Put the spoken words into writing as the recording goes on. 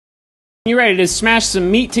You ready to smash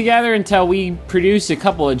some meat together until we produce a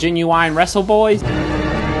couple of genuine Wrestle Boys?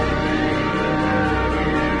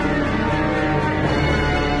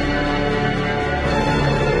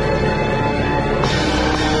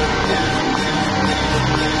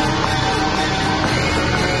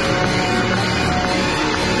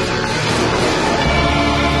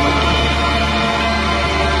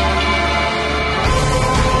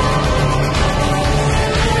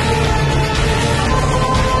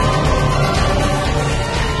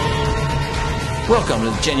 Welcome to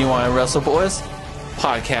the Genuine Wrestle Boys,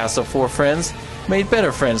 podcast of four friends made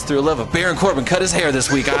better friends through a love of Baron Corbin. Cut his hair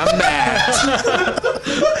this week. I'm Matt.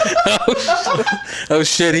 Oh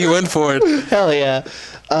shit, he went for it. Hell yeah.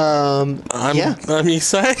 I'm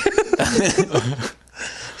Isai.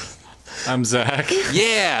 I'm Zach.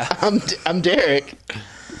 Yeah. I'm Derek.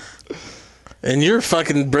 And you're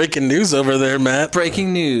fucking breaking news over there, Matt.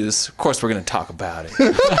 Breaking news. Of course, we're going to talk about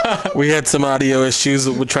it. We had some audio issues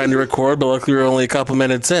that we're trying to record, but luckily we were only a couple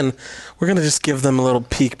minutes in. We're going to just give them a little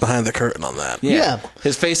peek behind the curtain on that. Yeah.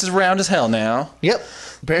 His face is round as hell now. Yep.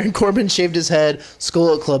 Baron Corbin shaved his head.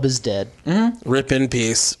 Skull Club is dead. Rip in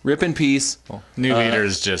peace. Rip in peace. New leader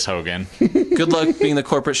is just Hogan. Good luck being the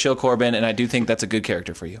corporate shill Corbin, and I do think that's a good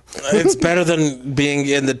character for you. It's better than being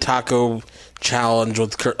in the taco challenge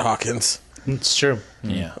with Kurt Hawkins. It's true.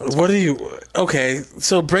 Yeah. What do you... Okay,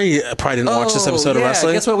 so Brady probably didn't watch this episode of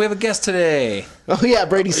wrestling. Guess what? We have a guest today. Oh yeah,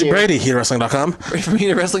 Brady's here. Brady, HeatWrestling.com. Brady from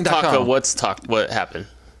HeatWrestling.com. Taco, what happened?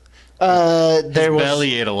 There was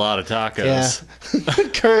Belly ate a lot of tacos.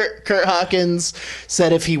 Kurt Hawkins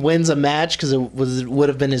said if he wins a match, because it would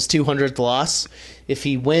have been his 200th loss, if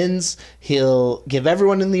he wins, he'll give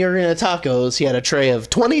everyone in the arena tacos. He had a tray of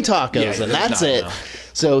 20 tacos, and that's it. No.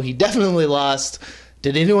 So he definitely lost.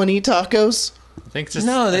 Did anyone eat tacos? I think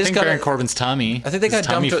No, they I just think got Baron a- Corbin's tummy. I think they His got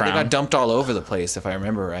tummy dumped. They frown. got dumped all over the place, if I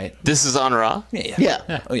remember right. This is on Raw?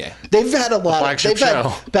 Yeah. Oh yeah. They've had a lot. Flagship They've had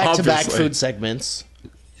show, back-to-back obviously. food segments.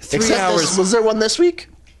 3 Except hours. was there one this week?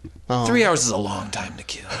 Oh. 3 hours is a long time to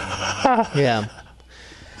kill. Yeah.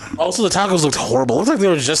 Also, the tacos looked horrible. It looked like they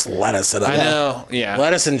were just lettuce in it. I know. Yeah.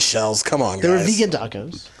 Lettuce and shells. Come on, They were guys. vegan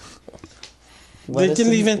tacos. They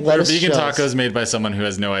didn't even... They're lettuce vegan shells. tacos made by someone who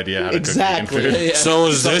has no idea how to Exactly. cook vegan food. Yeah. So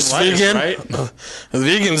is this Lettuce, vegan? right?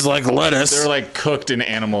 Vegans like lettuce. They're like cooked in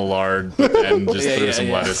animal lard, but then just Yeah, threw yeah, some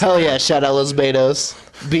yeah. lettuce. Hell yeah! Shout out Los Betos.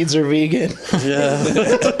 Beans are vegan.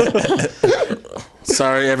 Yeah.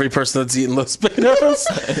 Sorry, every person that's eaten Los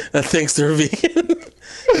Betos that thinks they're vegan.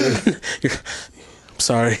 I'm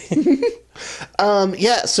sorry.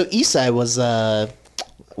 Yeah. So Isai was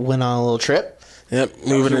went on a little trip. Yep, Moving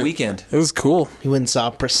moving your it. weekend. It was cool. He went and saw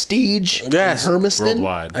Prestige Yes. in Hermiston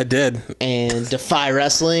Worldwide. I did. and Defy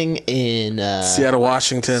Wrestling in Seattle,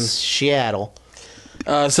 Washington. Seattle.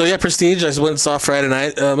 So yeah, Prestige. I went and saw Friday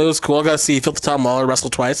night. It was cool. I got to see Filthy Tom Lawler wrestle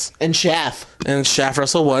twice And Shaft. and Shaft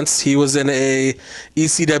wrestle once. He was in a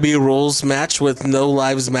ECW rules match with No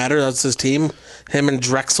Lives Matter. That's his team. Him and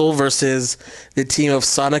Drexel versus the team of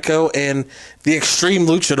Sonico and the Extreme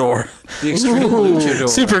Luchador. The Extreme Luchador.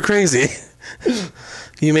 Super Crazy.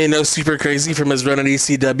 You may know Super Crazy from his run at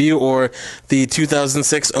ECW or the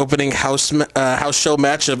 2006 opening house show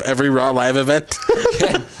match of every Raw Live event,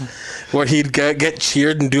 where he'd get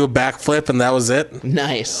cheered and do a backflip, and that was it.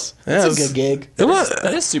 Nice. Yeah, That's a good gig. It was.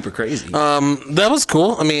 That is super crazy. That was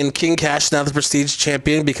cool. I mean, King Cash now the Prestige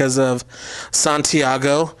champion because of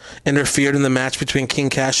Santiago interfered in the match between King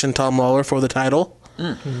Cash and Tom Lawler for the title.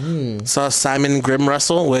 Saw Simon Grimm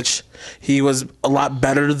wrestle, which he was a lot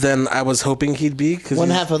better than I was hoping he'd be. One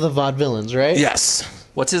half of the Vaudevillains, right? Yes.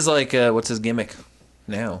 what's his gimmick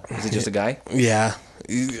now? Is he just a guy? Yeah.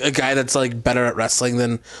 A guy that's like better at wrestling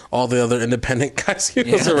than all the other independent guys he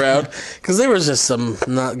was around. Because they were just some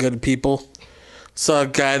not good people. Saw a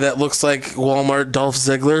guy that looks like Walmart Dolph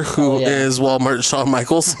Ziggler, who is Walmart Shawn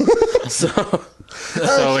Michaels.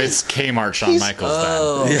 So it's Kmart Shawn Michaels then.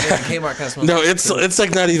 Oh, yeah. Kmart kind of smells. No, it's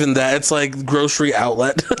like not even that. It's like grocery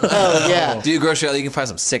outlet. Oh yeah. Do grocery outlet, you can find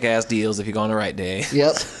some sick ass deals if you go on the right day.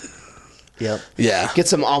 Yep. Yep. Yeah. Get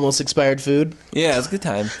some almost expired food. Yeah, it's a good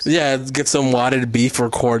time. Yeah, get some wadded beef or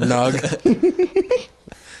corn dog.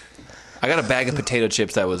 I got a bag of potato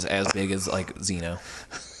chips that was as big as like Zeno.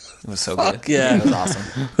 It was so good. yeah. It was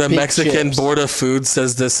awesome. The Big Mexican chips. Board of Food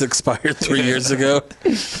says this expired 3 years ago.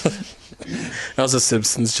 That was a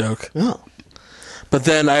Simpsons joke. Oh. But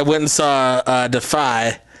then I went and saw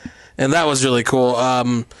Defy, and that was really cool.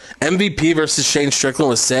 MVP versus Shane Strickland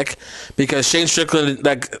was sick because Shane Strickland,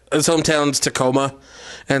 like his hometown's Tacoma,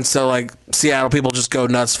 And so, like, Seattle people just go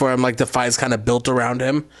nuts for him. Like, the fight's kind of built around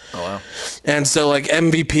him. Oh, wow. And so, like,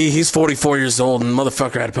 MVP, he's 44 years old, and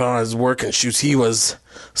motherfucker had to put on his working shoes. He was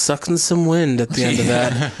sucking some wind at the end of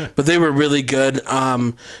that. But they were really good.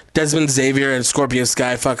 Desmond Xavier and Scorpio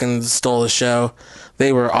Sky fucking stole the show.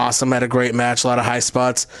 They were awesome. Had a great match, a lot of high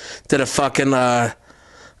spots. Did a fucking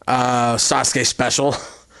Sasuke special.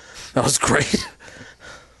 That was great.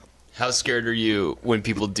 How scared are you when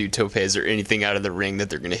people do topes or anything out of the ring that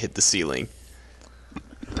they're going to hit the ceiling?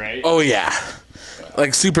 Right? Oh, yeah.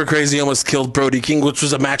 Like, Super Crazy almost killed Brody King, which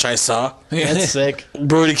was a match I saw. That's sick.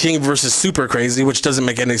 Brody King versus Super Crazy, which doesn't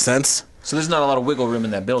make any sense. So there's not a lot of wiggle room in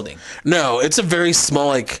that building. No, it's a very small,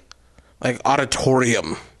 like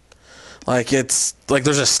auditorium. Like, it's like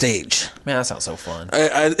there's a stage. Man, that sounds so fun.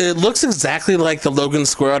 It looks exactly like the Logan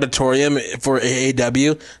Square Auditorium for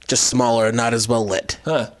AAW, just smaller and not as well lit.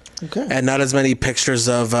 Huh. Okay. And not as many pictures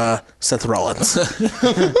of Seth Rollins.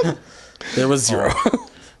 There was 0.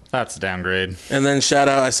 That's a downgrade. And then shout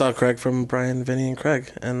out, I saw Craig from Brian, Vinny, and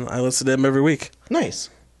Craig, and I listen to him every week.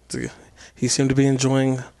 Nice. He seemed to be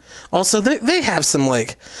enjoying. Also, they have some,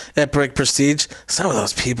 like, at Break Prestige, some of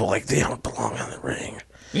those people, like, they don't belong in the ring.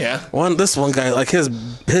 Yeah. This one guy, like,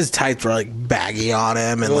 his tights were, like, baggy on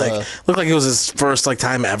him, and, like, looked like it was his first, like,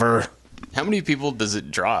 time ever. How many people does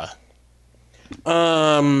it draw?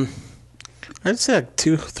 I'd say like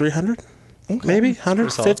 200-300, maybe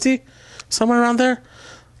 150, somewhere around there.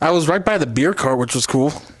 I was right by the beer cart, which was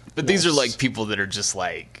cool. But these are like people that are just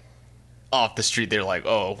like off the street. They're like,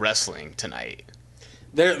 oh, wrestling tonight.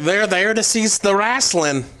 They're there to see the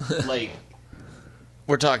wrestling. Like,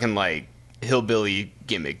 we're talking like hillbilly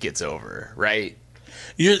gimmick gets over, right?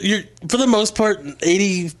 You're for the most part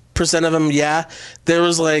 80% of them. Yeah, there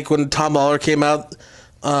was like when Tom Lawler came out.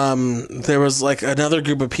 There was like another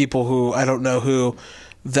group of people who I don't know who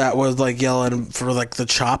that was like yelling for like the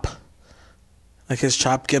chop, like his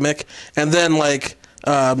chop gimmick, and then like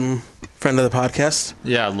friend of the podcast,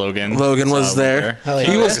 Yeah, Logan. was there. Hell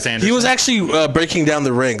yeah. He was actually breaking down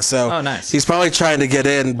the ring, so Oh, nice. he's probably trying to get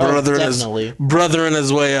in, definitely. brothering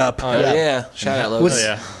his way up. Yeah. Shout out, Logan. Was,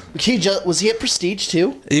 Oh, yeah. was he at Prestige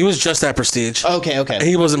too? He was just at Prestige. Okay.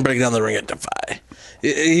 He wasn't breaking down the ring at Defy.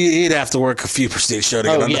 He'd have to work a few Prestige shows to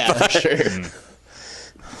get Oh on yeah, Defy. for sure.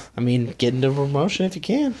 I mean, get into promotion if you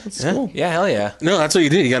can. That's Yeah. cool. Yeah, hell yeah. No, that's what you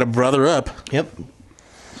do. You got to brother up. Yep.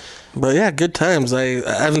 But yeah, good times. I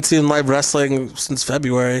haven't seen live wrestling since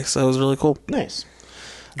February, so it was really cool. Nice.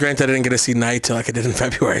 Granted, I didn't get to see Naito like I did in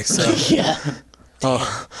February, so Yeah.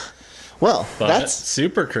 oh, Well, But that's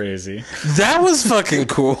super crazy. that was fucking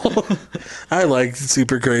cool. I liked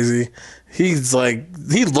Super Crazy. He's like,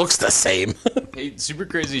 he looks the same. Hey, Super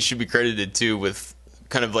Crazy should be credited too with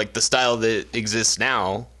kind of like the style that exists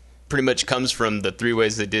now. Pretty much comes from the 3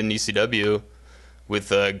 ways they did in ECW with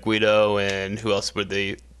Guido and who else were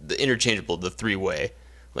they? The interchangeable, the 3-way,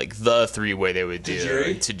 like the 3-way they would do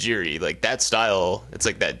Tajiri, like that style. It's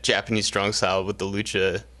like that Japanese strong style with the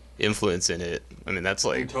lucha influence in it. I mean, that's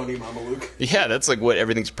like Tony Mamaluke. yeah, that's like what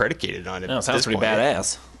everything's predicated on. No, sounds pretty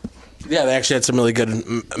badass. Yeah, they actually had some really good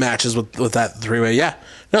matches with that 3-way. Yeah,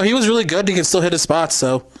 no, he was really good. He can still hit his spots,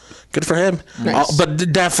 so good for him. Nice.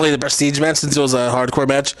 But definitely the Prestige match, since it was a hardcore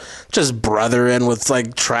match, just brother in with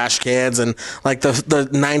like trash cans and like the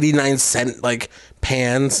 99-cent like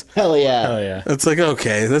pans. hell yeah. Oh, yeah. It's like,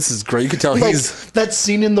 okay, this is great. You can tell Like he's that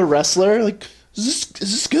scene in The Wrestler. Like, is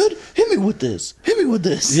this good? Hit me with this. Hit me with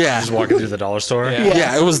this. yeah, Just walking through the dollar store.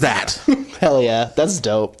 yeah. It was that. Hell yeah. That's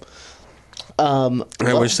dope.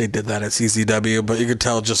 I wish they did that at CCW, but you could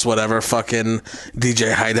tell just whatever fucking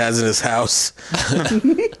DJ Hyde has in his house.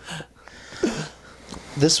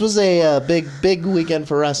 This was a big weekend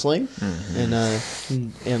for wrestling, and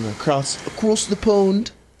across the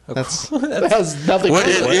pond. That has nothing. What,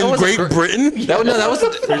 to do with it. in Great Britain? That was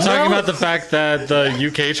You're talking about the fact that the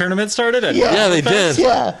UK tournament started? Yeah, they did.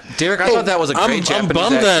 Yeah, Derek, I thought that was a great I'm Japanese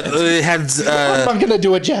bummed that accent. they had. I'm gonna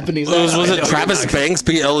do a Japanese. Was it Travis Banks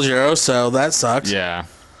beat El Giro? So that sucks. Yeah.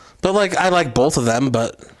 But like, I like both of them.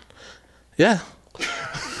 But yeah,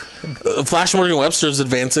 Flash Morgan Webster's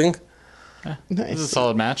advancing. This is a Nice.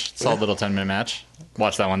 solid match. Solid little 10-minute match.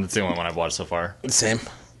 Watch that one. That's the only one I've watched so far. Same.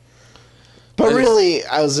 But really,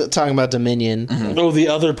 I was talking about Dominion. Oh, the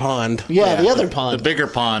other pond. Yeah, the other The pond. bigger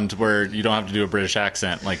pond where you don't have to do a British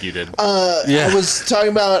accent like you did. Yeah. I was talking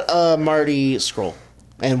about Marty Scurll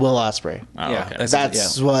and Will Ospreay. Oh, Yeah, okay.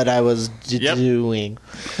 That's what I was Yep. doing.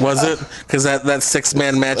 Was it? Because that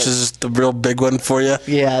 6-man match is just a real big one for you.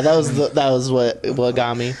 Yeah, that was what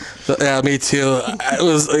got me. Yeah, me too.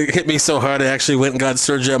 It hit me so hard. I actually went and got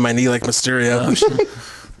surgery on my knee like Mysterio.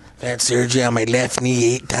 Had surgery on my left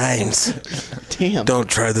knee 8 times. Damn. Don't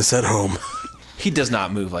try this at home. He does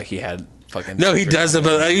not move like he had fucking. No, he doesn't.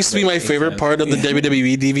 But that used to be my favorite part of the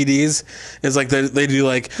WWE DVDs. Is like they do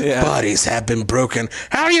like bodies have been broken.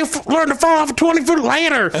 How do you learn to fall off a 20-foot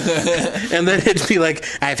ladder? And then it'd be like,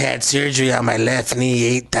 I've had surgery on my left knee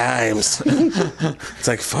 8 times. It's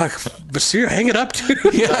like fuck, Mysterio, hang it up, dude.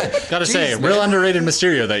 Yeah, Gotta say, real underrated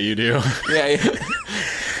Mysterio that you do. yeah.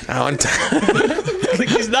 One time. Like,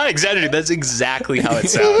 he's not exaggerating. That's exactly how it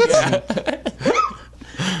sounds.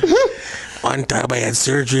 One time I had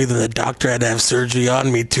surgery, then the doctor had to have surgery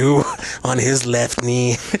on me too, on his left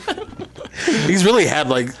knee. He's really had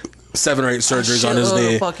like 7 or 8 surgeries on his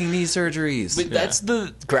knee. Fucking knee surgeries. But that's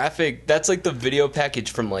the graphic. That's like the video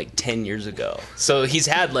package from like 10 years ago. So he's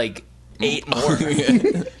had like 8 more.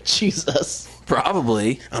 Jesus.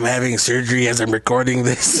 Probably. I'm having surgery as I'm recording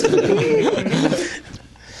this.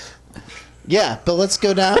 Yeah, but let's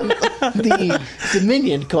go down the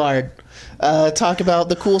Dominion card. Talk about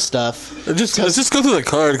the cool stuff. Let's just go through the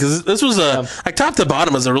card because this was like top to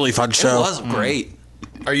bottom was a really fun It show. was great.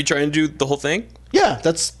 Are you trying to do the whole thing? Yeah,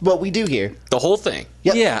 that's what we do here. The whole thing?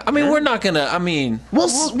 Yep. Yeah, I mean, we're not gonna. I mean, We'll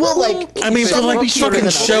like. I mean, for some will like be shorter fucking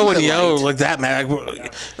than show others, and but, yo, like, like that match.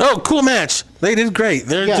 Oh, cool match. They did great.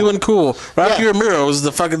 They're Yeah. doing cool. Rocky Yeah. Romero was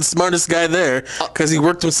the fucking smartest guy there because he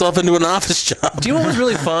worked himself into an office job. do you know what was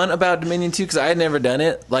really fun about Dominion 2? Because I had never done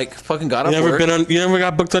it. Like, fucking got You off never work. been on? You never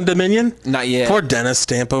got booked on Dominion? Not yet. Poor Dennis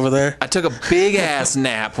Stamp over there. I took a big ass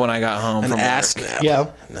nap when I got home An from ass work. nap.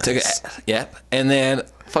 Yeah. Took yep, and then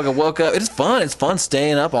fucking woke up. It's fun. It's fun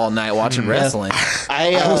staying up all night watching wrestling.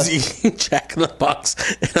 I was eating Jack in the Box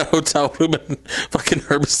in a hotel room in fucking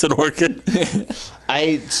Hermiston, Oregon.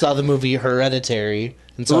 I saw the movie Hereditary,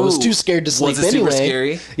 and so I was Ooh. too scared to sleep Was it super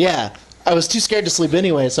anyway. scary? Yeah, I was too scared to sleep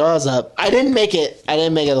anyway, so I was up. I didn't make it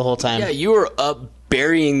the whole time. Yeah, you were up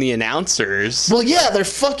burying the announcers. Well, yeah, they're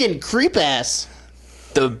fucking creep ass.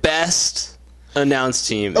 The best announced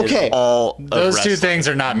team Okay. in all of Those two wrestling. things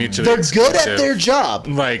are not mutually They're good at exclusive, their job,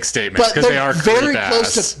 like statements but because they they're are very creep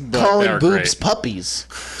close ass, to but they calling are boobs great. puppies.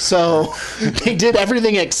 So they did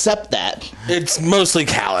everything except that. It's mostly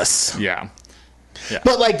callous. Yeah,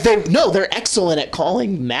 But like they're excellent at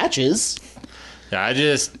calling matches. yeah.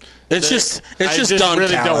 It's just I just Don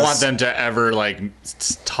really don't Callis. want them to ever like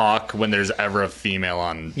talk when there's ever a female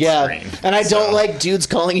on Yeah, screen. and I don't So, like dudes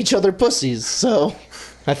calling each other pussies. So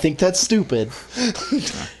I think that's stupid.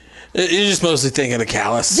 You're just mostly thinking of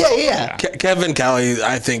Callis. Yeah. Kevin Kelly,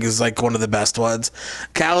 I think, is like one of the best ones.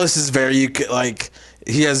 Callis is very like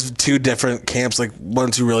he has 2 different camps, like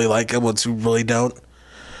ones who really like him, ones who really don't.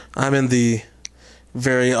 I'm in the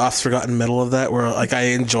very oft forgotten middle of that, where like I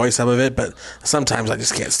enjoy some of it, but sometimes I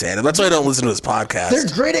just can't stand it. That's why I don't listen to his podcast. They're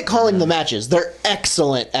great at calling the matches. They're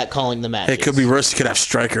excellent at calling the matches. It could be worse. You could have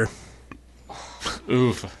Stryker.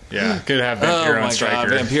 oof. Yeah, could have Oh Vampiro my and Striker.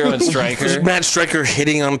 god, Vampiro and Striker. Matt Stryker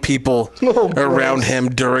hitting on people around him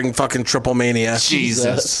during fucking Triple Mania.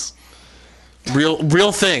 Jesus.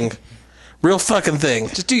 Real thing. Real fucking thing.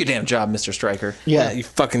 Just do your damn job, Mr. Striker. Yeah, You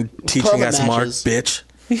fucking Call teaching the us Mark, matches. bitch.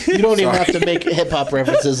 you don't even have to make hip hop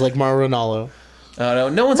references like Mauro Ranallo.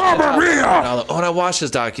 No one's gonna Mamma talk mia! about it. Oh, and I watched this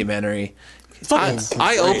documentary.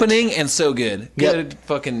 Eye opening and so good. Good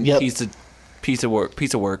fucking Yep. piece of work.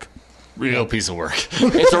 Real piece of work.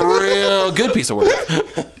 It's a real good piece of work.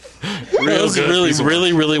 It was good really, piece of work.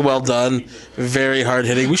 really, really well done. Very hard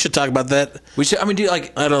hitting. We should talk about that We should. I mean, do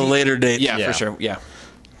like at a later date. yeah, Yeah. for sure. Yeah,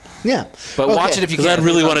 Yeah, but watch Okay. it if you Because can. I'd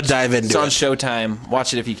really want to dive It's into on it. Showtime.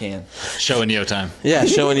 Watch it if you can. Show and Yo time. Yeah,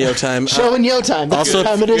 show and yo time. Show and Yo time. That's Also- what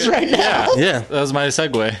time it is right now. Yeah. That was my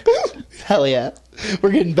segue. Hell yeah.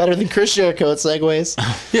 We're getting better than Chris Jericho at segues.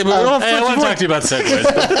 Yeah, but Hey, I want to talk to you about segues,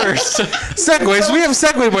 but first, Segways. We have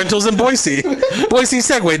Segway rentals in Boise.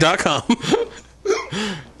 BoiseSegway.com.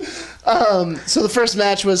 So the first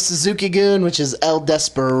match was Suzuki-gun, which is El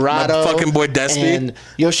Desperado. My fucking boy Despy. And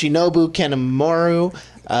Yoshinobu Kanemaru.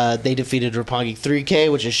 They defeated Roppongi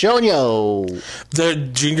 3K, which is Shonyo. The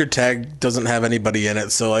junior tag doesn't have anybody in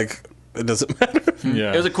it, so like it doesn't matter.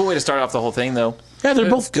 yeah, It was a cool way to start off the whole thing, though. Yeah, they're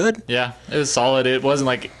both good. yeah, it was solid. It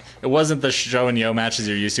wasn't the Show and Yo matches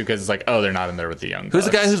you're used to because it's like, oh, they're not in there with the young. Who's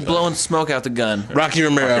the guy bucks, who's but- blowing smoke out the gun? Rocky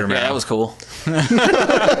Romero. Rocky Romero. Yeah, that was cool.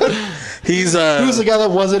 He's He was the guy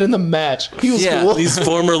that wasn't in the match. He was Yeah, cool. he's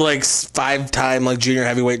former like 5-time like junior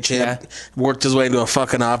heavyweight champ. Yeah. Worked his way into a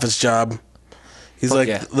fucking office job. He's like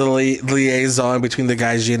yeah. the liaison between the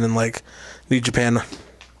Gaijin and like New Japan.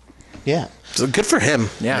 Yeah. So good for him.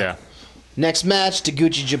 Yeah. Yeah. Next match,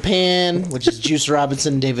 Taguchi Japan, which is Juice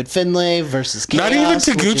Robinson and David Finlay versus Chaos. Not even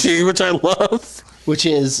Taguchi, which I love. Which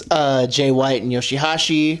is Jay White and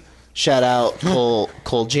Yoshihashi Shout out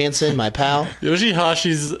Cole Jansen, my pal.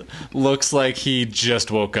 Yoshi-Hashi's looks like he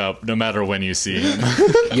just woke up, no matter when you see him.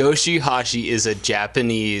 Yoshi-Hashi is a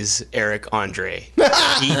Japanese Eric Andre.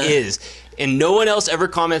 He is. And no one else ever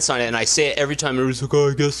comments on it, and I say it every time. Everyone's like, oh,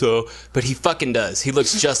 I guess so. But he fucking does. He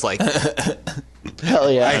looks just like him. Hell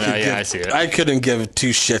yeah. I see it. I couldn't give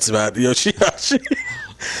two shits about Yoshi-Hashi.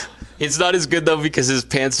 It's not as good, though, because his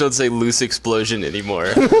pants don't say loose explosion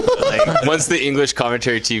anymore. Like, once the English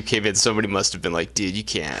commentary team came in, somebody must have been like, dude, you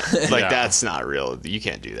can't. Like, that's not real. You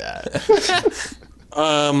can't do that.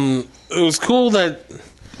 It was cool that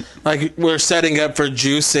like we're setting up for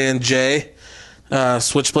Juice and Jay,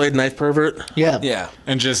 Switchblade Knife Pervert. Yeah. Yeah.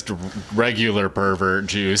 And just regular pervert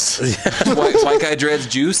Juice. White guy dreads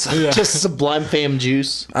Juice. Just Sublime Fam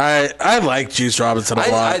Juice. I like Juice Robinson a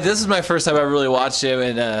lot. This is my first time I really watched him,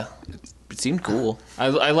 and it seemed cool.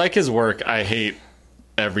 I like his work. I hate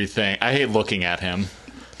everything. I hate looking at him.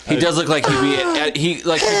 He does look like he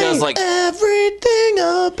does like. Everything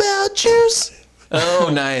about Juice. Oh,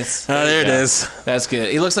 nice. There it is. That's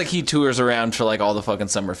good. He looks like he tours around for like all the fucking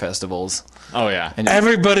summer festivals. Oh, yeah. And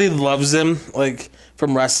Everybody loves him, like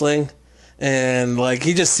from wrestling, and like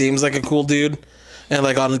he just seems like a cool dude. And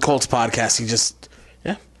like on the Colts podcast, he just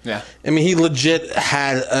yeah. I mean, he legit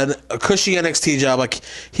had a cushy NXT job. Like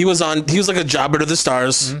he was like a jobber to the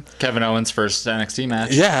stars. Kevin Owens' first NXT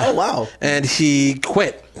match. Yeah. Oh, wow. And he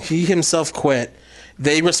quit. He himself quit.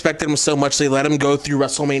 They respected him so much they let him go through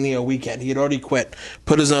WrestleMania weekend. He had already quit,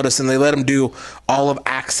 put his notice, and they let him do all of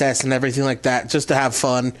Access and everything like that just to have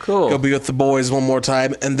fun. Cool. Go be with the boys one more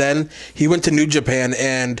time. And then he went to New Japan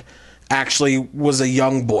and actually was a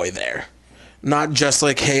young boy there. Not just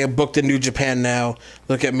like, hey, I'm booked in New Japan now.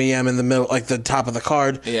 Look at me, I'm in the middle, like the top of the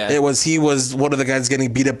card. Yeah. He was one of the guys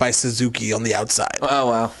getting beat up by Suzuki on the outside. Oh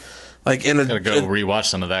wow. Like in a Gotta go rewatch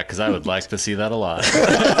some of that because I would like to see that a lot.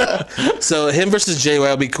 So him versus JY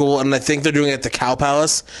will be cool, and I think they're doing it at the Cow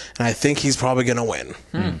Palace, and I think he's probably gonna win,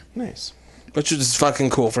 Nice. which is fucking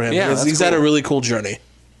cool for him. Yeah, because that's he's had a cool. really cool journey.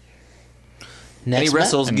 And he Next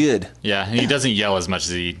wrestles good. Yeah, and he doesn't yell as much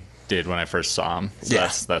as he did when I first saw him. So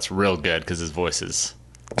Yeah. that's real good because his voice is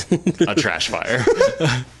a trash fire.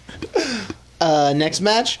 Next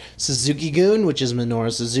match, Suzuki-gun, which is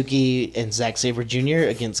Minoru Suzuki and Zack Sabre Jr.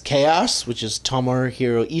 against Chaos, which is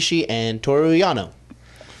Tomohiro Ishii and Toru Yano.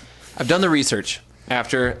 I've done the research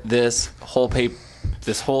after this whole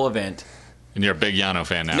event. And you're a big Yano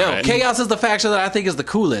fan now, No, right? Chaos is the faction that I think is the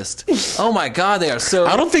coolest. Oh my god, they are so.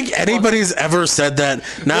 I don't think anybody's ever said that.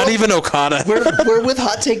 Not even Okada. We're with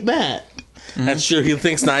Hot Take Matt. That's true. He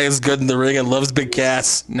thinks Naya's good in the ring and loves Big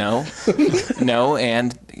Cass. No,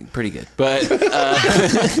 and pretty good, but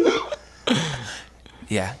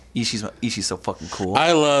yeah, Ishii's so fucking cool.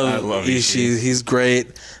 I love Ishii. Ishii. He's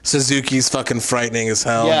great. Suzuki's fucking frightening as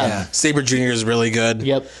hell. Yeah. Sabre Jr. is really good.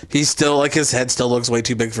 Yep. He's still, like, his head still looks way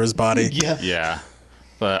too big for his body. Yeah. Yeah,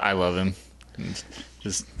 but I love him.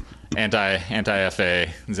 Just anti-FA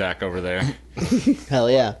Zach over there.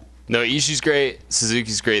 Hell yeah. No, Ishii's great.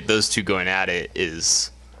 Suzuki's great. Those two going at it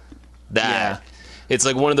is that. Yeah. It's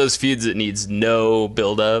like one of those feuds that needs no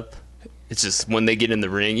build-up. It's just when they get in the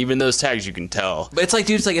ring, even those tags, you can tell. But it's like,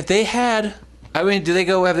 dude, it's like if they had. I mean,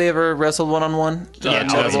 have they ever wrestled one-on-one? Yeah,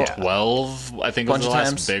 Notable? 2012, I think was Bunch the of last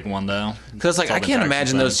times. big one though. Because like It's all I been can't tagged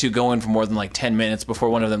imagine since those two going for more than like 10 minutes before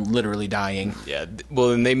one of them literally dying. Yeah.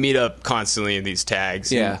 Well, and they meet up constantly in these tags.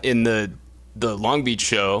 Yeah. In the Long Beach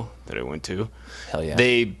show that I went to, Hell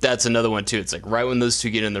yeah. that's another one too. It's like right when those two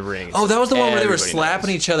get in the ring. Oh, that was the one where they were everybody slapping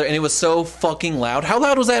knows. each other, and it was so fucking loud. How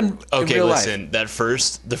loud was that in Okay, real listen. The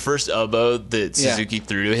first elbow that Yeah. Suzuki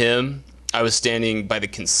threw to him, I was standing by the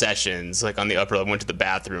concessions, like on the upper level. I went to the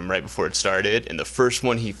bathroom right before it started, and the first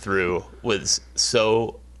one he threw was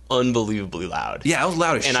so unbelievably loud. Yeah, it was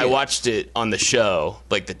loud as And shit. I watched it on the show,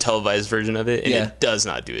 like the televised version of it, and Yeah. it does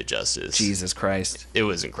not do it justice. Jesus Christ. It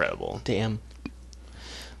was incredible. Damn.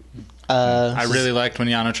 I really liked when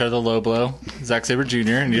Yano tried the low blow, Zack Sabre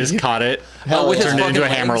Jr., and he just caught it, Hell with yeah. his turned it into a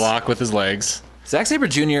fucking hammer legs. lock with his legs. Zack Sabre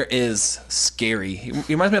Jr. is scary. He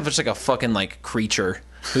reminds me of just like a fucking like creature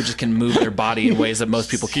who just can move their body in ways that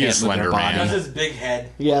most people He can't is move their Slender Man. body. His big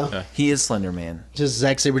head. Yeah. He is Slender Man. Just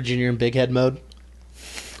Zack Sabre Jr. in big head mode.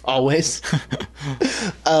 Always.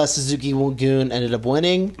 Suzuki-gun ended up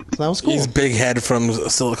winning. So that was cool. He's big head from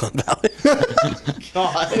Silicon Valley.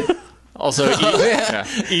 God. Also,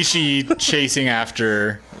 Ishii chasing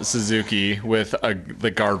after Suzuki with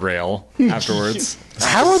the guardrail afterwards.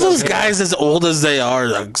 How are those guys as old as they are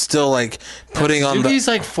like, still like putting on the? Suzuki's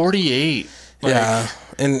like 48. Yeah,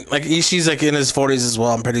 and like Ishii's like in his 40s as well.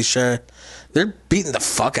 I'm pretty sure they're beating the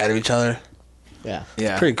fuck out of each other. Yeah.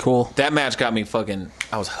 Yeah. Pretty cool. That match got me fucking.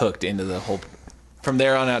 I was hooked into the whole. From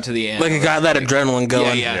there on out to the end. Like it got that adrenaline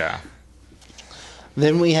going. Yeah. Yeah.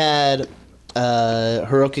 Then we had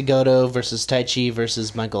Hiroki Goto versus Taichi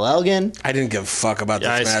versus Michael Elgin. I didn't give a fuck about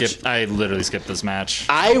Yeah, this match. I literally skipped this match.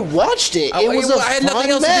 I watched it. It was a I had nothing fun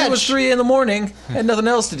else to do. It was match. 3 a.m. I had nothing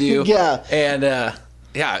else to do. Yeah. And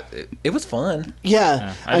it was fun.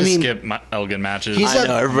 Yeah. I just skip my Elgin matches. He's I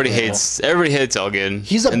know everybody hates Elgin.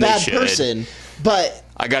 He's a and they bad should. person, but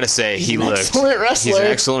I gotta say, he an looked. excellent wrestler. He's an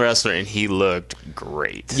excellent wrestler, and he looked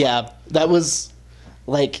great. yeah, that was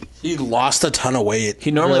like He lost a ton of weight.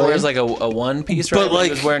 He normally Really? wears like a one piece, right? But, But like-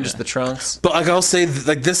 he was wearing just the trunks. But like I'll say,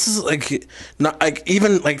 like this is like not like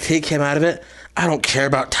even like take him out of it. I don't care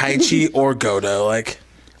about Taichi or Goto. Like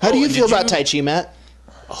how do you and feel did about you- Taichi, Matt?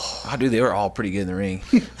 Oh, dude, they were all pretty good in the ring.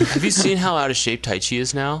 Have you seen how out of shape Taichi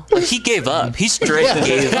is now? Like, he gave up. He straight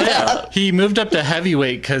gave up. He moved up to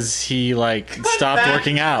heavyweight because he stopped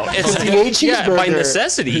working out. It's The yeah, by cheeseburger.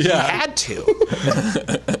 necessity. He had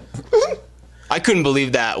to. I couldn't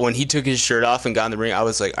believe that when he took his shirt off and got in the ring. I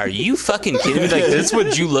was like, "Are you fucking kidding me? Like, this is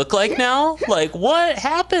what you look like now? Like, what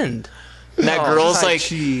happened?" And that girl's like,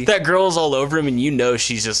 Taichi. that girl's all over him, and you know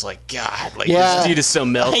she's just like, God, like Yeah. this dude is so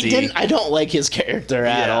melty. I don't like his character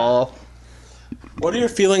at Yeah. all. what are your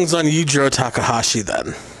feelings on Yujiro Takahashi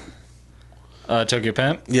then? Tokyo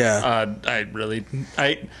Pimp. Yeah.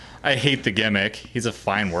 I hate the gimmick. He's a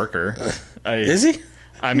fine worker. Is he?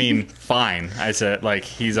 I mean, fine. I said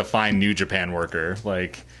he's a fine New Japan worker.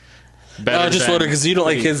 Better I was just than- wondering because you don't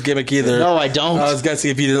like his gimmick either. No, I don't. I was gonna see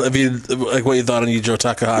if you like what you thought on Yujiro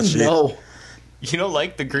Takahashi. No, You don't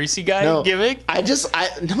like the greasy guy no. gimmick? I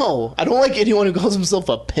don't like anyone who calls himself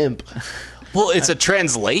a pimp. Well, it's a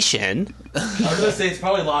translation. I was gonna say it's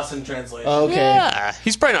probably lost in translation. Okay. Yeah,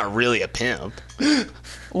 he's probably not really a pimp.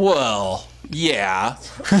 Well, yeah.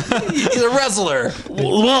 He's a wrestler.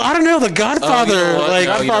 Well, I don't know. The Godfather, you know what? like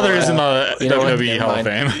No, you know Godfather what? is in the You know what? WWE Never Hall of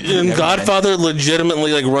mind. Fame. and Godfather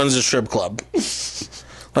legitimately like runs a strip club.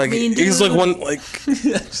 Like he's like one like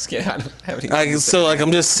Just kidding. I don't have any. so like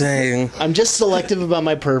I'm just saying. I'm just selective about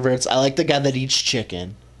my perverts. I like the guy that eats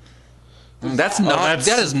chicken.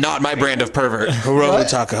 That is not my brand of pervert. Hiromu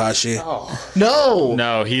Takahashi. No.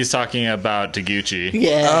 No, he's talking about Taguchi.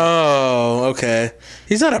 Yeah. Oh, okay.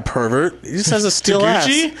 He's not a pervert. He just has a steel ass.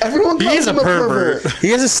 Taguchi? Everyone calls He's him a pervert. He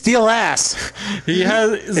has a steel ass. He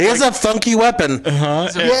has He has a funky weapon.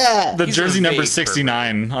 Yeah. the He's jersey a number vague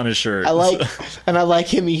 69 on his shirt. I like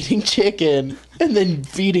him eating chicken and then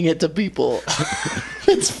feeding it to people.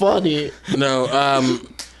 It's funny. No,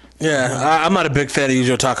 yeah, I'm not a big fan of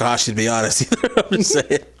Yujiro Takahashi to be honest either. I'm just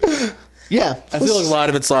saying. Yeah. I feel like a lot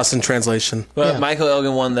of it's lost in translation. But Yeah. Michael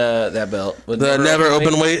Elgin won that belt. With The never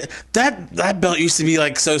open weight. That belt used to be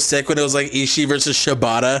like so sick when it was like Ishii versus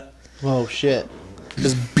Shibata. Oh shit.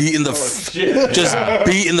 Just beating the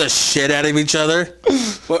beating the shit out of each other.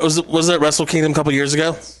 What was that Wrestle Kingdom a couple years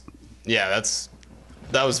ago? Yeah,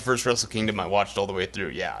 that was the first Wrestle Kingdom I watched all the way through.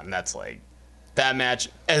 Yeah, and that's like that match,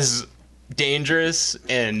 as dangerous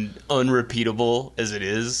and unrepeatable as it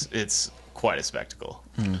is, it's quite a spectacle.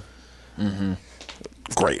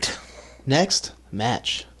 Great. Next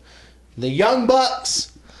match. The Young Bucks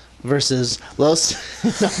versus Los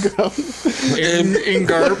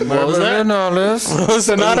Ingar, what was that?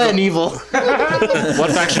 Sonata and Evil.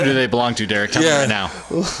 What faction do they belong to, Derek? Tell me Yeah. right now.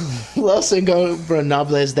 Los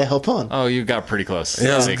Ingobernables de Japón. Oh, you got pretty close.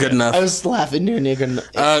 Yeah, it was Take good it. enough. I was laughing near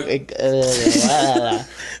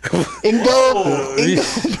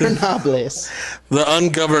Ingobernables. The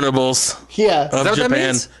Ungovernables Yeah. of that what that Japan.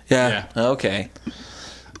 means? Yeah. Okay.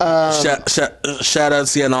 Shout out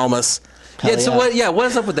Cien Almas. Yeah. So yeah. what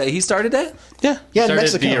is up with that? He started that. Yeah. Yeah, in Started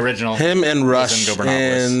Mexico. the original. Him and Rush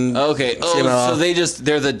Ingobernables. and Okay. Oh, Cien so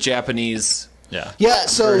they're the Japanese. Yeah. Yeah,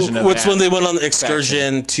 so version of What's that. when they went on the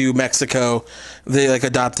excursion to Mexico? They like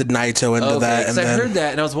adopted Naito into Okay, that, because and I then heard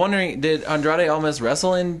that, and I was wondering, did Andrade Almas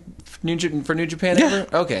wrestle in for New Japan Yeah. ever?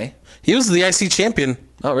 Okay. he was the IC champion.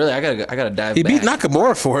 Oh, really? I gotta dive. He back. beat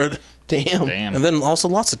Nakamura for it, damn. Damn. and then also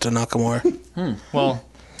lost it to Nakamura. Well,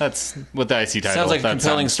 that's with the IC title. Sounds like a that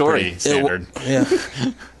compelling sounds story. pretty Standard. Yeah,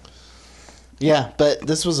 Yeah, but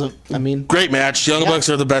this was great match. Young Bucks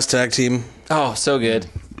are the best tag team. Oh, so good.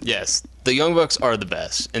 Yes, the Young Bucks are the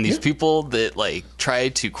best, and these people that like try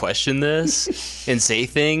to question this and say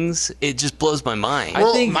things, it just blows my mind.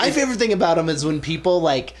 well, think my favorite thing about them is when people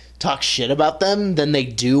like talk shit about them, then they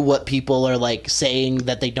do what people are like saying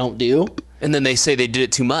that they don't do. And then they say they did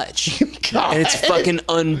it too much, God. and it's fucking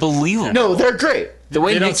unbelievable. No, they're great. The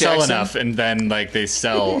way They Nick don't sell Jackson, enough, and then they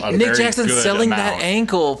sell a Nick very Jackson good selling amount. that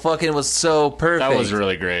ankle fucking was so perfect. That was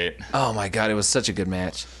really great. Oh my god, it was such a good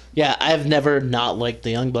match. Yeah, I've never not liked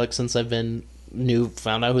the Young Bucks since I've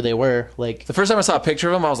found out who they were. Like, The first time I saw a picture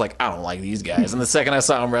of them, I was like, I don't like these guys. And the second I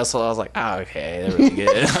saw them wrestle, I was like, oh, okay, they're really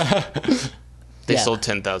good. They Yeah. sold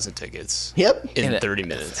 10,000 tickets yep. in And 30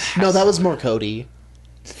 minutes. No, that was more Cody.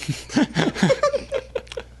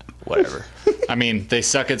 Whatever. I mean, they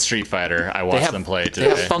suck at Street Fighter. I watched them play They today.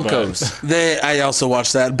 have Funkos. I also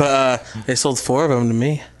watched that, but they sold 4 of them to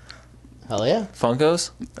me. Hell yeah.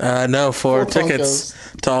 Funkos? No, 4 4 tickets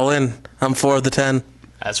to All In. I'm 4 of the 10.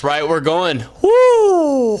 That's right, we're going.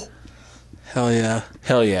 Woo! Hell yeah.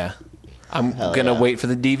 Hell yeah. I'm going to yeah. wait for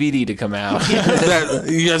the DVD to come out. That,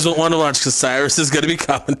 you guys don't want to watch because Cyrus is going to be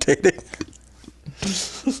commentating.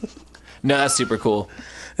 No, that's super cool.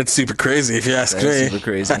 It's super crazy if you ask That me. is super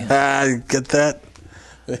crazy. Get that?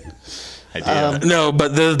 I do. No,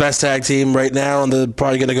 but they're the best tag team right now, and they're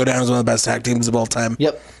probably going to go down as one of the best tag teams of all time.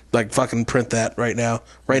 Yep. Like, fucking print that right now.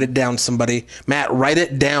 Write it down, somebody. Matt, write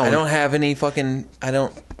it down. I don't have any fucking... I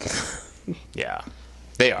don't... Yeah,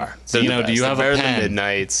 they are. They're Zeno, the do best. you They're have a better pen? than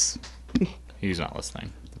Midnights? He's not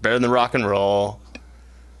listening. Better than rock and roll.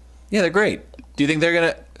 Yeah, they're great. Do you think they're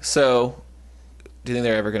going to... So, do you think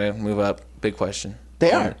they're ever going to move up? Big question.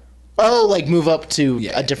 They are. Oh, like move up to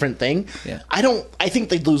Yeah. a different thing? Yeah. I think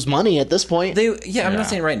they'd lose money at this point. I'm Yeah. not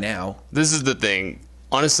saying right now. This is the thing.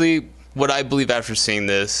 Honestly, what I believe after seeing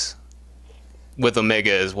this with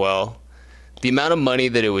Omega as well, the amount of money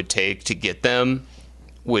that it would take to get them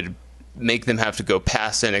would make them have to go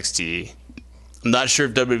past NXT. I'm not sure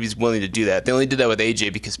if WWE's willing to do that. They only did that with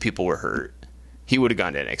AJ because people were hurt. He would have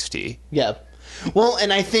gone to NXT. Yeah. Well,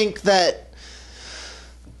 and I think that,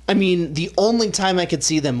 I mean, the only time I could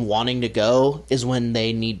see them wanting to go is when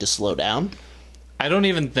they need to slow down. I don't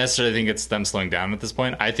even necessarily think it's them slowing down at this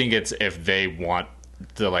point. I think it's if they want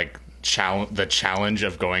the challenge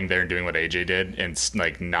of going there and doing what AJ did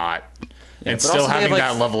and not and but still also they having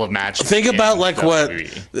have, that level of match. Think about like what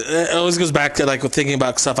WWE. it always goes back to, like, thinking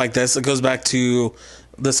about stuff like this. It goes back to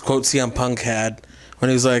this quote CM Punk had when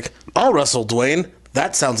he was like, "I'll wrestle Dwayne.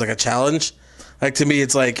 That sounds like a challenge." Like, to me,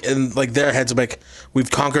 it's like in like their heads are like, "We've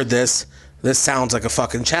conquered this. This sounds like a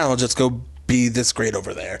fucking challenge. Let's go be this great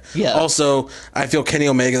over there." Yeah. Also, I feel Kenny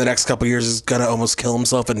Omega the next couple years is gonna almost kill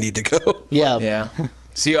himself and need to go. Yeah. Yeah.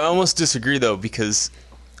 See, I almost disagree though, because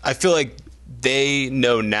I feel like they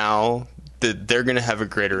know now that they're going to have a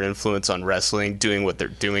greater influence on wrestling doing what they're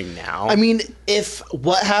doing now. I mean, if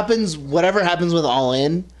whatever happens with All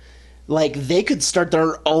In, like, they could start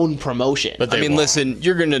their own promotion. But I they mean, won't. listen,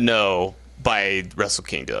 you're going to know by Wrestle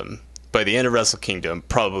Kingdom, by the end of Wrestle Kingdom,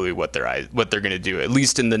 probably what they're going to do, at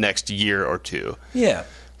least in the next year or two. Yeah.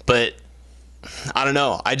 But I don't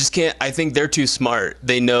know. I just can't. I think they're too smart.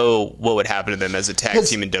 They know what would happen to them as a tag 'Cause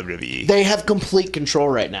team in WWE. they have complete control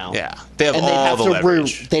right now. Yeah, they have And all the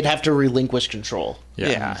leverage. they'd have to relinquish control.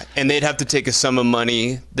 Yeah, and they'd have to take a sum of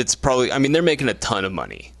money that's probably. I mean, they're making a ton of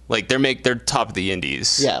money. Like they're top of the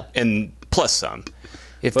indies. Yeah. and plus some.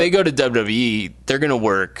 If they go to WWE, they're gonna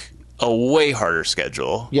work a way harder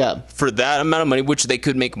schedule. Yeah. for that amount of money, which they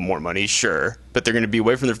could make more money, sure, but they're gonna be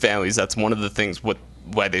away from their families. That's one of the things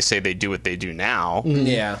why they say they do what they do now.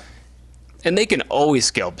 Yeah. And they can always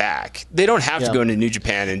scale back. They don't have Yeah. to go into New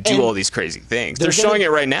Japan and do And all these crazy things. They're they're showing gonna- it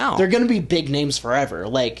right now. They're going to be big names forever.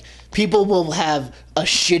 Like, people will have a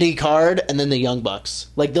shitty card and then the Young Bucks.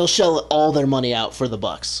 Like, they'll shell all their money out for the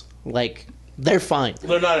Bucks. Like, they're fine.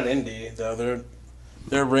 They're not an indie though.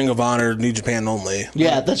 They're Ring of Honor, New Japan only.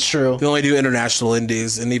 Yeah, that's true. They only do international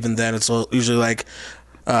indies, and even then, it's usually like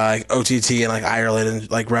OTT and like Ireland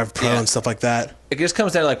and like Rev Pro Yeah. and stuff like that. It just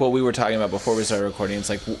comes down to like what we were talking about before we started recording. It's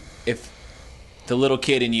like if the little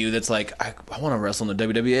kid in you that's like, I want to wrestle in the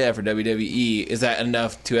WWF or WWE, is that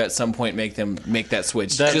enough to at some point make them make that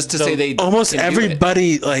switch? Just to say they Almost can do it.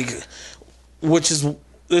 everybody, like,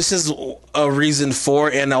 this is a reason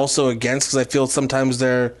for and also against, because I feel sometimes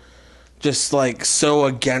they're just like so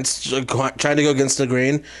against trying to go against the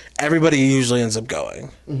grain. Everybody usually ends up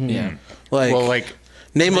going. Yeah. Like, Well, like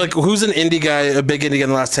name like who's an indie guy, a big indie guy in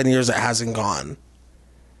the last 10 years that hasn't gone.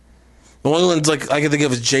 The only ones like I can think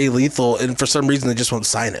of is Jay Lethal, and for some reason they just won't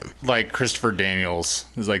sign him Christopher Daniels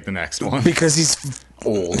is like the next one. because he's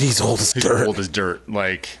old. He's old as He's dirt. old as dirt.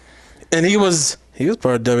 Like, And he was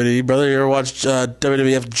part of WWE, brother. You ever watched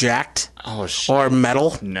WWF Jacked oh shit. or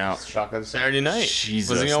Metal? No. Saturday night.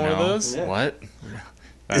 Jesus, Was he on one of no. those? What?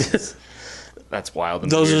 That's wild.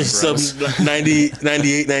 And Those weird are and some gross. 90,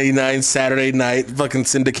 98, 99 Saturday night fucking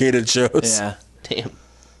syndicated shows. Yeah. Damn.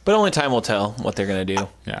 But only time will tell what they're gonna do.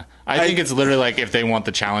 Yeah, I think it's literally like if they want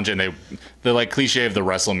the challenge and the like cliche of the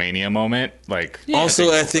WrestleMania moment. Like, I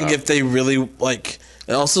think if they really like,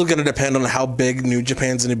 it's also going to depend on how big New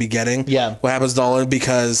Japan's going to be getting. Yeah. What happens to all in,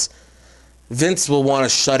 because Vince will want to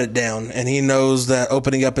shut it down, and he knows that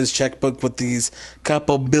opening up his checkbook with these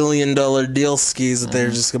couple $1 billion deal skis that they're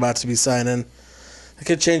just about to be signing, it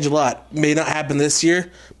could change a lot. May not happen this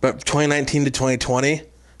year, but 2019 to 2020.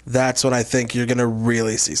 That's when I think you're going to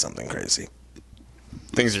really see something crazy.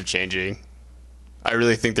 Things are changing. I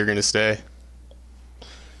really think they're going to stay.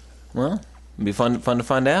 Well, it'd be fun to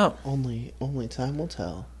find out. Only time will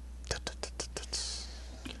tell.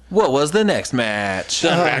 What was the next match? The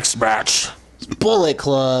next match. Bullet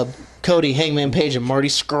Club, Cody, Hangman Page, and Marty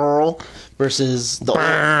Scurll versus the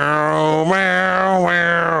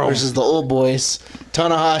old boys,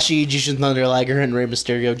 Tanahashi, Jushin Thunder Liger, and Rey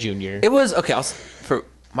Mysterio Jr. It was okay. For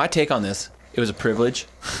my take on this, it was a privilege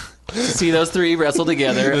to see those three wrestle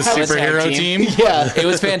together. the superhero team. Yeah. It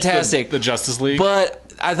was fantastic. The Justice League.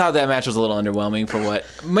 But I thought that match was a little underwhelming for what.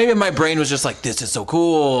 Maybe my brain was just like, this is so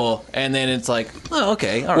cool. And then it's like, oh,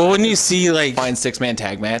 okay. All right. Well, when you see, like... Fine 6-man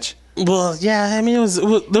tag match. Well, yeah, I mean,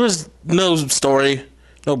 there was no story,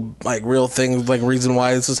 no, like, real thing, like, reason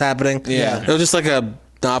why this was happening. Yeah. It was just, like, a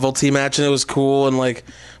novelty match, and it was cool, and, like,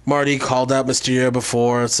 Marty called out Mysterio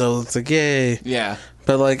before, so it's like, yay. Yeah.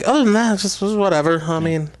 But, like, other than that, it just was whatever. I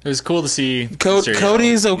mean... It was cool to see Mysterio.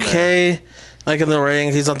 Cody's okay. Like, in the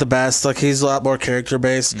ring, he's not the best. Like, he's a lot more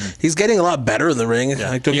character-based. He's getting a lot better in the ring. Yeah.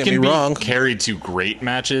 Like, don't He get me can be wrong. carried to great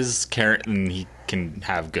matches, and he can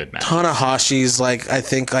have good matches. Tanahashi's, like, I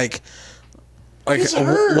think, like He's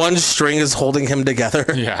hurt. one string is holding him together.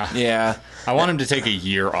 Yeah. Yeah. I want him to take a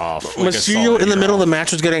year off. Like a Mysterio solid in the year middle of off. the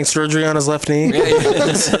match was getting surgery on his left knee.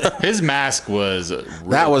 His mask was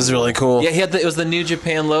That was really cool. Yeah, it was the New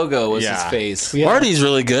Japan logo was Yeah. his face. Yeah. Marty's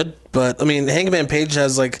really good, but I mean, Hangman Page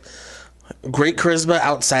has like great charisma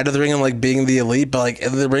outside of the ring and like being the elite, but like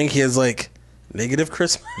in the ring he has like negative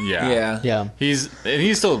charisma. Yeah. Yeah. He's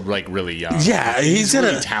still like really young. Yeah, he's really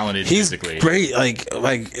gonna talented He's physically. great, like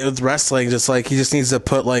with wrestling. Just like he just needs to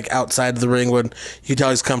put like outside the ring when you can tell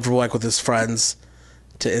he's comfortable, like with his friends,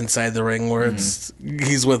 to inside the ring where it's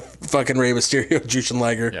he's with fucking Rey Mysterio, Jushin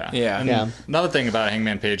Liger. Yeah. Yeah. And Yeah. Another thing about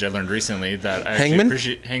Hangman Page I learned recently that I actually Hangman?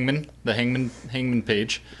 appreciate Hangman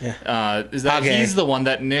Page. Yeah. Is that Okay. he's the one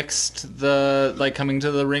that nixed the like coming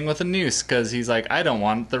to the ring with a noose because he's like, I don't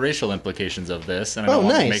want the racial implications of this and I don't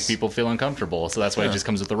want to nice. make people feel uncomfortable. So that's why he just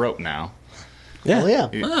comes with the rope now. Yeah. Oh, yeah.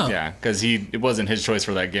 Oh. Yeah, because it wasn't his choice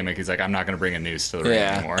for that gimmick. He's like, I'm not going to bring a noose to the ring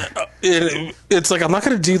Yeah. anymore. It's like I'm not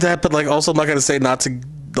gonna do that, but like also I'm not gonna say not to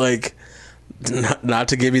like not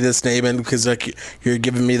to give you this name in because like you're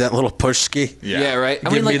giving me that little push ski. Yeah, right.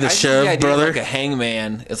 Give me the I think shove, idea of, brother. like a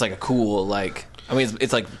hangman. It's like a cool, like. I mean,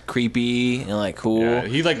 it's like creepy and like cool. Yeah,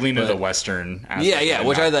 he like leaned into the Western aspect. Yeah, of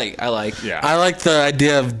which it, I not- like. I like. Yeah. I like the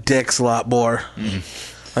idea of dicks a lot more.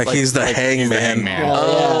 Like, he's the hangman. Hangman.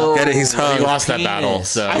 Oh, Get it? He's hung. He lost that penis. battle,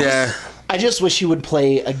 so Yeah. I just wish he would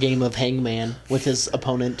play a game of Hangman with his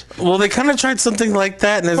opponent. Well, they kind of tried something like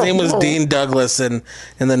that, and his name was Oh. Dean Douglas. And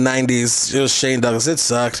in the '90s, it was Shane Douglas. It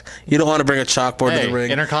sucked. You don't want to bring a chalkboard to hey, the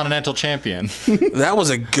ring. Intercontinental Champion. That was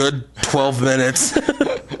a good 12 minutes.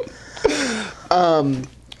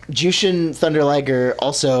 Jushin Thunder Liger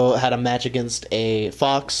also had a match against a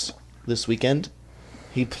Fox this weekend.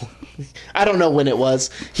 I don't know when it was.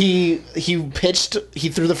 He pitched. He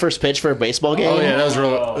threw the first pitch for a baseball game. Oh yeah, that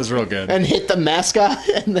was real good. And hit the mascot,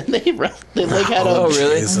 and then they like had a Oh,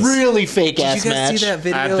 really? Jesus. really fake Did ass you guys match. see that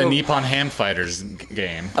video At the Nippon Hand Fighters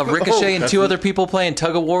game. of Ricochet and that's two the- other people playing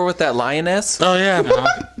tug of war with that lioness? Oh yeah,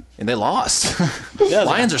 And they lost.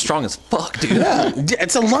 Lions are strong as fuck, dude.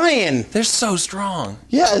 it's a lion. They're so strong.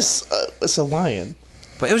 Yes, it's a lion.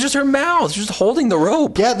 But it was just her mouth. She was just holding the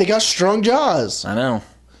rope. Yeah, they got strong jaws, I know.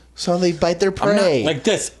 so they bite their prey. Like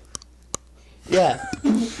this. Yeah,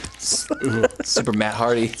 Super Matt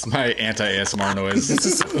Hardy. It's my anti-ASMR noise. This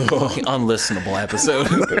is fucking unlistenable episode.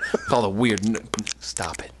 Call it weird.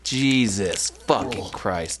 Stop it. Jesus fucking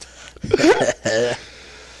Christ.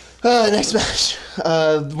 next match.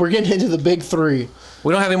 We're getting into the big three.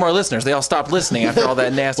 We don't have any more listeners. They all stopped listening after all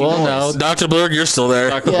that nasty noise. Dr. Blurg, you're still there.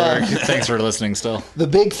 Dr. Yeah. Berg, thanks for listening still. The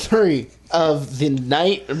big three of the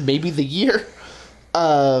night, or maybe the year.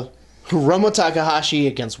 Hiromu Takahashi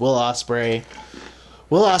against Will Ospreay.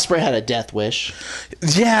 Will Ospreay had a death wish.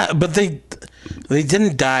 Yeah, but They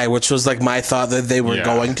didn't die, which was like my thought that they were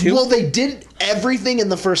going to. Well, they did everything in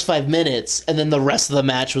the first 5 minutes, and then the rest of the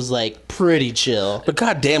match was like pretty chill. But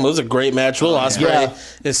goddamn, it was a great match. Will Ospreay Yeah.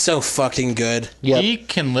 is so fucking good. Yep. He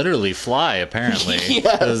can literally fly, apparently.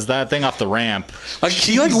 Yes. Because that thing off the ramp. Like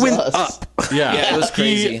he like went Jesus. up. Yeah, Yeah, it was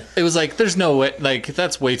crazy. It was like, there's no way, like,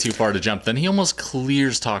 that's way too far to jump. Then he almost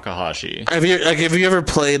clears Takahashi. Have you ever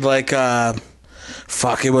played like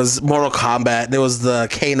it was Mortal Kombat and it was the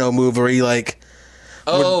Kano move where he like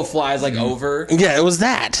flies like over. yeah, it was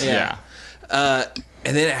that. Yeah.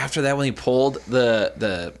 And then after that, when he pulled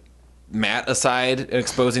the mat aside,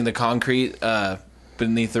 exposing the concrete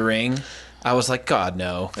beneath the ring, I was like, God,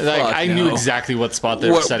 no. Like, Fuck I no. knew exactly what spot they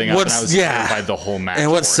were setting up, and I was terrified the whole match. And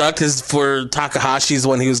what for it. sucked is for Takahashi's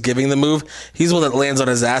when he was giving the move, he's the one that lands on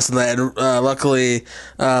his ass, and that luckily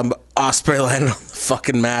Ospreay landed on the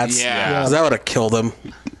fucking mats. Yeah. 'Cause that would have killed him.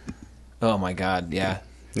 Oh my God, yeah.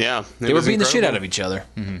 Yeah, They were beating the shit out of each other.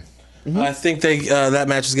 I think they that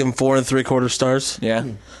match is given 4 3/4 stars. Yeah.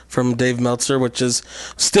 From Dave Meltzer, which is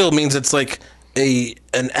still means it's like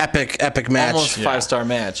an epic match. Almost 5-star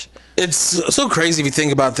match. It's so crazy if you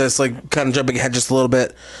think about this, like kind of jumping ahead just a little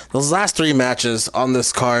bit. Those last 3 matches on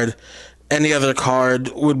this card, any other card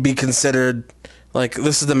would be considered like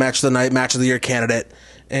this is the match of the night, match of the year candidate.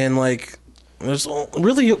 And like there's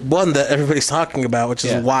really one that everybody's talking about, which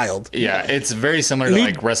is wild. Yeah, it's very similar to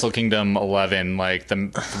like Wrestle Kingdom 11. Like the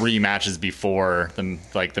 3 matches before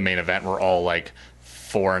the main event were all like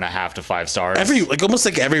 4.5 to 5 stars. Almost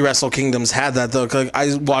like every Wrestle Kingdom's had that though. 'Cause, like,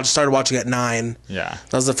 I started watching at 9. Yeah.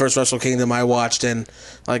 That was the first Wrestle Kingdom I watched, and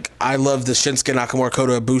like I love the Shinsuke Nakamura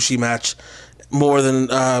Kota Ibushi match more than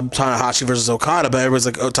Tanahashi versus Okada. But everyone's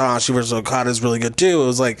like, "Oh, Tanahashi versus Okada is really good too." It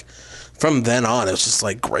was like from then on, it was just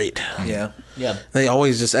like great. Yeah. Yeah. They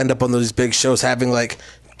always just end up on those big shows having like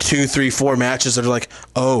 2, 3, 4 matches that are like,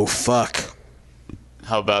 "Oh fuck."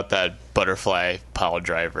 How about that butterfly pile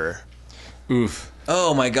driver? Oof.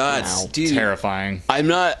 Oh my God, dude. Terrifying.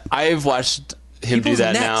 I've watched him People's do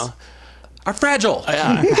that necks now. are fragile.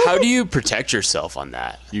 Yeah. How do you protect yourself on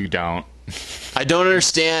that? You don't. I don't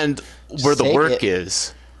understand where the take work it.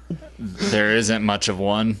 is. There isn't much of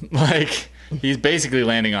one. Like, he's basically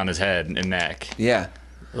landing on his head and neck. Yeah.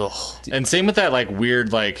 Ugh. And same with that, like,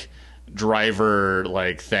 weird, like, driver,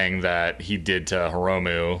 like, thing that he did to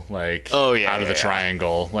Hiromu, like, Oh, yeah, out of the yeah.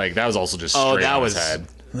 triangle. Like, that was also just Oh, straight that on was his head.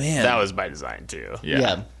 Man. that was by design too.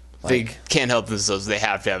 Yeah. They can't help themselves. They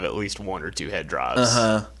have to have at least 1 or 2 head drops.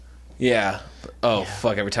 Yeah. Oh,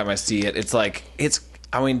 fuck. Every time I see it, it's like,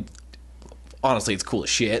 I mean, honestly, it's cool as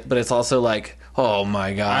shit, but it's also like, oh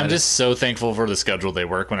my God. I'm just so thankful for the schedule they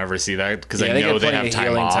work whenever I see that, because Yeah, I they know get they plenty have of time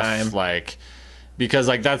healing off. time. Like, because,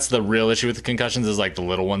 like, that's the real issue with the concussions is, like, the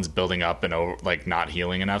little ones building up and, like, not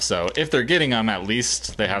healing enough. So if they're getting them, at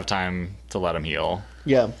least they have time to let them heal.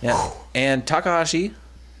 Yeah. Yeah. And Takahashi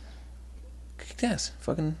kicked ass.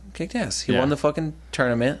 Fucking kicked ass. He Yeah. won the fucking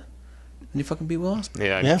tournament. And he fucking beat Will Ospreay.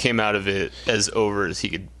 Yeah, Yeah. came out of it as over as he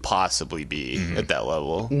could possibly be at that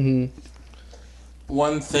level.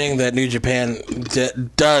 One thing that New Japan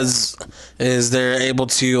does is they're able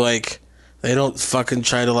to like they don't fucking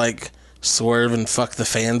try to like swerve and fuck the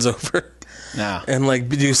fans over. Nah. And like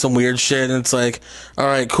do some weird shit, and it's like, all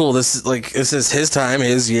right, cool. This is his time,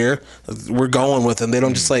 his year. We're going with him. They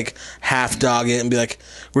don't just like half dog it and be like,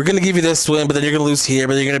 we're gonna give you this win, but then you're gonna lose here,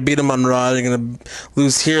 but you're gonna beat him on Raw. You're gonna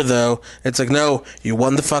lose here though. It's like, no, you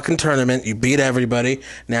won the fucking tournament. You beat everybody.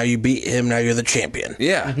 Now you beat him. Now you're the champion.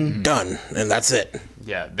 Yeah. Done, and that's it.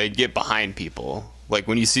 Yeah, they get behind people. Like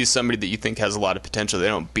when you see somebody that you think has a lot of potential, they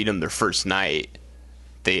don't beat them their first night.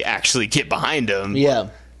 They actually get behind them. Yeah.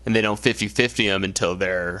 And they don't 50-50 them until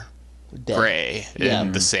they're Dead. gray Yeah.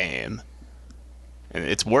 and the same. And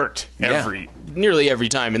it's worked Yeah. nearly every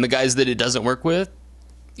time. And the guys that it doesn't work with,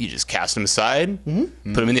 you just cast them aside, put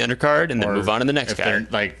them in the undercard, and then Or move on to the next if guy. they're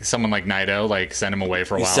like someone like Naito, like send him away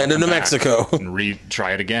for a while. send him come to back Mexico. and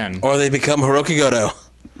retry it again. Or they become Hiroki Goto.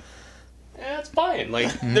 Yeah, it's fine.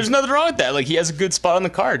 Like, there's nothing wrong with that. Like, he has a good spot on the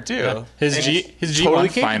card too. His And G1 he's totally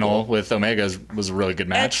capable. final with Omega was a really good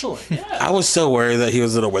match. Excellent. Yeah. I was so worried that he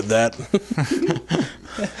was gonna win that.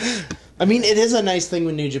 I mean, it is a nice thing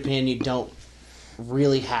with New Japan. You don't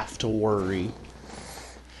really have to worry.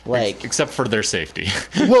 Like, Except for their safety.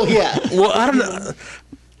 well, yeah. Well, I don't know.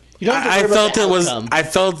 You don't have to worry I about felt the it was. outcome. I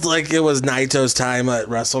felt like it was Naito's time at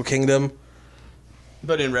Wrestle Kingdom.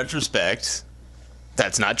 But in retrospect,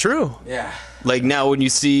 that's not true. Yeah. Like, now when you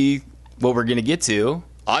see what we're going to get to,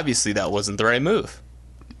 obviously that wasn't the right move.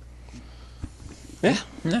 Yeah.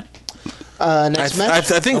 Next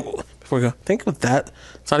match. I think before we go, think with that.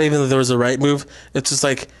 It's not even that there was a right move. It's just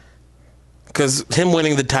like Because him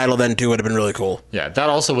winning the title then too would have been really cool. Yeah, that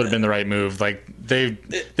also would have been the right move. Like they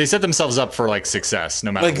set themselves up for like success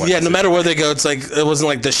no matter Like, what. yeah, no matter where they go, it's like it wasn't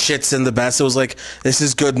like the shits and the best. It was like this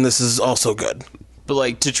is good and this is also good. But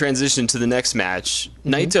like to transition to the next match,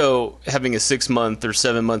 Naito having a 6-month or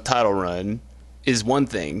 7-month title run is one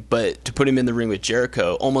thing, but to put him in the ring with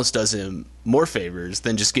Jericho almost does him more favors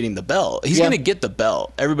than just getting the belt. He's going to get the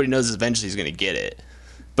belt. Everybody knows eventually he's going to get it.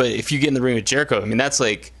 But if you get in the ring with Jericho, I mean that's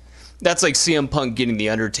like CM Punk getting the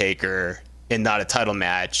Undertaker and not a title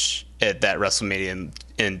match at that WrestleMania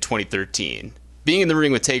in 2013. Being in the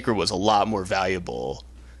ring with Taker was a lot more valuable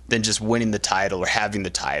than just winning the title or having the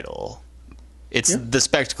title. It's the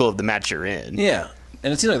spectacle of the match you're in. Yeah.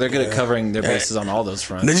 And it seems like they're good at covering their bases on all those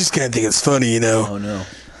fronts. They just kind of think it's funny, you know. Oh, no.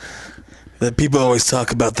 That people always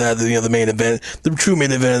talk about that, you know, the main event. The true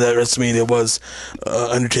main event of that WrestleMania was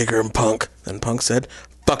Undertaker and Punk. And Punk said,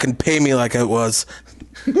 fucking pay me like I was.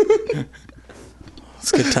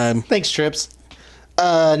 It's a good time. Thanks, Trips.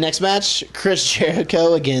 Next match, Chris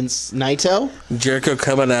Jericho against Naito. Jericho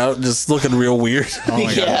coming out, just looking real weird. Oh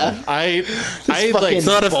my Yeah. God. I fucking- like It's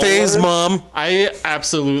not a phase, Mom. I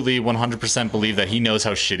absolutely 100% believe that he knows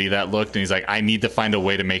how shitty that looked, and he's like, I need to find a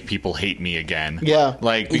way to make people hate me again. Yeah.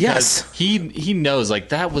 like because Yes. he knows like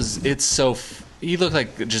that was it's so. He looked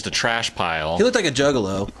like just a trash pile. He looked like a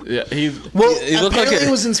juggalo. Yeah, he Well, He looked like apparently a- it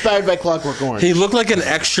was inspired by Clockwork Orange. He looked like an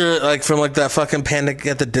extra, like from like that fucking Panic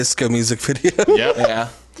at the Disco music video. yep. Yeah.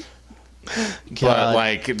 But God.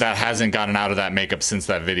 like that hasn't gotten out of that makeup since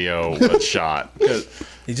that video was shot. 'Cause-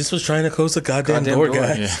 He just was trying to close the goddamn Goddamn door, door.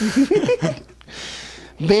 guys.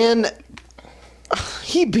 Man,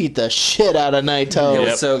 he beat the shit out of Naito. It Yep.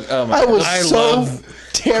 was so. Oh my I was I so love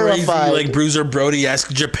terrified. Crazy, like Bruiser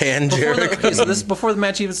Brody-esque Japan Before Jericho. okay, so this is before the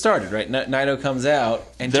match even started, right? Naito comes out,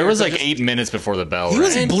 and there was Jericho like 8 minutes before the bell He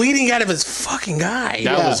was rang. bleeding out of his fucking eye.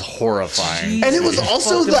 That Yeah. was horrifying. and it was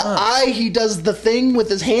also fucked him the up. eye he does the thing with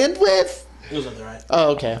his hand with. It was on the right. Oh,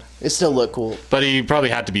 okay. It still looked cool. But he probably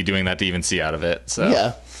had to be doing that to even see out of it. So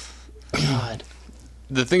Yeah. God.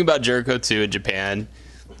 The thing about Jericho too in Japan,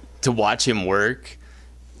 to watch him work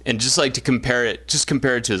and just like to compare it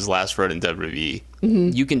to his last run in WWE,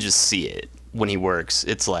 you can just see it when he works.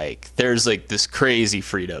 It's like there's like this crazy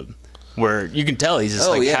freedom where you can tell he's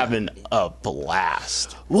just having a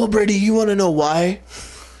blast. Well, Brady, you want to know why?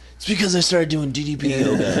 It's because I started doing DDP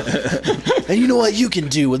yoga. And you know what you can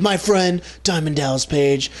do with my friend Diamond Dallas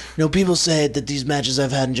Page? You know, people say that these matches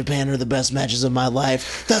I've had in Japan are the best matches of my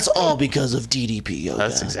life. That's all because of DDP yoga.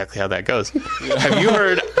 That's exactly how that goes. Have you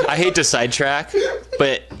heard? I hate to sidetrack,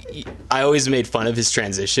 but I always made fun of his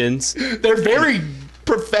transitions. They're very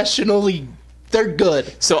professionally. They're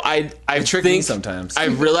good. So I trick me think sometimes. I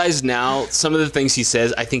realize now some of the things he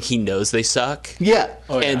says. I think he knows they suck. Yeah.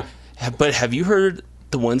 But have you heard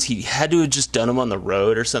the ones he had to have just done them on the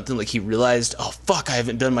road or something? Like he realized, oh fuck, I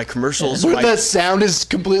haven't done my commercials. Where the sound is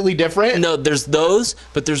completely different. No, there's those,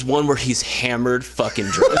 but there's one where he's hammered fucking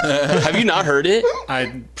drunk. Have you not heard it?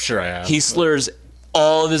 I'm sure I have. He slurs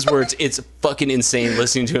all of his words. It's fucking insane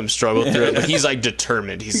listening to him struggle through it. But he's like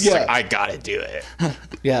determined. He's just Yeah. like, I gotta do it.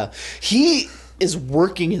 Yeah. He is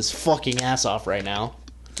working his fucking ass off right now.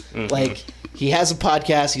 Like, he has a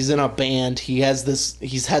podcast, he's in a band,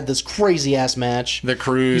 he's had this crazy ass match. the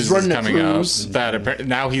cruise He's running is a coming cruise. up.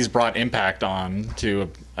 Now he's brought Impact on to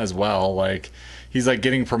as well. Like he's like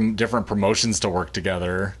getting from different promotions to work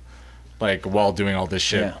together, like while doing all this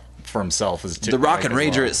shit Yeah. for himself. Is The Rock and as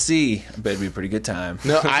Rager well. at Sea. I bet it'd be a pretty good time.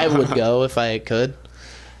 No, I would go if I could.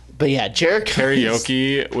 But yeah, Jericho.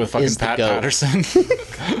 Karaoke with fucking is the Pat goat. Patterson.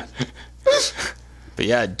 But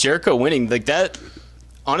yeah, Jericho winning like that.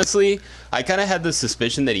 Honestly, I kind of had the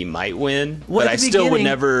suspicion that he might win, Well, but at I the still would beginning,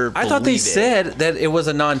 never. I thought they believe it. said that it was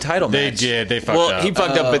a non-title They match. did. They fucked Well, up. he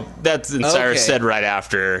fucked up, but that's Cyrus Okay. said right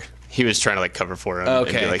after he was trying to like cover for him. and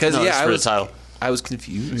be Okay, like, because no, it's I for was the title. I was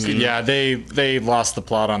confused. Yeah, they lost the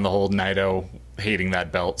plot on the whole Naito hating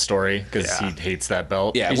that belt story because Yeah. he hates that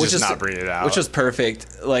belt. Yeah, He's which just is not bringing it out. which was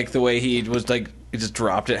perfect. Like the way he was like he just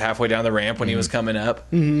dropped it halfway down the ramp when he was coming up.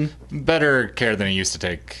 Better care than he used to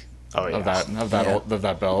take. Oh, yeah. of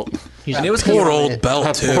that belt. And it was Poor killing old it. belt,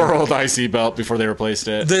 That too. poor old IC belt before they replaced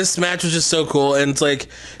it. This match was just so cool, and it's like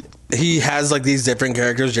he has like these different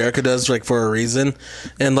characters Jericho does like for a reason.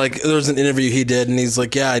 And like there was an interview he did, and he's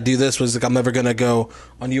like, "Yeah, I do this." Was like, "I'm never gonna go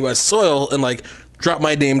on U.S. soil and like drop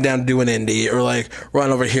my name down to do an indie or like run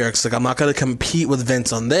over here." It's like I'm not gonna compete with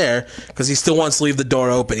Vince on there because he still wants to leave the door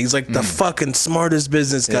open. He's like the fucking smartest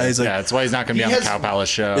business guy. He's like, Yeah, that's why he's not going to be on He the has- Cow Palace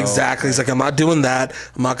show. exactly. He's like, I'm not doing that.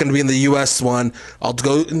 I'm not going to be in the U.S. one. I'll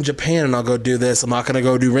go in Japan and I'll go do this. I'm not going to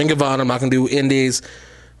go do Ring of Honor. I'm not going to do Indies.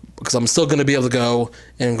 because I'm still going to be able to go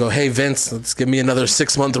and go, hey, Vince, let's give me another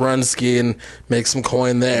 6-month run ski and make some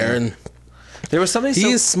coin there. And There was something.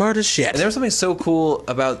 he is smart as shit. And there was something so cool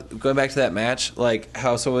about going back to that match, like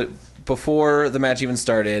how before the match even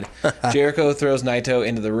started, Jericho throws Naito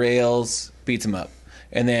into the rails, beats him up,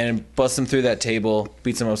 and then busts him through that table,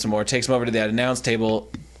 beats him up some more, takes him over to that announce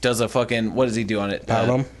table, does a fucking, what does he do on it?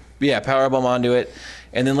 Powerbomb? Yeah, powerbomb onto it.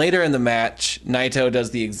 And then later in the match, Naito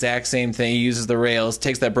does the exact same thing. He uses the rails,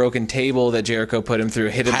 takes that broken table that Jericho put him through,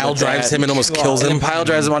 hit him. Pile with drives that, him and almost kills and him. then pile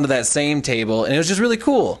drives him onto that same table, and it was just really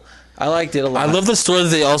cool. I liked it a lot. I love the story that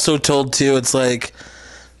they also told too. It's like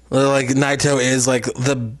Naito is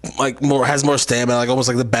has more stamina, like almost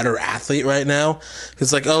like the better athlete right now.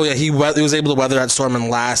 It's like, oh yeah, he was able to weather that storm and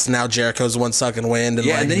last. And now Jericho's the one sucking wind. And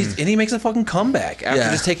Yeah, like, and then he makes a fucking comeback after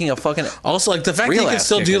Yeah. just taking a fucking. also like the fact that he Real can ass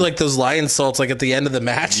still do kicking. like those lion salts like at the end of the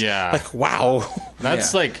match. Yeah. like wow,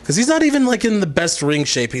 That's Yeah. like because he's not even like in the best ring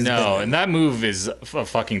shape he's no, been. and that move is a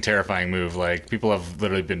fucking terrifying move. Like people have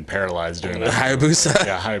literally been paralyzed doing that. Hayabusa.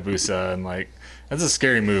 Yeah, Hayabusa, and like that's a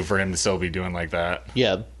scary move for him to still be doing like that.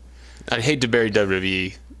 Yeah. I'd hate to bury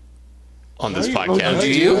WWE on this Oh, podcast. do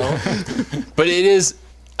you? But it is.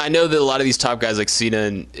 I know that a lot of these top guys like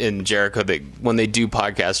Cena and Jericho, that when they do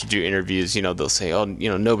podcasts or do interviews, they'll say, "Oh,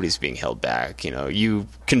 nobody's being held back. You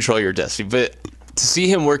control your destiny." But to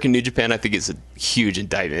see him work in New Japan, I think it's a huge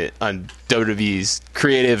indictment on WWE's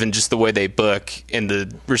creative and just the way they book and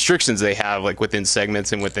the restrictions they have, like within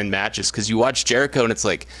segments and within matches. Because you watch Jericho and it's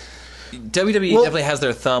like, WWE definitely has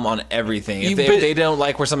their thumb on everything. If they don't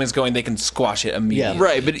like where something's going, they can squash it immediately. Yeah.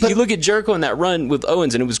 right. But you look at Jericho in that run with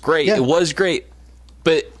Owens, and it was great. Yeah. It was great.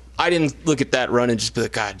 But I didn't look at that run and just be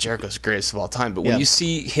like, God, Jericho's the greatest of all time. But when Yeah. you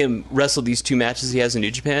see him wrestle these two matches he has in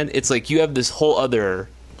New Japan, it's like you have this whole other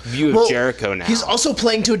view of Well, Jericho now. He's also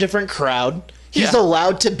playing to a different crowd. He's Yeah.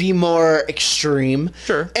 allowed to be more extreme.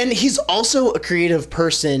 Sure. And he's also a creative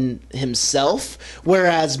person himself,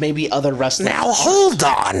 whereas maybe other wrestlers. Now hold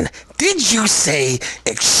on. Did you say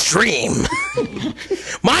extreme?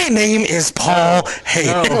 My name is Paul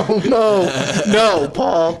Heyman. No,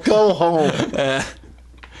 Paul, go home.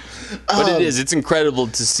 but it is. It's incredible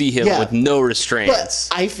to see him yeah. with no But restraints.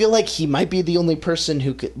 I feel like he might be the only person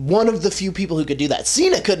who could, one of the few people who could do that.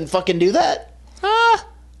 Cena couldn't fucking do that.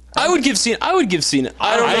 I would give Cena. I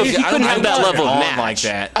don't know if he couldn't have that level of match. like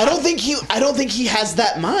that. I don't think he has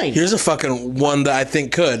that mind. Here's a fucking one that I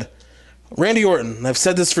think could. Randy Orton. I've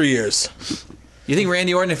said this for years. You think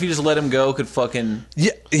Randy Orton, if you just let him go, could fucking?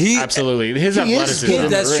 Yeah, he Absolutely, his He is athleticism. good.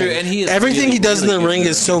 That's true, and he is everything really, he does really in the good ring at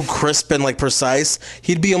is it. so crisp and like precise.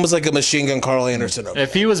 He'd be almost like a machine gun Carl Anderson.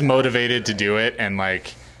 If he was motivated to do it and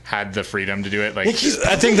like had the freedom to do it, like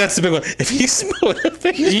I think that's the big one. If he's motivated,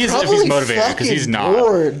 if he's motivated, 'cause he's fucking not.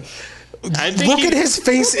 bored. I think look at his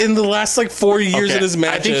face in the last like 4 years okay, in his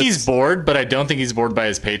matches. I think he's bored, but I don't think he's bored by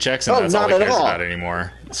his paychecks, and Oh, that's all not he at cares all. about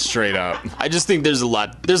anymore. Straight up. I just think there's a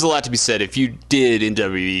lot to be said if you did in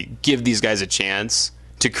WWE give these guys a chance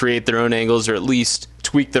to create their own angles or at least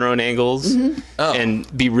tweak their own angles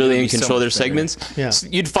and be really in be so control of their much better. segments. Yeah. So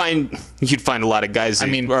you'd find a lot of guys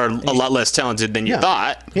who are a lot less talented than you Yeah.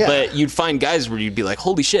 thought, Yeah. but you'd find guys where you'd be like,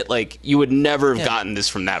 holy shit, like you would never have gotten this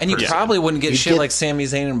from that And you person. probably wouldn't get shit get- like Sami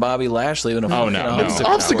Zayn and Bobby Lashley in a Oh, fucking no, no.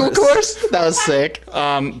 Obstacle course? That was sick.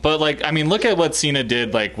 But like, I mean, look at what Cena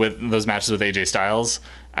did like with those matches with AJ Styles.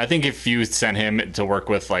 I think if you sent him to work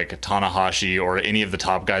with like Tanahashi or any of the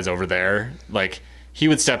top guys over there, like he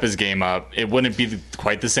would step his game up. It wouldn't be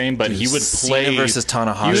quite the same, but he would play Cena versus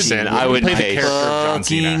Tanahashi. He would, Listen, I would play pay the character of John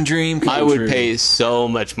Cena. Fucking dream come I would true. pay so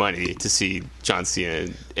much money to see John Cena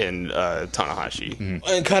and Tanahashi.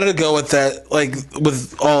 and kind of to go with that, like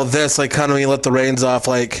with all of this, like kind of when you let the reins off,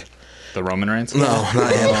 like The Roman Reigns. no,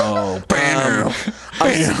 not him. Oh,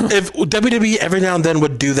 If WWE every now and then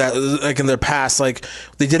would do that, like in their past, like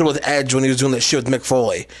they did it with Edge when he was doing that shit with Mick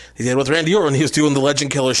Foley. They did it with Randy Orton when he was doing the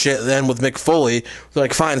Legend Killer shit. Then with Mick Foley, they're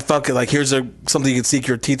like, fine, fuck it. Like here's something you can sink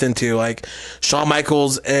your teeth into. Like Shawn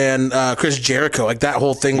Michaels and Chris Jericho. Like that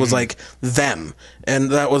whole thing was like them, and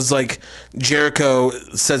that was like Jericho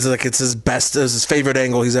says like it's his best, it's his favorite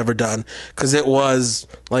angle he's ever done because it was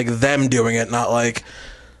like them doing it, not like.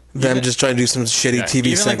 Them just trying to do some shitty Yeah, TV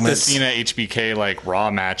even segments. like the Cena HBK like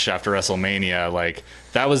Raw match after WrestleMania, like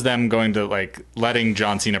that was them going to like letting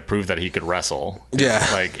John Cena prove that he could wrestle. Yeah.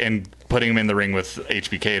 like and putting him in the ring with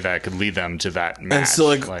HBK that could lead them to that match. And so,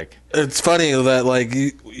 like, it's funny that, like,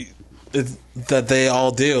 that they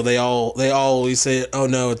all do. They all always say, "Oh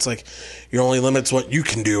no, it's like your only limit's what you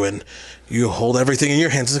can do, and you hold everything in your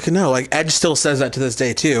hands." It's like, no, like Edge still says that to this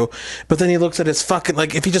day too. But then he looks at his fucking,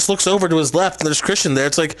 like, if he just looks over to his left and there's Christian there,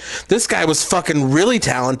 it's like, this guy was fucking really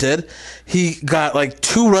talented. He got like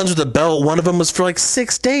 2 runs with the belt. One of them was for like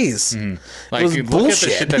 6 days. Like, It was look bullshit. at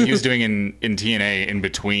the shit that he was doing in TNA in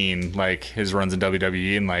between, like, his runs in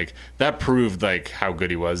WWE, and, like, that proved, like, how good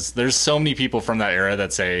he was. There's so many people from that era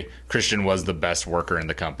that say Christian was the best worker in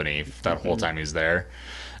the company that whole time he was there.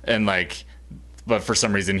 And, like, but for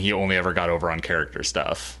some reason, he only ever got over on character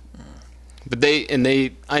stuff. But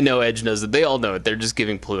I know Edge knows that. They all know it. They're just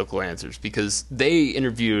giving political answers because they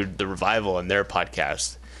interviewed the Revival on their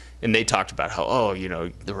podcast. And they talked about how, oh, you know,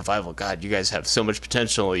 the Revival, God, you guys have so much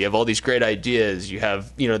potential. You have all these great ideas. You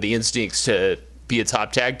have, you know, the instincts to be a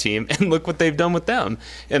top tag team. And look what they've done with them.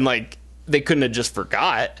 And, like, they couldn't have just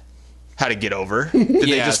forgot how to get over. Did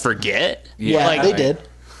they just forget? Yeah, Like, they did.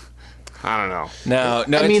 I don't know.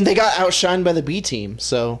 No. I mean, they got outshined by the B team,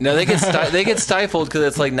 so. No, they get stifled because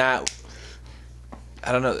it's like not.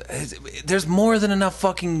 I don't know. There's more than enough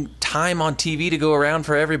fucking time on TV to go around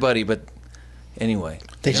for everybody, but anyway,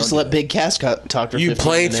 They just don't let do Big Cass talk for You 15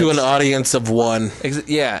 play minutes. to an audience of one. it.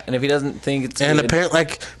 Yeah, and if he doesn't think it's And good, apparently,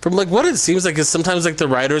 like, from like what it seems like is sometimes like the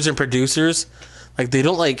writers and producers, like, they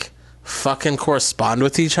don't like fucking correspond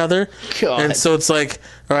with each other. God. And so it's like,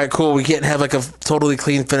 all right, cool, we can't have like a totally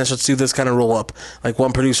clean finish. Let's do this kind of roll up. Like,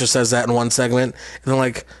 one producer says that in one segment, and then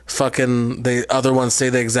like fucking the other ones say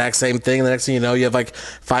the exact same thing. And the next thing you know, you have like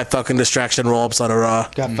 5 fucking distraction roll ups on a Raw.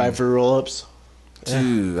 Got 5 for roll ups.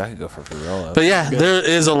 Dude, I could go for a roll up. But yeah, there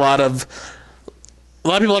is a lot of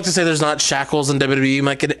people like to say there's not shackles in WWE.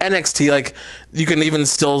 Like in NXT, like you can even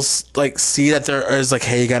still like see that there is like,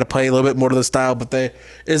 hey, you got to play a little bit more to the style, but there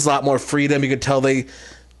is a lot more freedom. You could tell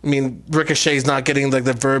Ricochet's not getting like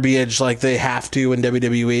the verbiage like they have to in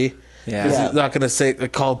WWE. Yeah. He's not gonna say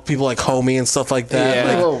call people like homie and stuff like that.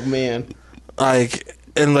 Yeah. Like, Oh, man.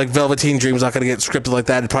 and like Velveteen Dream's not gonna get scripted like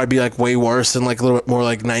that. It'd probably be like way worse and like a little bit more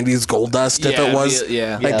like 90s Goldust if Yeah, it was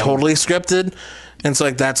yeah. like Yeah. totally scripted. And so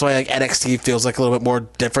like that's why like NXT feels like a little bit more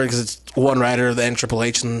different because it's one writer, then Triple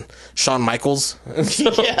H and Shawn Michaels,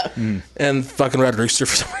 Yeah. and fucking Red Rooster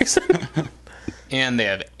for some reason. And they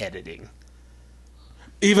have editing.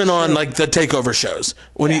 Even on like the takeover shows,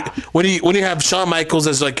 when you have Shawn Michaels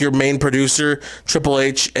as like your main producer, Triple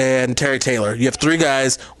H and Terry Taylor, you have 3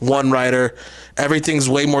 guys, 1 writer. Everything's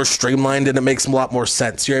way more streamlined and it makes a lot more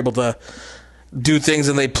sense. You're able to do things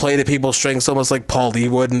and they play to people's strengths, almost like Paul Lee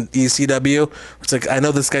would in ECW. It's like, I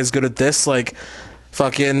know this guy's good at this, like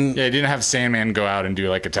fucking Yeah, he didn't have Sandman go out and do,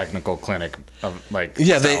 like, a technical clinic of, like,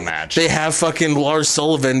 yeah, style match. they have fucking Lars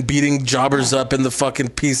Sullivan beating jobbers up in the fucking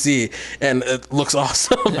PC, and it looks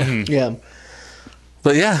awesome. Yeah.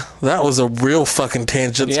 But yeah, that was a real fucking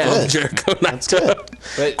tangent Yeah. on Jericho Naito.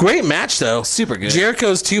 But- Great match though, Super good.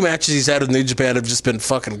 Jericho's 2 matches he's had with New Japan have just been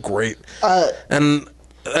fucking great, and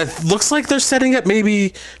it looks like they're setting up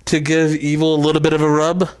maybe to give Evil a little bit of a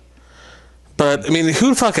rub. But I mean,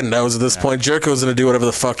 who fucking knows at this point? Jericho's gonna do whatever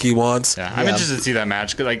the fuck he wants. Yeah, I'm interested to see that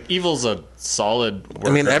match because, like, Evil's a solid worker.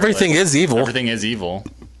 I mean, everything is evil. Everything is evil.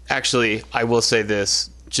 Actually, I will say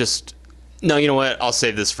this. No, you know what? I'll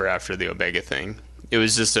save this for after the Omega thing. It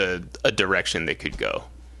was just a direction they could go.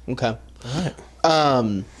 Okay.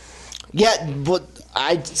 Yeah, but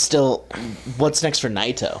what's next for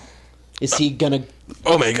Naito? Is he gonna?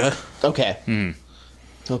 Omega. Okay.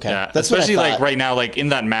 Okay. Yeah, That's what I especially like thought. right now, like in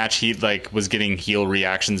that match, he like was getting heel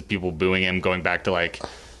reactions, people booing him, going back to like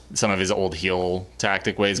some of his old heel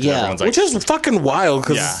tactic ways. 'Cause Yeah. everyone's like, Which is fucking wild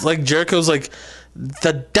because Yeah. like Jericho's like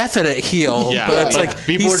the definite heel, Yeah, but it's but like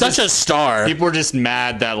people he's were such just- a star. people were just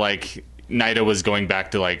mad that like Naito was going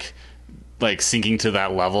back to like sinking to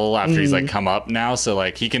that level after he's like come up now, so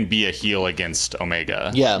like he can be a heel against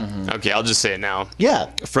Omega. Yeah. Okay, I'll just say it now. Yeah.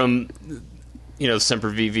 From, Semper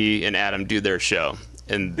Vivi and Adam do their show.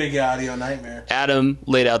 And Big audio nightmare. Adam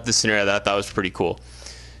laid out this scenario that I thought was pretty cool.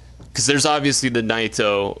 Because there's obviously the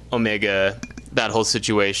Naito, Omega, that whole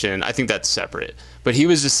situation. I think that's separate. But he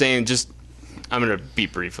was just saying, I'm going to be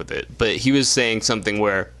brief with it, but he was saying something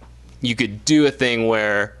where you could do a thing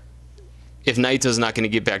where if Naito's not going to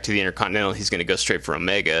get back to the Intercontinental, he's going to go straight for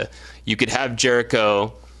Omega. You could have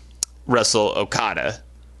Jericho wrestle Okada.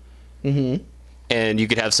 Mm-hmm. And you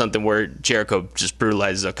could have something where Jericho just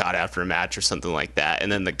brutalizes Okada after a match or something like that.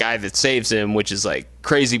 And then the guy that saves him, which is like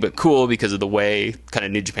crazy but cool because of the way kind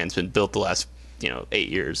of New Japan's been built the last, 8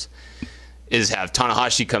 years, is have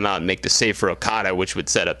Tanahashi come out and make the save for Okada, which would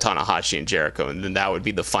set up Tanahashi and Jericho. And then that would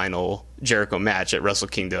be the final Jericho match at Wrestle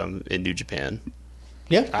Kingdom in New Japan.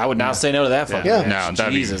 Yeah. I would not say no to that fucking Yeah. match. No,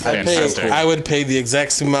 that'd be Jesus. fantastic. I would pay the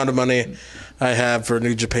exact same amount of money I have for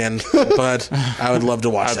New Japan, but I would love to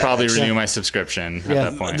watch I'd that probably match. renew my subscription Yeah.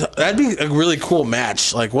 at that point. That'd be a really cool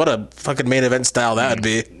match. Like, what a fucking main event style that would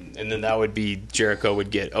be. And then that would be Jericho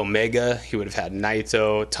would get Omega. He would have had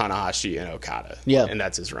Naito, Tanahashi, and Okada. Yeah. And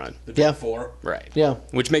that's his run. Yeah. Right. Yeah.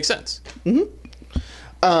 Which makes sense.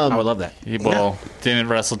 I would love that. He, well, didn't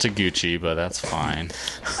wrestle Taguchi, but that's fine.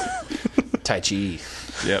 Tai Chi.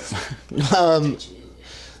 Yep.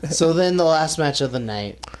 So then the last match of the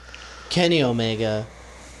night, Kenny Omega,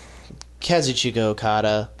 Kazuchika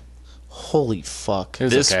Okada. Holy fuck. It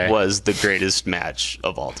was This okay. was the greatest match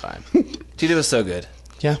of all time. Dude, it was so good.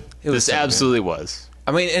 Yeah. It was This so good. absolutely was.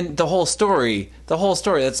 I mean, and the whole story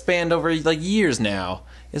that spanned over like years now.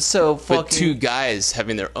 It's so fucking. But two guys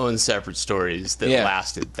having their own separate stories that Yeah.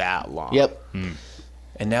 lasted that long. Yep.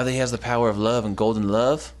 And now that he has the power of love and golden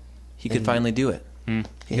love, he could finally do it.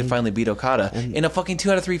 He could finally beat Okada in a fucking 2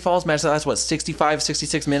 out of 3 falls match that lasts, what, 65,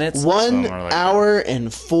 66 minutes? 1 Somewhere like that. hour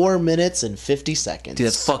and 4 minutes and 50 seconds. Dude,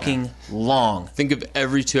 that's fucking long. Think of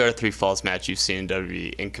every 2 out of 3 falls match you've seen in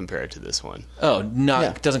WWE and compare it to this one. Oh,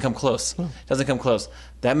 Yeah. doesn't come close. Doesn't come close.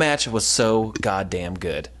 That match was so goddamn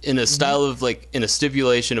good. In a style of like in a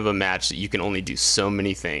stipulation of a match that you can only do so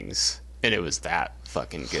many things, and it was that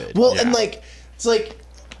fucking good. Well, Yeah. and like it's like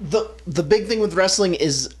the big thing with wrestling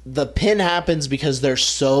is the pin happens because they're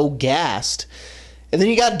so gassed, and then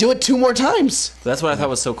you got to do it 2 more times. That's what I thought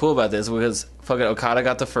was so cool about this because fucking Okada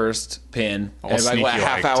got the first pin. All Everybody, what, a sneaky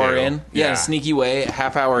half like, hour too. in? Yeah, Yeah. sneaky way, a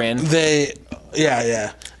half hour in.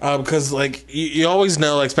 Yeah. Because like you always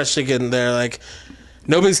know, like especially in there, like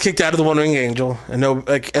nobody's kicked out of the One Wing Angel, and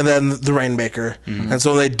and then the Rainmaker, and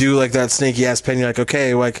so when they do like that sneaky ass pin, you're like,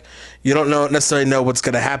 okay, like you don't necessarily know what's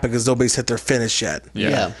gonna happen because nobody's hit their finish yet.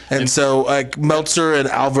 Yeah. And so like Meltzer and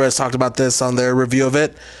Alvarez talked about this on their review of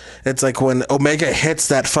it. It's like when Omega hits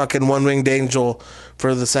that fucking One Winged Angel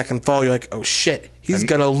for the second fall, you're like, oh shit, he's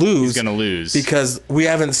gonna lose. He's gonna lose. because we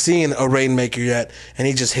haven't seen a Rainmaker yet, and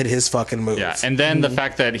he just hit his fucking move. Yeah, and then the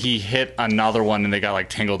fact that he hit another one and they got like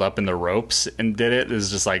tangled up in the ropes and did it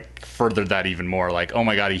is just like furthered that even more. Like, oh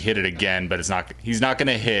my god, he hit it again, but he's not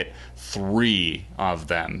gonna hit 3 of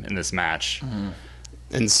them in this match.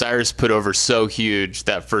 And Cyrus put over so huge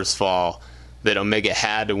that first fall that Omega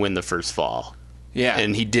had to win the first fall. Yeah.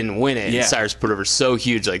 And he didn't win it. Yeah. And Cyrus put over so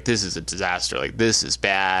huge, like, this is a disaster. Like, this is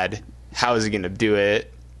bad. How is he going to do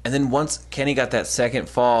it? And then once Kenny got that second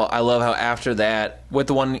fall, I love how after that, with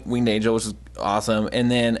the One Winged Angel, which was awesome,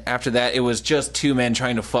 and then after that, it was just 2 men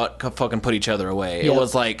trying to fucking put each other away. Yep. It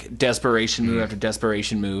was like desperation move after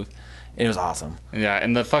desperation move. It was awesome. Yeah,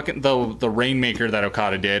 and the fucking the Rainmaker that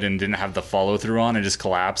Okada did and didn't have the follow through on, it just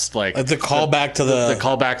collapsed. Like the callback to the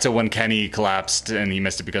callback to when Kenny collapsed and he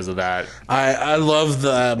missed it because of that. I love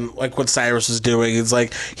the like what Cyrus is doing. It's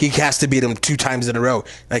like he has to beat him 2 times in a row.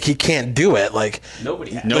 Like he can't do it. Like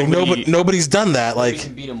Nobody had. nobody's done that. Nobody Like,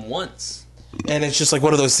 can beat him once. and it's just like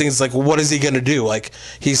one of those things. Like, what is he gonna do? Like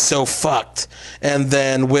he's so fucked. And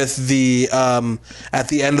then with the at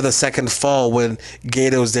the end of the second fall, when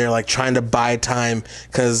Gato's there, like trying to buy time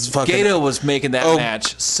because fucking Gato was making that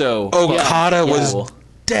match so Okada was cool.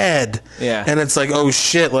 dead. Yeah. And it's like, oh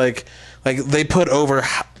shit, like they put over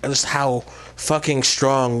just how fucking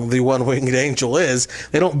strong the One Winged Angel is.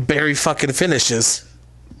 They don't bury fucking finishes.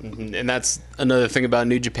 And that's another thing about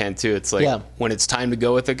New Japan, too. It's like Yeah. when it's time to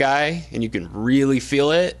go with a guy and you can really feel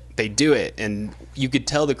it, they do it. And you could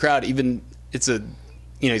tell the crowd, even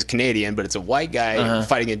he's Canadian, but it's a white guy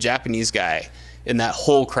fighting a Japanese guy. And that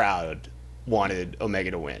whole crowd wanted Omega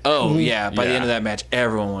to win. Oh, yeah. By the Yeah. end of that match,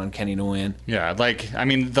 everyone wanted Kenny to win. Yeah, like I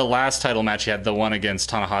mean, the last title match he had, the one against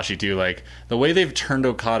Tanahashi too. Like the way they've turned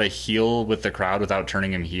Okada heel with the crowd without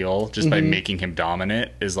turning him heel, just by making him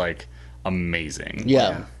dominant, is like amazing.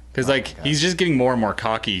 Yeah. Because like he's just getting more and more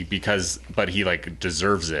cocky but he like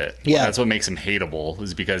deserves it. Yeah. That's what makes him hateable,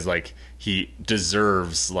 is because like he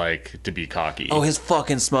deserves like to be cocky. Oh, his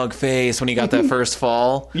fucking smug face when he got that first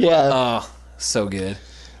fall. Yeah. Oh, so good.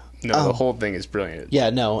 No, the whole thing is brilliant.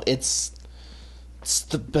 Yeah, no, it's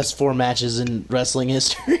the best 4 matches in wrestling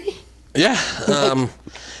history. Yeah.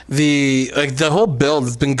 The whole build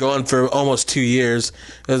has been going for almost 2 years.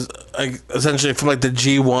 It was like essentially from like the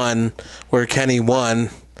G1 where Kenny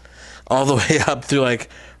won all the way up through like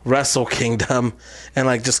Wrestle Kingdom, and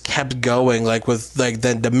like just kept going, like with like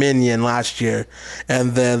the Dominion last year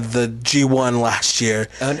and then the G1 last year,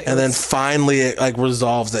 and then finally it like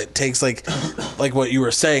resolves. It takes like what you were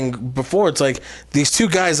saying before. It's like these 2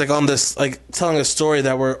 guys like on this like telling a story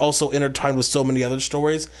that were also intertwined with so many other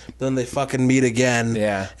stories, but then they fucking meet again.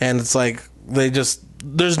 Yeah. And it's like they just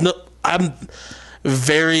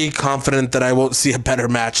very confident that I won't see a better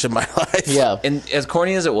match in my life. Yeah. And as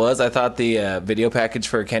corny as it was, I thought the video package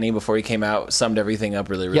for Kenny before he came out summed everything up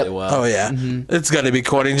really Yep. well. Oh yeah, it's gonna be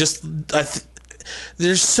corny. Just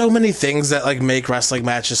there's so many things that like make wrestling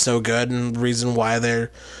matches so good, and the reason why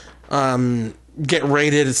they're get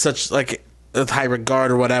rated as such like with high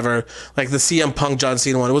regard or whatever. Like the CM Punk John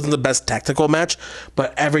Cena one, it wasn't the best technical match,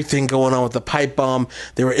 but everything going on with the pipe bomb.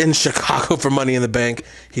 They were in Chicago for Money in the Bank.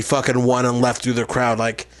 He fucking won and left through the crowd.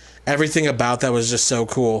 Like everything about that was just so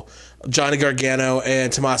cool. Johnny Gargano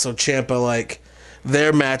and Tommaso Ciampa, like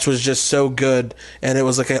their match was just so good, and it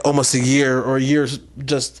was like almost a year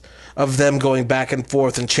just of them going back and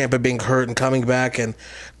forth, and Ciampa being hurt and coming back and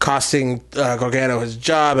costing Gargano his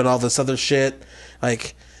job and all this other shit.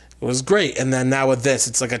 Like it was great. And then now with this,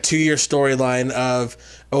 it's like a 2-year storyline of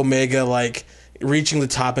Omega like reaching the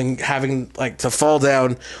top and having like to fall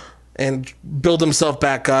down and build himself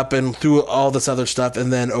back up and through all this other stuff,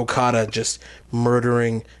 and then Okada just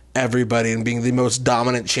murdering everybody and being the most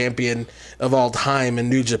dominant champion of all time in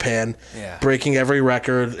New Japan, breaking every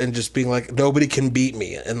record and just being like, nobody can beat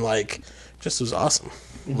me, and like just was awesome.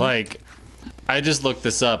 Like, I just looked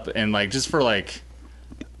this up, and like just for like,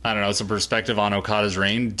 I don't know, some perspective on Okada's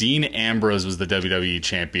reign. Dean Ambrose was the WWE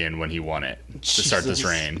champion when he won it to start this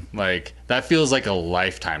reign. Like, that feels like a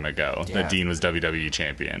lifetime ago that Dean was WWE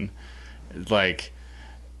champion. Like,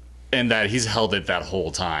 and that he's held it that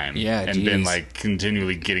whole time. Yeah, and been like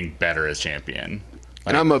continually getting better as champion.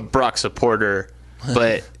 And I'm a Brock supporter,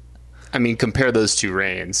 but I mean, compare those two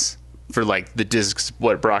reigns for like the discs.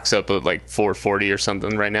 What Brock's up at like 440 or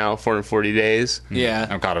something right now, 440 days. Yeah.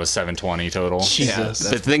 Okada was 720 total. Jesus.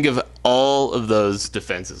 But think of all of those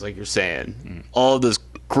defenses, like you're saying, all of those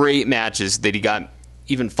great matches that he got.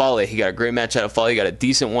 Even Fale, he got a great match out of Fale. He got a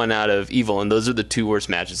decent one out of Evil, and those are the two worst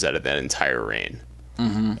matches out of that entire reign.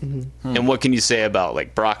 And what can you say about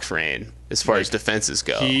like Brock's reign as far as defenses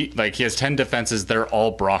go? He has 10 defenses. They're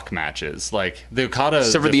all Brock matches. Like the Okada,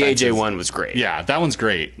 Except for the defenses- AJ one was great. Yeah, that one's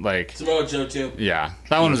great. Like Samoa Joe too. yeah,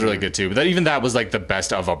 that one was really good too. But even that was like the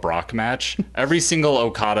best of a Brock match. Every single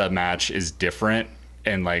Okada match is different,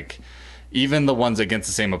 and like even the ones against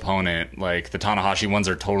the same opponent, like the Tanahashi ones,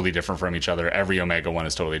 are totally different from each other. Every Omega one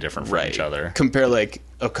is totally different from each other. Compare like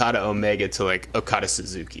Okada Omega to like Okada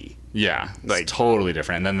Suzuki. Yeah, Like- it's totally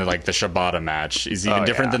different. And then like the Shibata match is even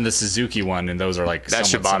different than the Suzuki one, and those are like That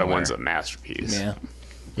somewhat Shibata similar. one's a masterpiece. Yeah.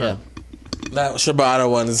 Yeah. That Shibata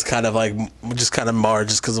one is kind of like just kind of marred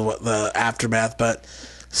just because of what the aftermath, but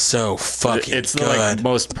so fucking It's the good. like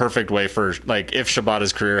most perfect way for like if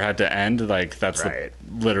Shibata's career had to end, like that's Right.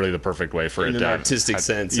 literally the perfect way for In it an to artistic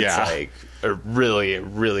sense, yeah. it's like a really,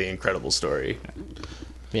 really incredible story.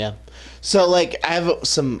 Yeah. So like I have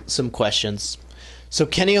some questions. So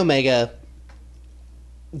Kenny Omega,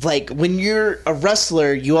 like when you're a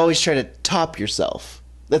wrestler, you always try to top yourself.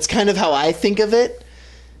 That's kind of how I think of it.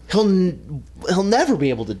 He'll never be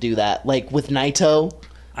able to do that. Like with Naito,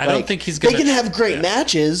 I don't like, think he's They gonna- can have great yeah.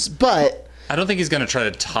 matches, but I don't think he's going to try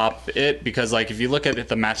to top it, because like if you look at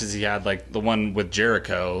the matches he had, like the one with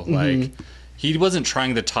Jericho, like he wasn't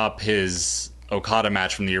trying to top his Okada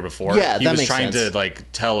match from the year before. Yeah, he that was makes trying sense. to like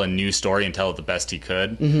tell a new story and tell it the best he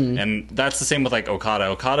could. And that's the same with like Okada.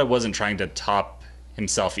 Okada wasn't trying to top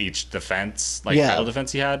himself each defense, like Yeah. title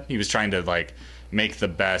defense he had. He was trying to like make the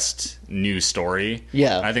best new story.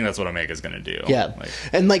 Yeah. And I think that's what Omega's going to do. yeah. Like,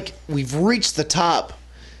 And like we've reached the top,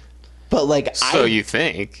 but like So you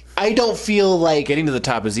think? I don't feel like Getting to the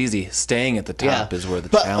top is easy. Staying at the top is where the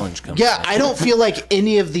But, challenge comes. Yeah, in. I don't feel like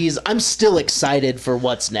any of these. I'm still excited for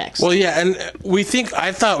what's next. Well, yeah, and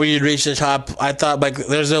I thought we'd reach the top. I thought like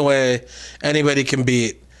there's no way anybody can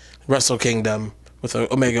beat Wrestle Kingdom with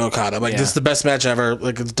Omega Okada. Like this is the best match ever.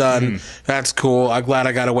 Like it's done. That's cool. I'm glad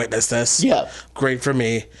I got to witness this. Yeah. Great for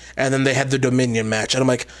me. And then they had the Dominion match, and I'm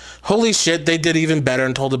like, holy shit, they did even better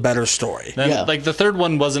and told a better story. then, Yeah. like the third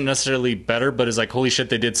one wasn't necessarily better, but it's like holy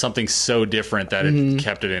shit, they did something so different that it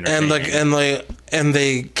kept it entertaining. And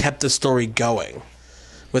they kept the story going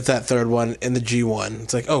with that third one in the G1.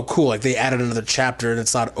 It's like, oh, cool. Like they added another chapter, and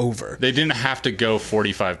it's not over. They didn't have to go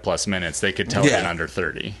 45 plus minutes. They could tell it in Yeah. under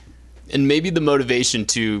 30. And maybe the motivation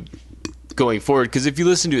to going forward, because if you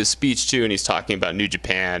listen to his speech too, and he's talking about New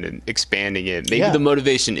Japan and expanding it, maybe Yeah. the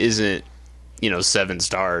motivation isn't 7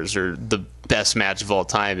 stars or the best match of all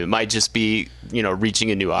time. It might just be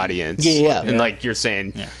reaching a new audience. Yeah. And like you're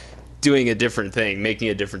saying, doing a different thing, making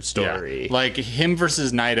a different story. Yeah. Like him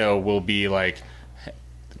versus Naito will be like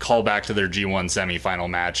call back to their G1 semifinal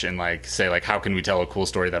match and like say like how can we tell a cool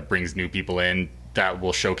story that brings new people in that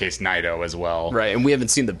will showcase Naito as well. Right, and we haven't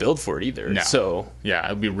seen the build for it either. No. So Yeah,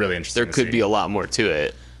 it'd be really interesting. there could be a lot more to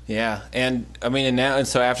it. Yeah, and I mean, and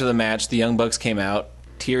so after the match, the Young Bucks came out,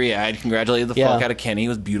 teary-eyed, congratulated the fuck out of Kenny. It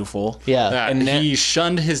was beautiful. Yeah. And he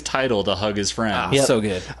shunned his title to hug his friend. So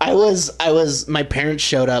good. I was my parents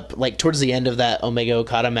showed up like towards the end of that Omega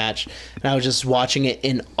Okada match, and I was just watching it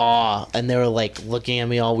in awe, and they were like looking at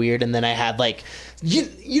me all weird, and then I had like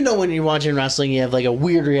you know when you're watching wrestling you have like a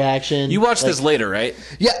weird reaction. You watched this later, right?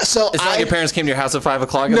 Yeah, so It's not like your parents came to your house at 5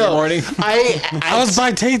 o'clock in the no, morning. I was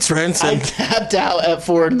by Tate's Rents. I tapped out at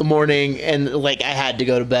 4 a.m. and like I had to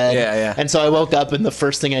go to bed. Yeah. And so I woke up and the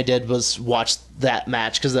first thing I did was watch that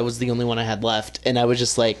match because that was the only one I had left, and I was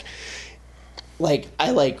just like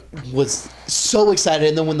I was so excited,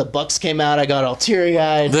 and then when the Bucks came out, I got all teary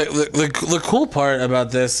eyed. The cool part about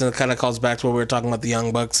this, and it kind of calls back to what we were talking about the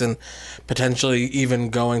Young Bucks and potentially even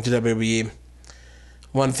going to WWE.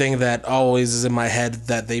 One thing that always is in my head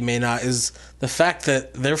that they may not is the fact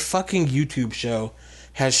that their fucking YouTube show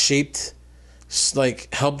has shaped,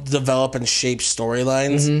 like, helped develop and shape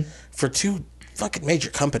storylines for two fucking major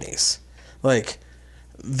companies. Like,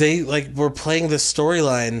 they were playing this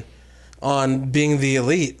storyline on being the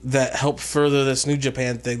elite that helped further this New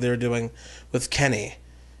Japan thing they were doing with Kenny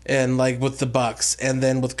and like with the Bucks and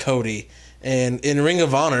then with Cody. And in Ring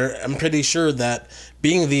of Honor, I'm pretty sure that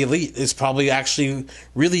being the elite is probably actually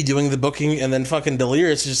really doing the booking, and then fucking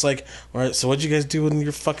Delirious is just like, all right, so what'd you guys do in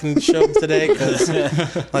your fucking show today? Because,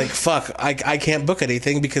 like, fuck, I can't book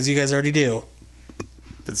anything because you guys already do.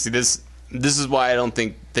 But see, this is why I don't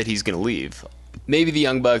think that he's going to leave. Maybe the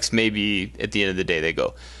Young Bucks, maybe at the end of the day they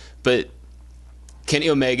go. But Kenny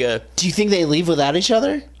Omega, Do you think they leave without each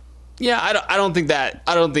other? yeah, I don't think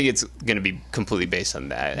it's going to be completely based on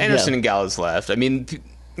that. Anderson and Gallows left. I mean,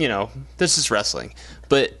 you know, this is wrestling.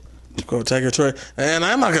 But Go Tiger Toy. And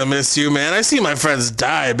I'm not going to miss you, man. I see my friends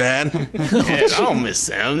die, man. I don't miss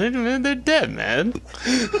them. They're dead, man.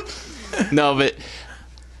 No, but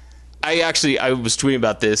I was tweeting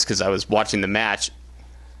about this because I was watching the match.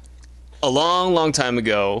 A long time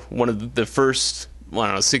ago, one of the first,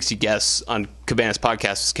 60 guests on Cabana's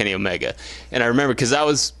podcast was Kenny Omega. And I remember because that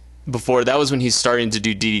was when he's starting to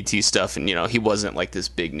do DDT stuff, and, you know, he wasn't like this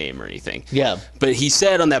big name or anything. Yeah. But he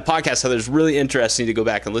said on that podcast how it was really interesting to go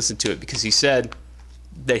back and listen to it because he said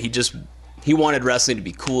that he wanted wrestling to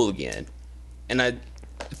be cool again. And I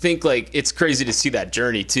think, like, it's crazy to see that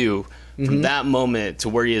journey, too, from that moment to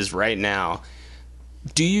where he is right now.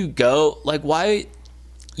 Do you go, like, why...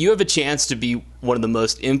 You have a chance to be one of the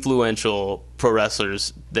most influential pro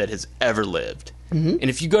wrestlers that has ever lived. Mm-hmm. And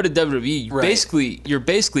if you go to WWE, you're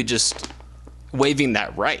basically just waving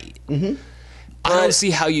that right. Mm-hmm. I don't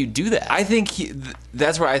see how you do that. I think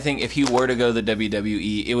that's where I think if he were to go to the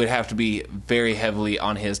WWE, it would have to be very heavily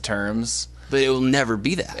on his terms. But it will never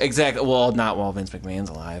be that. Exactly. Well, not while Vince McMahon's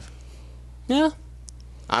alive. Yeah.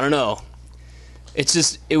 I don't know. It's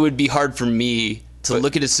just, it would be hard for me to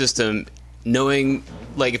look at a system knowing,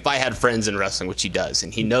 like, if I had friends in wrestling, which he does,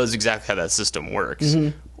 and he knows exactly how that system works,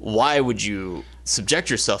 why would you subject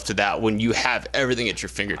yourself to that when you have everything at your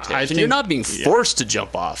fingertips and you're not being forced to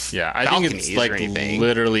jump off? Yeah, I think it's like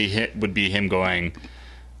literally would be him going,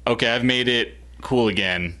 okay, I've made it cool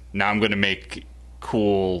again. Now I'm going to make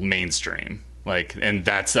cool mainstream. Like, and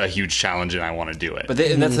that's a huge challenge, and I want to do it. But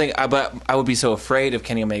and that's the thing. But I would be so afraid if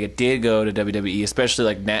Kenny Omega did go to WWE, especially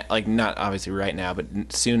like not obviously right now, but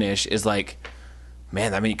soonish. Is like,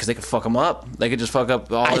 man, I mean, because they could fuck him up. They could just fuck up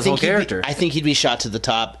his whole character. I think he'd be shot to the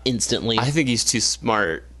top instantly. I think he's too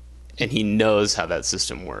smart, and he knows how that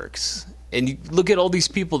system works. And you look at all these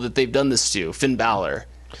people that they've done this to. Finn Balor.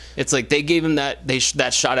 It's like they gave him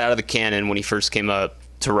that shot out of the cannon when he first came up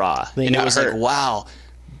to Raw, and it was like, wow.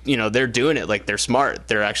 You know, they're doing it like they're smart.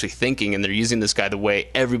 They're actually thinking, and they're using this guy the way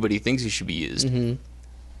everybody thinks he should be used. Mm-hmm.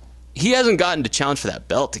 He hasn't gotten to challenge for that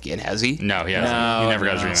belt again, has he? No, he hasn't. He never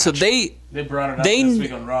got his rematch. So they brought it up this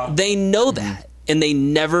week on Raw. They know that, and they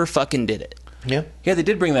never fucking did it. Yeah, they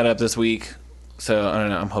did bring that up this week. So I don't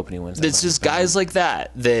know. I'm hoping he wins. It's just guys like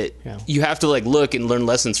that you have to like look and learn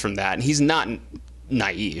lessons from that. And he's not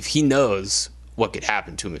naive. He knows what could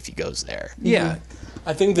happen to him if he goes there. Yeah.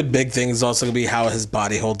 I think the big thing is also going to be how his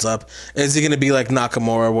body holds up. Is he going to be like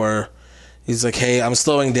Nakamura where he's like, hey, I'm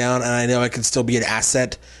slowing down and I know I can still be an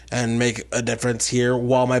asset and make a difference here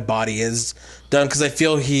while my body is done? Because I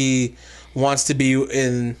feel he wants to be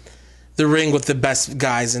in the ring with the best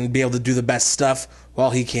guys and be able to do the best stuff while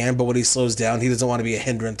he can, but when he slows down, he doesn't want to be a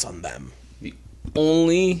hindrance on them. The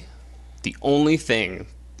only thing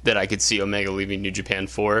that I could see Omega leaving New Japan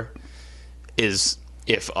for is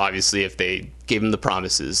if they gave him the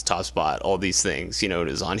promises, top spot, all these things, you know, it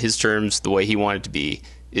is on his terms, the way he wanted to be,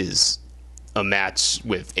 is a match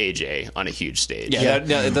with AJ on a huge stage. Yeah,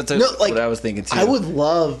 that's what I was thinking too. I would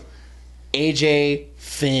love AJ,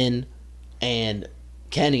 Finn, and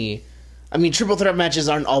Kenny. I mean, triple threat matches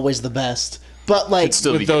aren't always the best, but like It'd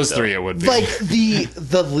still With be those good, though. three, it would be. like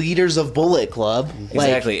the leaders of Bullet Club. Like,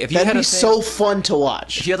 Exactly. If you that'd had be a thing- so fun to if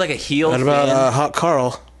watch. you had like a heel What about Finn, Hot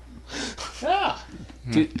Carl?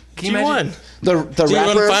 dude, can you imagine? The G1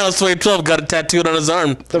 rapper, Finals 2012 got it tattooed on his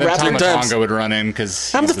arm. the rapper. Tama- Tonga would run in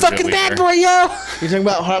because I'm the fucking bad boy, yo. You're talking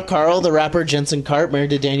about Hot Carl, the rapper Jensen Karp,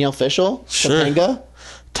 married to Danielle Fishel. Sure. Topanga.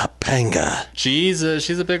 Topanga. She's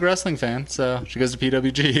a big wrestling fan, so she goes to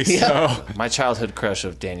PWG. Yeah. So My childhood crush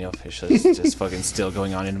of Danielle Fish is just fucking still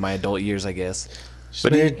going on into my adult years, I guess. She's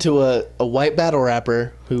married to a white battle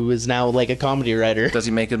rapper who is now like a comedy writer. Does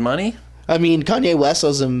he make good money? I mean, Kanye West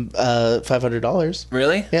owes him $500.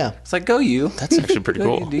 Really? Yeah. It's like, go you. That's actually pretty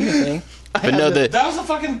Go cool. you, do your thing. But no, That was a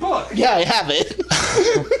fucking book. Yeah, I have it.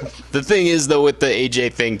 the thing is though with the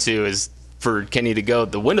AJ thing too is for Kenny to go,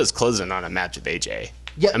 the window's closing on a match with AJ.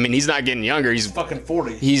 Yeah. I mean, he's not getting younger. He's Fucking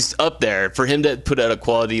 40. he's up there. For him to put out a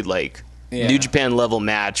quality like Yeah. New Japan level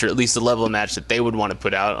match, or at least a level of match that they would want to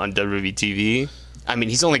put out on WWE TV. I mean,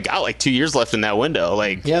 he's only got like 2 years left in that window.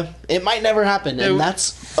 Like, Yeah, it might never happen, and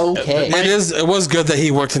that's okay. It was good that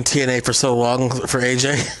he worked in TNA for so long for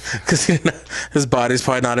AJ because his body's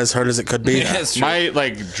probably not as hurt as it could be. Yeah, it's true. my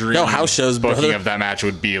like dream No house shows, booking brother. of that match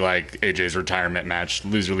would be like AJ's retirement match.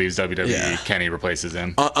 Loser leaves WWE. Yeah. Kenny replaces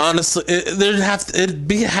him. Honestly, there'd have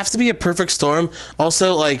to be a perfect storm.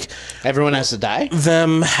 Also, like Everyone has to die.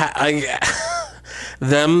 them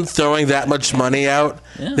them throwing that much money out,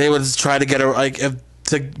 they would try to get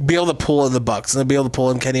to be able to pull in the Bucks and to be able to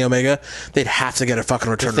pull in Kenny Omega, they'd have to get a fucking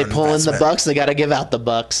return. If they on pull in the investment. Bucks, they got to give out the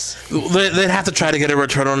Bucks. They'd have to try to get a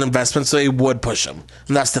return on investment, so they would push him,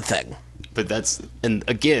 and that's the thing. but and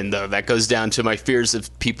again though, that goes down to my fears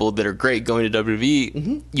of people that are great going to WWE.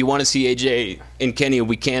 Mm-hmm. You want to see AJ and Kenny,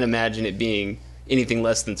 we can't imagine it being anything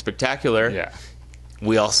less than spectacular. Yeah.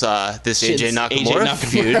 We all saw this AJ Shit's Nakamura, AJ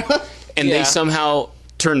feud, Nakamura. and Yeah. they somehow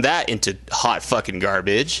turned that into hot fucking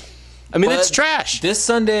garbage. I mean, it's But trash. This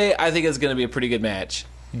Sunday, I think it's going to be a pretty good match.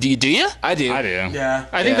 Do you? I do. I do. Yeah.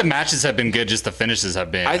 I think Yeah. the matches have been good. Just the finishes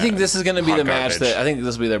have been. I think this is going to be hot the match garbage. I think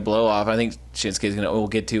this will be their blow off. I think Shinsuke's going to. We'll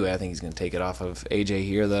get to it. I think he's going to take it off of AJ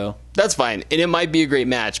here, though. That's fine, and it might be a great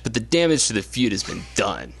match, but the damage to the feud has been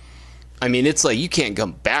done. I mean, it's like you can't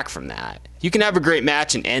come back from that. You can have a great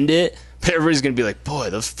match and end it, but everybody's gonna be like,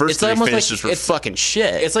 "Boy, those first It's three almost like finishes were it's- fucking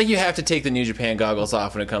shit." It's like you have to take the New Japan goggles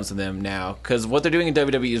off when it comes to them now, because what they're doing in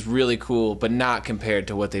WWE is really cool, but not compared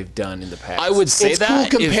to what they've done in the past. I would say It's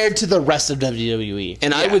that cool if- compared to the rest of WWE.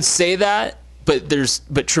 and I yeah. would say that,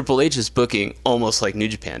 but Triple H is booking almost like New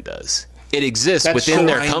Japan does. It exists That's within true.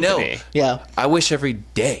 their I know. company. Yeah. I wish every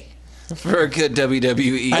day for a good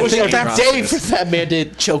WWE. I think Every day for that man to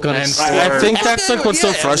choke on his And I think that's like what's so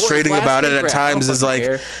Yeah, frustrating last about it week, at Brad, I times don't is like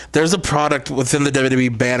fucking care. there's a product within the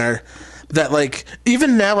WWE banner that like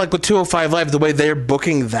even now like with 205 Live the way they're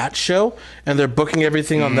booking that show and they're booking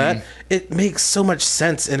everything on that, it makes so much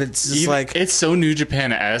sense and it's just like it's so New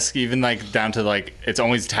Japan esque, even like down to like it's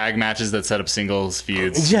always tag matches that set up singles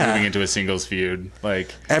feuds, Yeah. moving into a singles feud.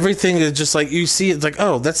 Like everything is just like you see it's like,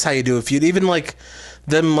 oh, that's how you do a feud. Even like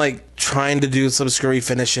them like trying to do some screwy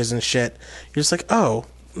finishes and shit. You're just like, oh,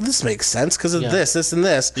 this makes sense because of Yeah. this and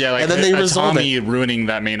this. yeah, like and then they resolve Tommy it. ruining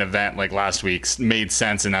that main event like last week's made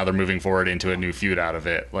sense, and now they're moving forward into a new feud out of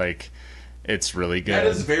it. Like it's really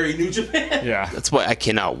good. very New Japan. Yeah. That's why I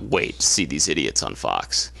cannot wait to see these idiots on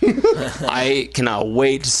Fox. I cannot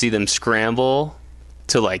wait to see them scramble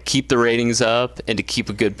to like keep the ratings up and to keep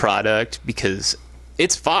a good product because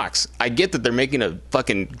it's Fox. I get that they're making a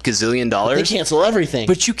fucking gazillion They dollars, cancel everything.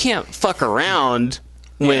 but you can't fuck around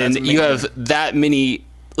when that's you have that many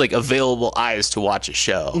like available eyes to watch a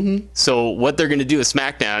show. So what they're going to do is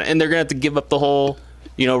SmackDown, and they're going to have to give up the whole,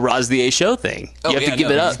 Ra's the A show thing. You have to give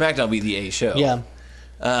it up. SmackDown will be the A show. yeah.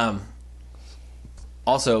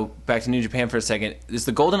 Also, back to New Japan for a second. Is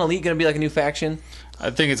the Golden Elite going to be like a new faction? I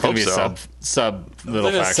think it's gonna be a Hope sub little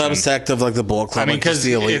Like a faction. subsect of like the Bullet Club, I mean, like just because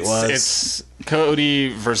the Elite was. it's Cody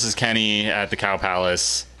versus Kenny at the Cow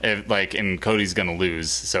Palace. And Cody's gonna lose,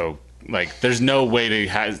 so like, there's no way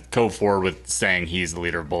to go forward with saying he's the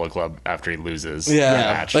leader of Bullet Club after he loses. the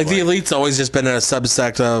match. Like the Elite's always just been a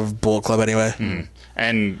subsect of Bullet Club anyway.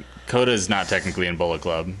 And Coda's not technically in Bullet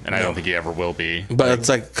Club, and I don't think he ever will be. But it's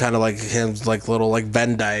like kind of like him, like little like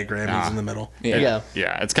Venn diagram is in the middle. Yeah.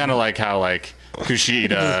 Yeah, it's kind of like how like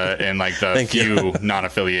Kushida and like the Thank you. few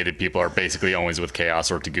non-affiliated people are basically always with Chaos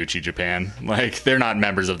or Taguchi Japan. Like they're not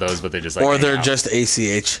members of those, but they just like Or hang they're out. just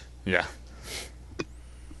ACH. yeah.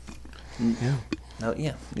 No,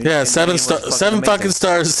 yeah. Yeah, 7 stars. 7 fucking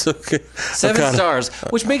stars. Okay. 7 Okada. stars,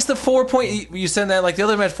 which makes the 4 point. You said that like the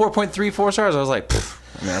other man had 4.34 stars. I was like, pfft,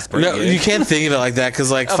 I mean, that's pretty No, good. you can't think of it like that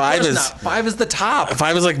because like Of 5 course is not. 5 is the top.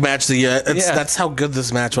 5 is like match of the year. Yeah. That's how good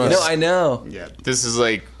this match was. No, I know. Yeah, this is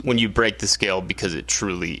like when you break the scale because it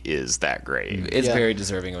truly is that great. It's Yeah. very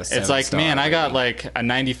deserving of a 7 It's like, star man, I got rating. like a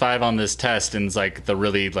 95 on this test, and it's like the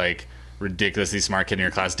really like ridiculously smart kid in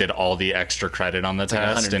your class did all the extra credit on the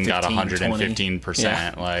test and got 115,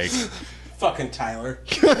 115%. Like, fucking Tyler.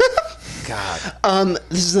 God.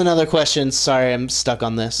 This is another question. Sorry, I'm stuck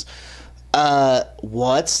on this.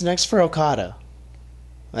 What's next for Okada?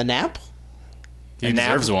 A nap? he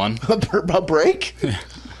deserves one. A break?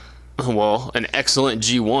 Well, an excellent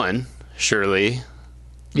G1, surely.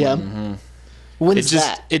 Yeah. When's It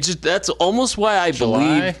that? just that's almost why I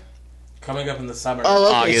July? believe. Coming up in the summer. Oh,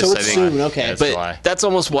 okay. August, so I it's think. soon. Okay. Yes. But July. that's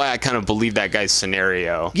almost why I kind of believe that guy's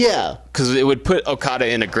scenario. Yeah. Because it would put Okada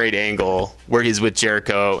in a great angle where he's with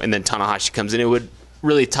Jericho and then Tanahashi comes in. It would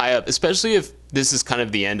really tie up, especially if this is kind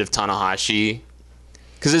of the end of Tanahashi.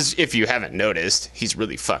 Because if you haven't noticed, he's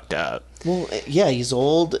really fucked up. Well, yeah, he's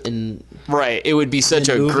old and Right. It would be such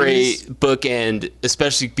a In movies? great bookend,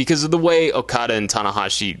 especially because of the way Okada and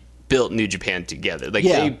Tanahashi built New Japan together. Like,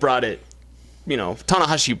 Yeah. they brought it,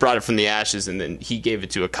 Tanahashi brought it from the ashes and then he gave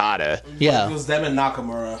it to Okada. It yeah. was them and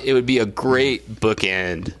Nakamura. It would be a great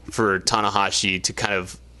bookend for Tanahashi to kind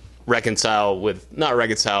of not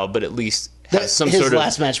reconcile, but at least have That's some his sort of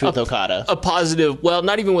last match with Okada. a positive, well,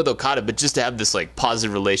 not even with Okada, but just to have this like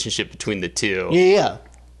positive relationship between the two. Yeah.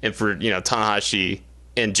 And for, Tanahashi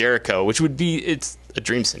and Jericho, which would be, it's a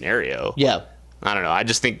dream scenario. Yeah. I don't know. I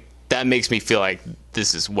just think that makes me feel like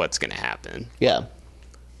this is what's going to happen. Yeah.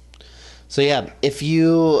 So yeah, if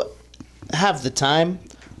you have the time,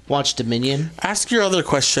 watch Dominion. Ask your other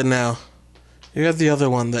question now. You have the other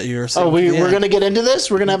one that you're saying. Oh, we're Yeah. going to get into this?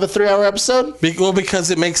 We're going to have a 3-hour episode? Well, because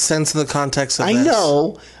it makes sense in the context of I this.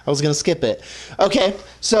 know. I was going to skip it. Okay,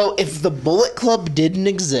 so if the Bullet Club didn't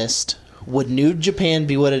exist, would New Japan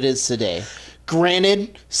be what it is today?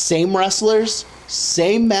 Granted, same wrestlers,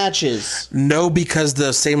 same matches. No, because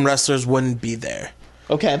the same wrestlers wouldn't be there.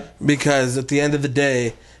 Okay. Because at the end of the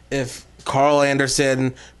day, if Carl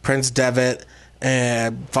Anderson, Prince Devitt,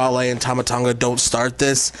 and Fale and Tamatonga don't start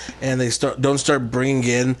this, and don't start bringing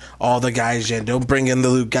in all the guys in, don't bring in the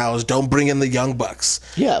Luke Gallows, don't bring in the Young Bucks,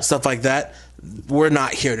 Yeah. stuff like that, we're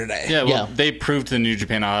not here today. Yeah, well, Yeah. they proved to the New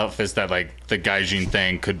Japan office that like the Gaijin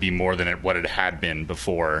thing could be more than what it had been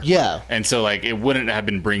before. Yeah. and so like it wouldn't have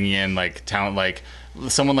been bringing in like talent like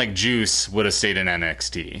someone like Juice would have stayed in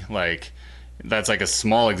NXT. Like that's like a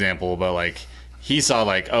small example, but like he saw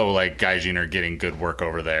like, oh, like Gaijin are getting good work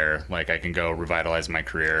over there. Like I can go revitalize my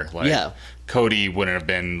career. Like Yeah. Cody wouldn't have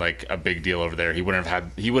been like a big deal over there. He wouldn't have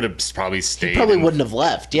had. He would have probably stayed. Probably in- wouldn't have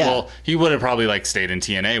left. Yeah. Well, he would have probably like stayed in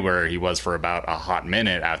TNA where he was for about a hot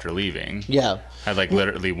minute after leaving. yeah. Had like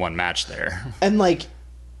literally one match there. And like,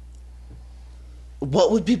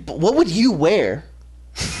 what would you wear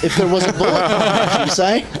if there was a Bullet Club? Would you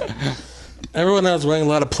say? Everyone else wearing a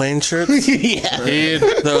lot of plain shirts. Yeah. He'd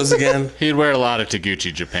Those again. he'd wear a lot of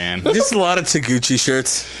Taguchi Japan. Just a lot of Taguchi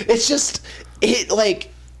shirts. It's just like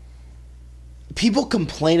people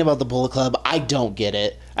complain about the Bullet Club. I don't get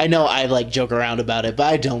it. I know I like joke around about it, but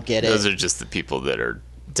I don't get it. Those are just the people that are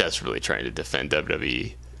desperately trying to defend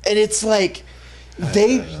WWE. And it's like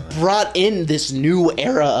they brought in this new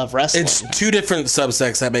era of wrestling. It's two different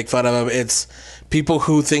subsects that make fun of them. It's people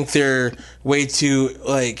who think they're way too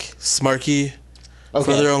like smarky for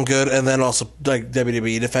Okay. their own good, and then also like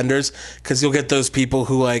WWE defenders, because you'll get those people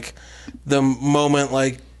who like the moment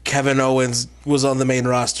like Kevin Owens was on the main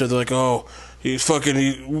roster, they're like, oh, he's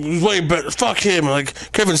way better. Fuck him. Like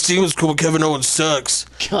Kevin Steen was cool, but Kevin Owens sucks.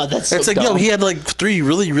 God, that's so It's like, dumb. yo, he had like 3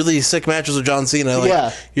 really, really sick matches with John Cena. Like,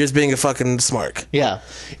 Yeah. you're just being a fucking smart. Yeah.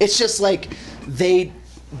 It's just like the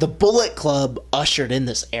Bullet Club ushered in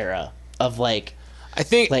this era of like, I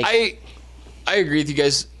think Like- I agree with you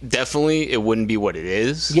guys. Definitely, it wouldn't be what it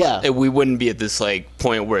is. Yeah. We wouldn't be at this like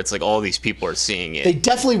point where it's like all these people are seeing it. they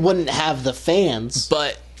definitely wouldn't have the fans.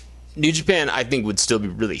 But New Japan, I think, would still be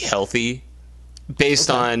really healthy based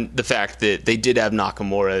on the fact that they did have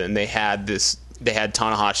Nakamura and they had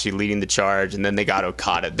Tanahashi leading the charge, and then they got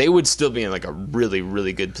Okada. They would still be in like a really,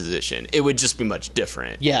 really good position. It would just be much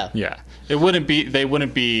different. Yeah. Yeah, it wouldn't be. They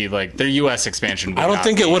wouldn't be like their U.S. expansion. I don't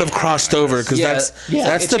think it would have crossed over, because that's it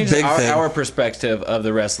the changes big thing. Our perspective of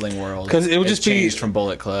the wrestling world, 'Cause it would has just be- changed from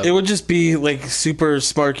Bullet Club. It would just be like super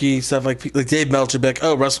sparky stuff, like Dave Meltzer would be like,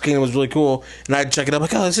 oh, Wrestle Kingdom was really cool, and I'd check it out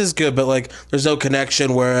like, oh, this is good, but like there's no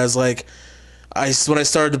connection. Whereas like when I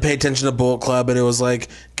started to pay attention to Bullet Club, and it was like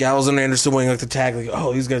Gallows and Anderson winning like the tag, like,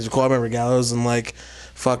 oh, these guys are cool. I remember Gallows, and like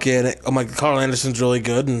fucking, I'm like, Carl Anderson's really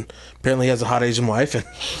good, and apparently he has a hot Asian wife.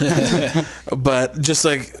 And but just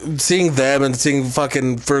like seeing them and seeing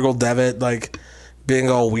fucking Fergal Devitt like being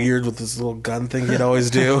all weird with this little gun thing he'd always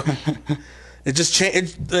do, it just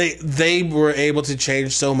changed. They were able to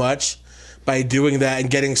change so much by doing that and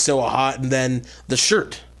getting so hot, and then the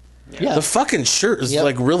shirt. Yeah. The fucking shirt is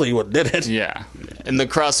like really what did it. Yeah. And the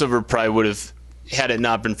crossover probably would have, had it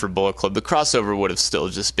not been for Bullet Club, the crossover would have still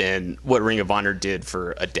just been what Ring of Honor did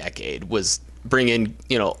for a decade, was bring in,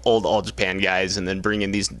 old All Japan guys and then bring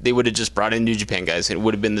in these, they would have just brought in New Japan guys, and it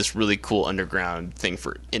would have been this really cool underground thing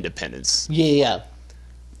for independence. Yeah.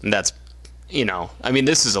 And that's,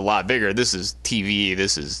 this is a lot bigger. This is TV.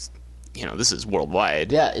 This is, this is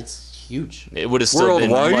worldwide. Yeah, it's huge. It would have still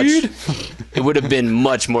been much. It would have been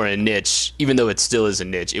much more a niche, even though it still is a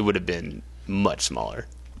niche. It would have been much smaller.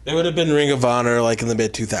 It would have been Ring of Honor like in the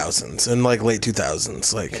mid 2000s and like late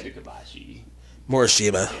 2000s, like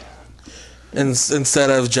Morishima, instead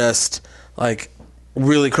of just like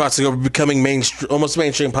really crossing over, becoming almost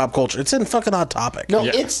mainstream pop culture. It's in fucking Hot Topic. No,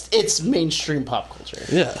 Yeah. it's mainstream pop culture.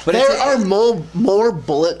 Yeah, But there are more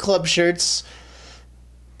Bullet Club shirts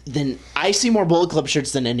than I see more Bullet Club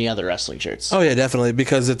shirts than any other wrestling shirts. oh yeah, definitely,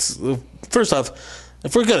 because it's first off,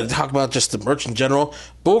 if we're gonna talk about just the merch in general,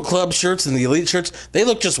 Bullet Club shirts and the Elite shirts, they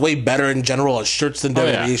look just way better in general as shirts than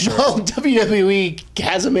WWE yeah. shirts. Oh, WWE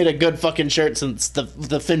hasn't made a good fucking shirt since the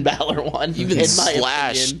Finn Balor one. Even in my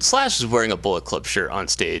Slash. opinion. Slash is wearing a Bullet Club shirt on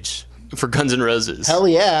stage for Guns N' Roses. Hell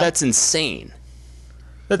yeah. That's insane.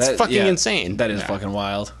 That's fucking insane. That is fucking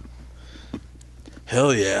wild.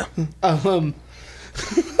 Hell yeah.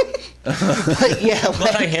 But yeah,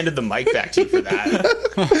 Glad I handed the mic back to you for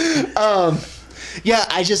that. yeah,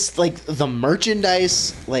 I just like the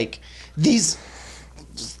merchandise, like these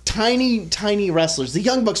tiny wrestlers. The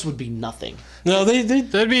Young Bucks would be nothing. No,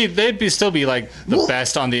 They'd still be like the Well,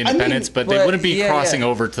 best on the I mean, independents, but they but wouldn't be yeah, crossing yeah.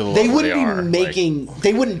 over to the They level wouldn't they be are. making.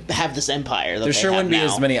 They wouldn't have this empire. That There they sure have wouldn't be now.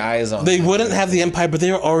 as many eyes on They them. wouldn't have the Empire, but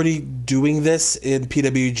they were already doing this in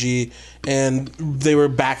PWG, and they were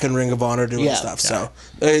back in Ring of Honor doing Yeah. stuff. So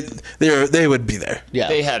they would be there. Yeah,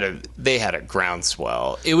 They had a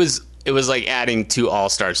groundswell. It was like adding two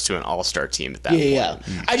all-stars to an all-star team at that point. yeah.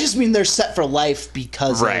 I just mean they're set for life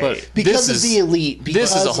because Right. of, But because this of is- the Elite.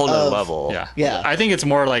 This is a whole nother of- level. Yeah. Yeah. I think it's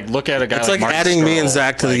more like look at a guy It's like like Mark adding me and Skrull,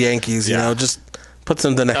 Zach to the like- Yankees. You yeah. know, just put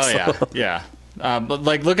them to the next Oh yeah, level. yeah. But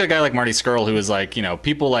like, look at a guy like Marty Skrull, who was like,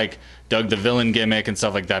 people like dug the villain gimmick and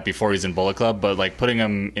stuff like that before he's in Bullet Club. But like putting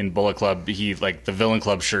him in Bullet Club, he like the Villain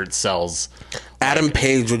Club shirt sells. Adam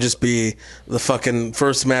Page would just be the fucking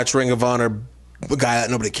first match Ring of Honor guy that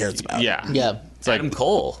nobody cares about. Yeah, Yeah. It's like Adam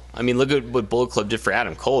Cole. I mean, look at what Bullet Club did for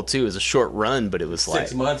Adam Cole too. It was a short run, but it was like,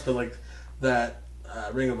 6 months, but like that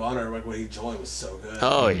Ring of Honor, like when he joined, was so good.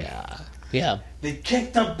 oh yeah. Yeah. They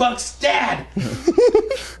kicked the Bucks dead.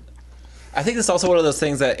 I think it's also one of those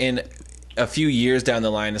things that in a few years down the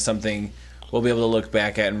line is something we'll be able to look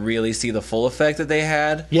back at and really see the full effect that they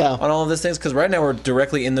had Yeah. on all of these things. Because right now we're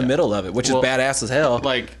directly in the middle of it, which Well, is badass as hell.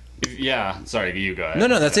 like yeah. Sorry, you go ahead.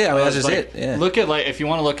 No, that's it. I mean, that's just Like, it. Yeah. Look at like if you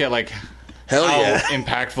want to look at like Hell how yeah.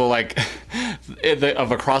 impactful like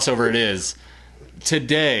of a crossover it is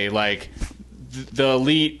today. Like the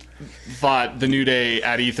Elite fought the New Day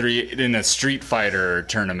at E3 in a Street Fighter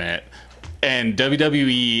tournament, and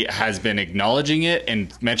WWE has been acknowledging it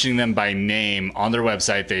and mentioning them by name on their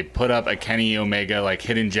website. They put up a Kenny Omega like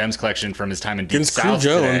hidden gems collection from his time in Deep Against Crew South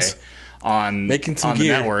Jones. today on Making some on the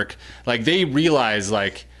gear. network. Like they realize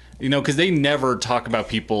like because they never talk about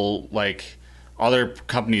people like other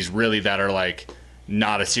companies really that are like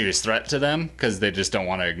not a serious threat to them because they just don't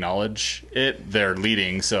want to acknowledge it. They're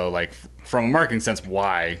leading, so like from a marketing sense,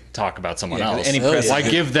 why talk about someone Yeah, 'cause else? any press- Why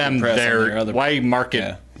give them press on their? your other- Why market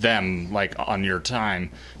Yeah. them like on your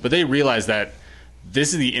time? But they realize that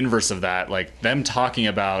this is the inverse of that. Like them talking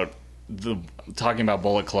about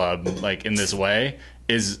Bullet Club like in this way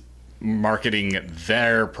is marketing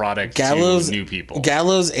their product Gallows, to new people.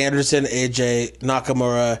 Gallows, Anderson, AJ,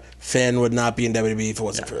 Nakamura, Finn would not be in WWE if it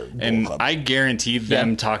wasn't for Bullet And Club. I guarantee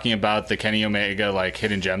them talking about the Kenny Omega like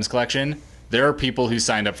Hidden Gems collection. There are people who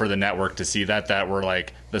signed up for the network to see that were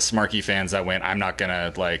like the Smarky fans that went, I'm not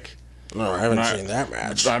gonna like No, I haven't not- seen that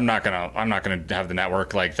match. I'm not gonna have the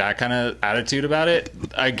network like that kind of attitude about it.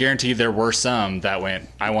 I guarantee there were some that went,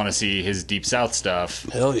 I want to see his Deep South stuff.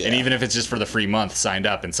 Hell yeah. And even if it's just for the free month, signed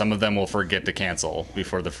up, and some of them will forget to cancel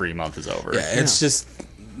before the free month is over. Yeah, it's just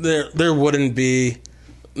there wouldn't be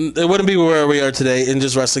it wouldn't be where we are today in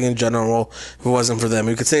just wrestling in general if it wasn't for them.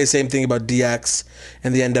 We could say the same thing about DX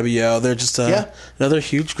and the NWO. They're just another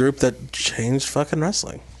huge group that changed fucking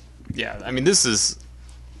wrestling. Yeah, I mean, this is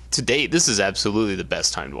to date. This is absolutely the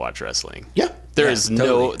best time to watch wrestling. Yeah. There's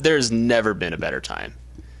never been a better time.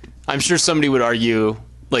 I'm sure somebody would argue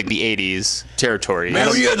like the '80s territory. Man,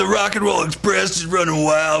 you had the Rock and Roll Express just running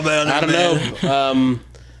wild down there. I don't know.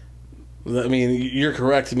 I mean, you're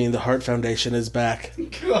correct. I mean, the Hart Foundation is back.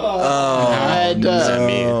 God, What does that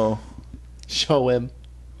mean? show him.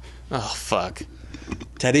 Oh fuck!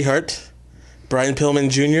 Teddy Hart, Brian Pillman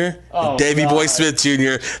Jr., and Davey Boy Smith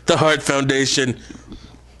Jr., the Hart Foundation.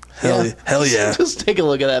 Hell yeah. Just take a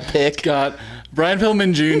look at that pic. God, Brian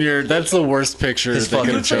Pillman Jr. That's the worst picture they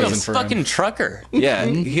could have chosen for him. Fucking trucker. Yeah,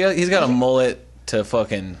 he's got a mullet to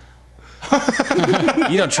fucking.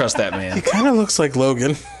 You don't trust that man. He kind of looks like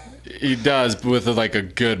Logan. He does, with like a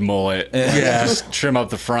good mullet. Yeah. Just trim up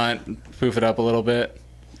the front, poof it up a little bit.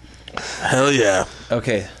 Hell yeah.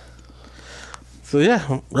 Okay. So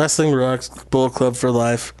yeah, wrestling rocks. Bullet Club for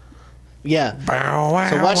life. Yeah.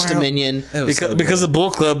 So watch Dominion. Because the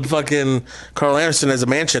Bullet Club, fucking Carl Anderson has a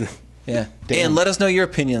mansion. Yeah. And let us know your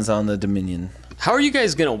opinions on the Dominion. How are you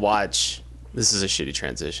guys gonna watch? This is a shitty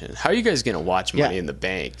transition. How are you guys gonna watch Money Yeah. in the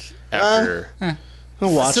Bank after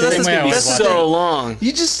I'll watch So it. that's gonna be so long?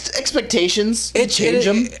 You just expectations. Change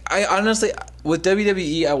them. I honestly, with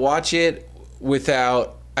WWE, I watch it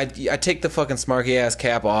without. I take the fucking smarky ass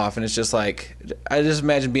cap off, and it's just like I just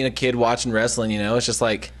imagine being a kid watching wrestling. You know, it's just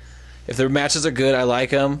like if the matches are good, I like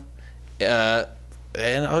them, and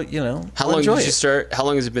I'll How I'll long enjoy did you it. start? How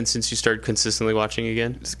long has it been since you started consistently watching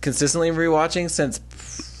again? Consistently rewatching since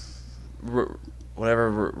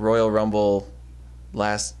Royal Rumble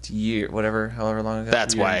last year, however long ago.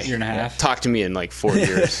 That's why. Year and a half. Talk to me in like 4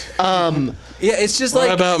 years. Yeah, it's just What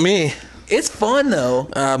like about me? it's fun though.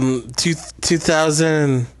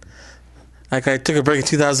 2000. Like I took a break in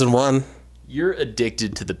 2001. You're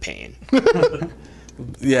addicted to the pain.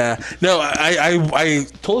 Yeah. No, I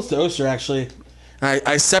told this to Oster actually.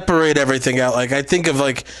 I separate everything out. Like I think of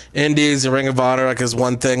like Indies and Ring of Honor like as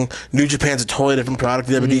one thing. New Japan's a totally different product.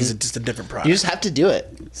 WWE's just a different product. You just have to do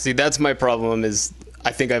it. See, that's my problem. Is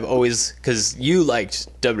I think I've always because you liked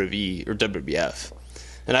WWE or WWF,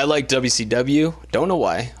 and I liked WCW. Don't know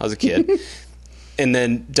why. I was a kid, and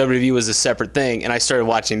then WWE was a separate thing, and I started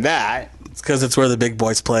watching that. It's because it's where the big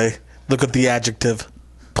boys play. Look at the adjective,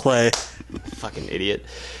 play. Fucking idiot.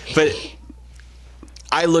 But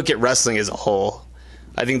I look at wrestling as a whole.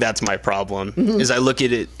 I think that's my problem. Is I look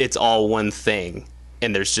at it, it's all one thing,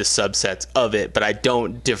 and there's just subsets of it. But I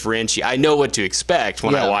don't differentiate. I know what to expect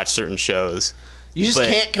when I Yeah. watch certain shows. You just But-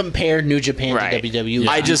 can't compare New Japan Right. to WWE.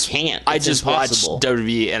 I just You can't. I It's just impossible. watch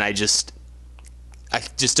WWE, and I just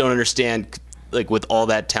don't understand. Like with all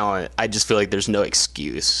that talent, I just feel like there's no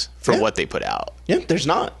excuse for what they put out. Yeah, there's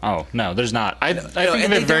not. Oh no, there's not. I think and of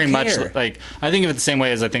they it very don't much care. like I think of it the same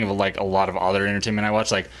way as I think of like a lot of other entertainment I watch.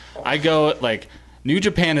 Like I go like New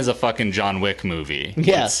Japan is a fucking John Wick movie.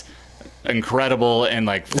 Yeah. It's incredible and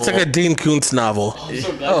like It's like a Dean Koontz novel.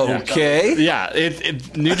 Okay. yeah.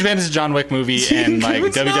 New Japan is a John Wick movie and like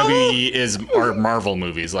WWE are Marvel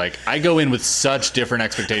movies. Like I go in with such different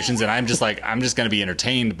expectations and I'm just gonna be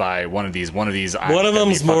entertained by one of these. One of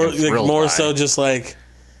them's more so just like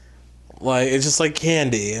it's just like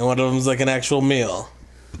candy, and one of them's like an actual meal.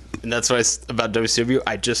 And that's why about WCW,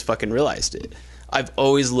 I just fucking realized it. I've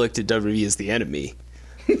always looked at WWE as the enemy.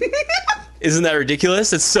 Isn't that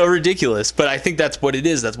ridiculous? It's so ridiculous. But I think that's what it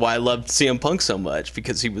is. That's why I loved CM Punk so much,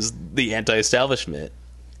 because he was the anti-establishment.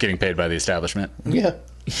 getting paid by the establishment. Yeah.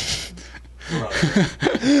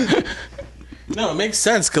 No, it makes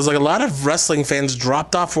sense because like a lot of wrestling fans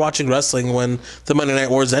dropped off watching wrestling when the Monday Night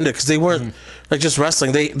Wars ended because they weren't like just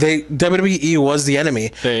wrestling. They WWE was the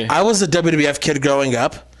enemy. I was a WWF kid growing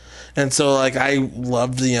up, and so like I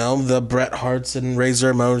loved the Bret Harts and Razor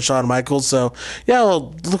Ramon, Shawn Michaels. So yeah,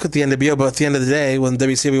 well look at the NWO, but at the end of the day, when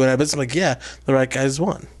WCW went out of business, I'm like yeah, the right guys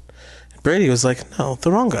won. Brady was like, no, the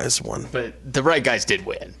wrong guys won. But the right guys did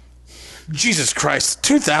win. Jesus Christ,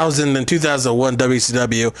 2000 and 2001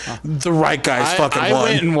 WCW, the right guys fucking I won.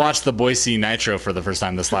 went and watched the Boise Nitro for the first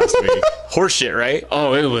time this last week. Horseshit, right?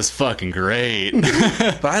 Oh, it was fucking great.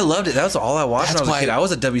 But I loved it. That was all I watched when I was That's a kid. why- I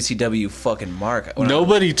was a WCW fucking mark. When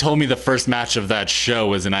Nobody told me the first match of that show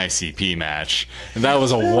was an ICP match. And that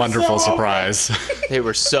was a wonderful surprise. They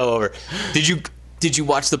were so over. Did you Did you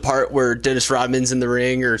watch the part where Dennis Rodman's in the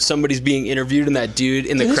ring or somebody's being interviewed and that dude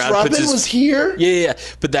in the Dennis crowd Rodman puts his was here? Yeah.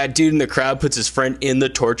 But that dude in the crowd puts his friend in the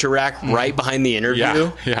torture rack right behind the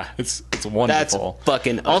interview. Yeah, it's That's wonderful.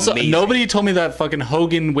 fucking Also, amazing. nobody told me that fucking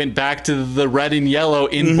Hogan went back to the red and yellow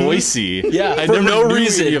in Boise. Yeah, I for never no knew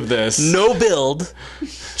reason. any of this. No build,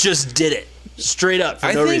 just did it straight up for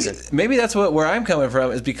I no think reason. maybe that's where I'm coming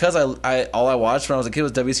from is because I all I watched when I was a kid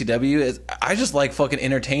was WCW. Is I just like fucking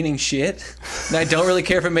entertaining shit, and I don't really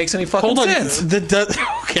care if it makes any fucking Hold on. sense.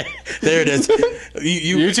 Okay, there it is.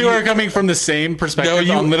 You two are coming from the same perspective. No,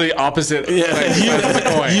 you- on literally opposite. Yeah, sides of the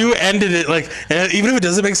coin. you ended it like, and even if it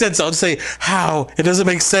doesn't make sense, I'll just say how it doesn't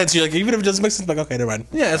make sense. You're like, even if it doesn't make sense, I'm like, okay, never mind.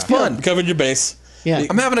 Yeah, it's fun. You covered your base. Yeah.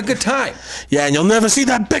 I'm having a good time. Yeah, and you'll never see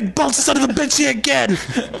that big bulky son of a bitch here again.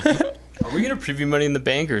 Are we gonna preview Money in the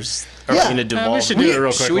Bank or are Yeah. we gonna devolve? we should do it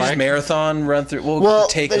real quick. Should we just Mike. marathon run through? Well,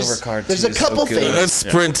 take there's- over card. there's two a is couple so good. things. Let's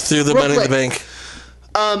sprint through the Real Money in the quick.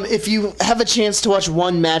 Bank. If you have a chance to watch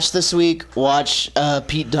one match this week, watch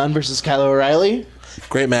Pete Dunne versus Kyle O'Reilly.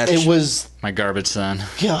 Great match. It was My garbage son.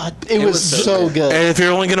 God. It was was so good. And if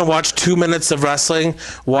you're only going to watch 2 minutes of wrestling,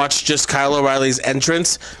 watch just Kyle O'Reilly's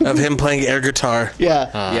entrance of him playing air guitar. Yeah.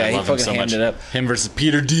 Yeah, I he love him fucking so much. hammed it up. Him versus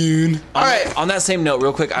Peter Dune. All right. On that same note,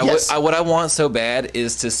 real quick, Yes. what I want so bad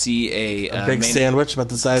is to see a Big main, sandwich about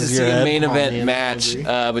the size to of see your a head. main event man,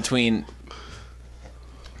 match between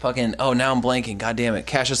fucking. Oh, now I'm blanking. God damn it,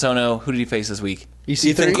 Cassius Ohno. Who did he face this week?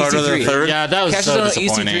 Ethan Carter EC3. the third. Yeah, that was Cassius so Ohno,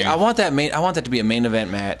 disappointing. EC3. I want that to be a main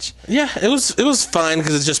event match. Yeah, it was fine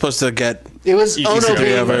because it's just supposed to get It was EC3 Ono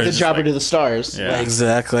being over. the jobber to the stars. Yeah.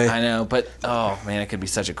 exactly. I know, but oh man, it could be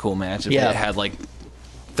such a cool match if Yeah. it had like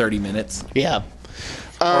 30 minutes. Yeah.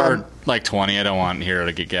 Or like 20. I don't want Hero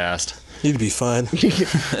to get gassed. You'd be fine.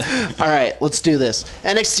 All right, let's do this.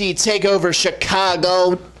 NXT Takeover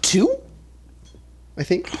Chicago 2, I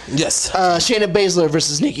think. Yes. Shayna Baszler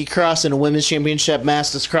versus Nikki Cross in a women's championship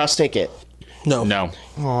match. Does Cross take it? No.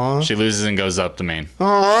 No. She loses and goes up to main.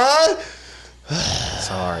 Aww.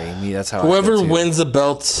 Sorry, me. That's how. Whoever I feel too. wins the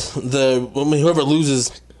belt, whoever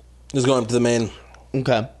loses is going up to the main.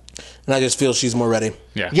 Okay. And I just feel she's more ready.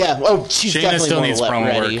 Yeah. Yeah. Oh, she's Shayna definitely still more needs promo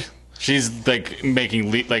ready. work. She's like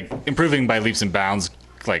improving by leaps and bounds,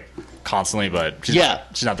 like constantly, but she's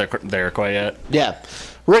not there quite yet. Yeah.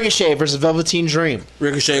 Ricochet versus Velveteen Dream.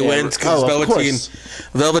 Ricochet wins because oh,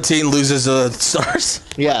 of Velveteen loses stars.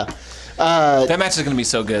 Yeah. That match is going to be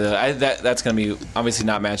so good. That's going to be obviously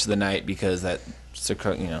not match of the night because that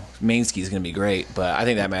Mainski is going to be great. But I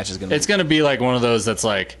think that match is going to. It's going to be like one of those that's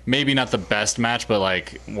like maybe not the best match, but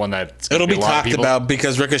like one that's gonna It'll be a lot of talked people- about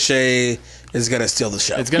because Ricochet is going to steal the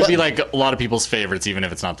show. It's going to be like a lot of people's favorites, even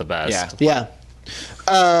if it's not the best. Yeah.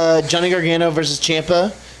 Yeah. Johnny Gargano versus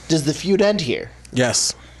Ciampa. Does the feud end here?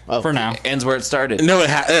 Yes. Oh, For now. Ends where it started. No, it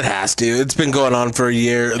has to. It's been going on for a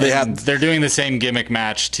year. They're doing the same gimmick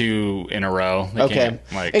match 2 in a row. They Okay. can't,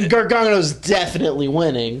 like, And Gargano's definitely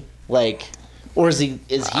winning. Like, or is he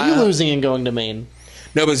losing and going to main?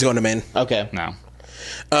 Nobody's going to main. Okay. no.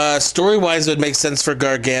 Story wise, it would make sense for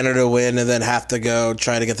Gargano to win and then have to go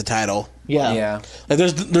try to get the title. Yeah. Yeah. Like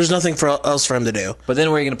there's nothing else for him to do. But then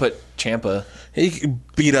where are you going to put Ciampa? He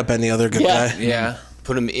could beat up any other good Yeah. guy. Yeah.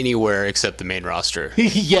 Put him anywhere except the main roster.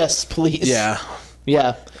 Yes, please. Yeah.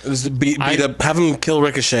 Yeah. Just beat up, have him kill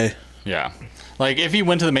Ricochet. Yeah. Like, if he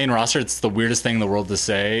went to the main roster, it's the weirdest thing in the world to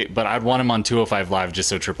say, but I'd want him on 205 Live just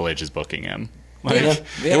so Triple H is booking him. Like,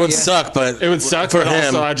 It would suck, but it would suck for but him.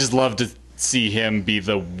 Also, I'd just love to see him be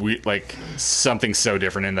something so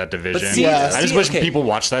different in that division. see, Yeah. I just see, wish okay. people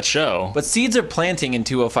watch that show. But seeds are planting in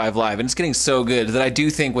 205 Live, and it's getting so good that I do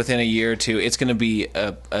think within a year or two, it's going to be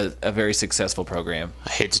a very successful program. I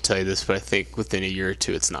hate to tell you this, but I think within a year or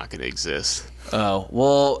two, it's not going to exist. Oh,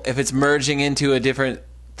 well, if it's merging into a different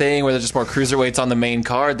thing where there's just more cruiserweights on the main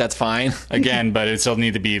card, that's fine. Again, but it still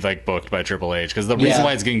need to be like booked by Triple H because the reason Yeah.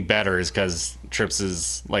 why it's getting better is because Trips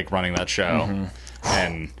is like running that show,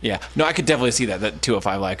 and Yeah. No, I could definitely see that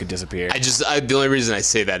 205 Live could disappear. The only reason I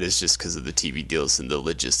say that is just because of the TV deals and the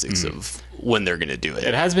logistics of when they're going to do it.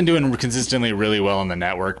 it has been doing consistently really well on the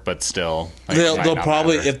network, but still, like, They'll might not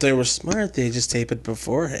probably, matter. if they were smart, they just tape it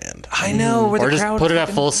beforehand. I know. Where or the just crowd put it at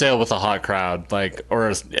fucking- full sale with a hot crowd, like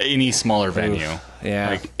or any smaller venue. Yeah.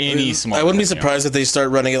 like any small. I wouldn't be venue. surprised if they start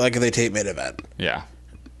running it like they tape main event. Yeah,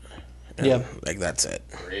 Yeah. Like that's it.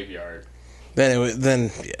 graveyard.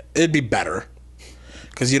 Then yeah, it'd be better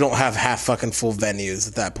because you don't have half fucking full venues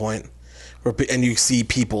at that point, and you see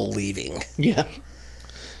people leaving. Yeah.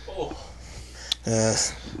 Uh,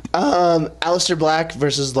 Aleister Black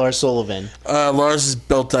versus Lars Sullivan. Lars is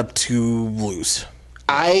built up to lose.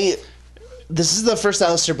 this is the first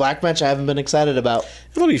Aleister Black match I haven't been excited about.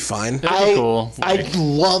 It'll be fine. That'd be cool. I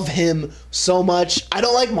love him so much. I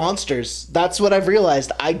don't like monsters. That's what I've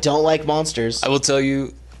realized. I don't like monsters. I will tell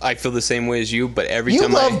you, I feel the same way as you, but every You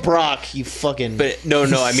time love Brock, you fucking... But no,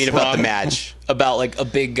 I mean about the match. About like a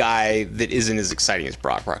big guy that isn't as exciting as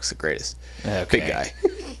Brock. Brock's the greatest. Okay. Big guy.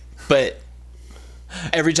 But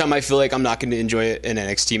every time I feel like I'm not going to enjoy an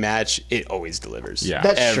NXT match, it always delivers. Yeah.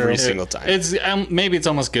 That's every true. single time. It's maybe it's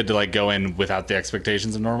almost good to like go in without the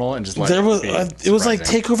expectations of normal and just let There was be it was like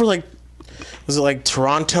surprising. takeover, like was it like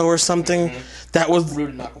Toronto or something? That was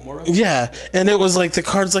Rude Nakamura. yeah, and it was like the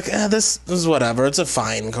card's like this is whatever. It's a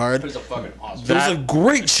fine card. It's a fucking awesome. It was a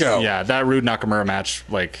great show. Yeah, that Rude Nakamura match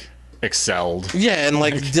like excelled. Yeah, and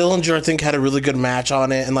like Dillinger, I think had a really good match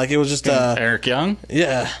on it, and like it was just Eric Young.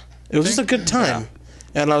 yeah, it was just a good time.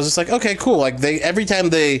 And I was just like, okay, cool. Like every time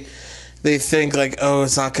they think like, oh,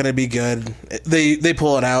 it's not gonna be good, they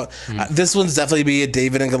pull it out. This one's definitely be a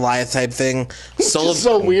David and Goliath type thing. Solo, It's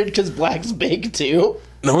so weird because Black's big, too.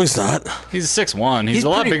 no, he's not. He's 6'1". He's a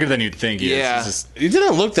lot pretty- bigger than you'd think he Yeah. is. He's just, He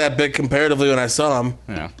didn't look that big comparatively when I saw him.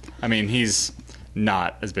 yeah. I mean, he's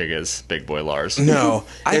not as big as Big Boy Lars. No,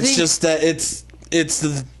 I it's think- just that it's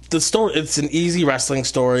the story. It's an easy wrestling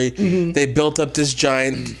story. They built up this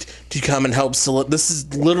giant to come and help. This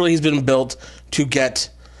is literally he's been built to get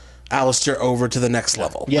Alistair over to the next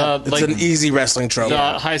level. Yeah. It's Like, an easy wrestling trope. the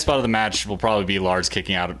high spot of the match will probably be Lars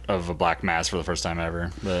kicking out of a black mass for the first time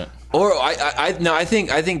ever. But Or I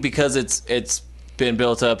think because it's been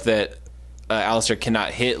built up that Alistair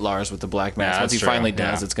cannot hit Lars with the black mask. Yeah, Once he that's true. finally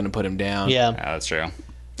does, Yeah. it's going to put him down. Yeah. yeah, that's true.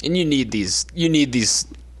 And you need these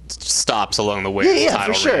stops along the way. Yeah, of the yeah, for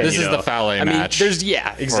title sure. reign, This you is know? the Fale I match. mean, there's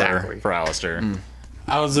exactly. for Alistair.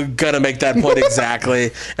 I was gonna make that point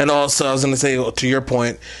exactly, and also I was gonna say to your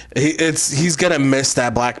point, he's gonna miss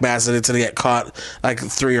that black mass and it's gonna get caught like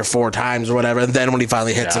 3 or 4 times or whatever, and then when he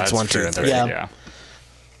finally hits, Yeah, it's that's 1, 2, true. and 3. Yeah. Yeah.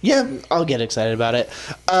 Yeah, I'll get excited about it.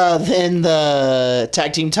 Then the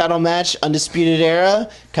tag team title match, Undisputed Era,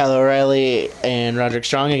 Kyle O'Reilly and Roderick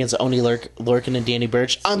Strong against Oni Lorcan and Danny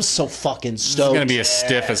Burch. I'm so fucking stoked. It's gonna be as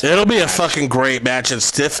stiff as It'll be a fucking great match and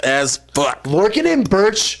stiff as fuck. Lorcan and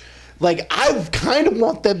Burch, like, I kind of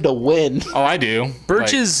want them to win. Oh, I do. Birch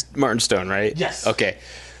Like, is Martin Stone, right? Yes. Okay.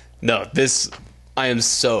 No, I am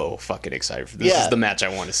so fucking excited for this. This Yeah. is the match I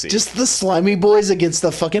want to see. Just the slimy boys against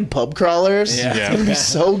the fucking pub crawlers. Yeah. It's gonna be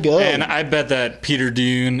so good. And I bet that Peter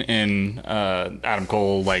Dune and Adam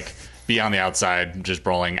Cole like be on the outside, just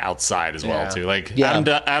brawling outside as well Yeah. too. Like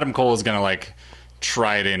Yeah. Adam Cole is gonna like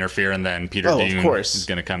try to interfere, and then Peter Oh, of Dune course. is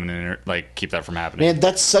gonna come in and like keep that from happening. Man,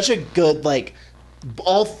 that's such a good, like,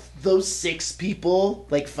 all those 6 people,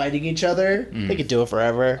 like, fighting each other. They could do it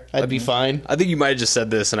forever. I'd be fine. I think you might have just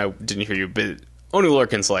said this and I didn't hear you, but Oni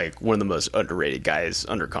Lorcan's like one of the most underrated guys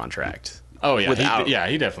under contract. Oh yeah, Without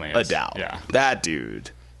he definitely A is. doubt. Yeah. That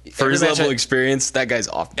dude. For Every his match level of I- experience, that guy's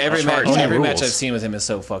off. Every match, charts. every rules. match I've seen with him is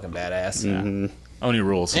so fucking badass. Only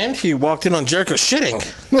rules. And he walked in on Jericho shitting.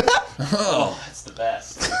 That's the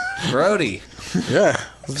best. Brody. Yeah.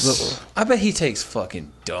 I bet he takes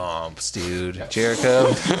fucking dumps, dude.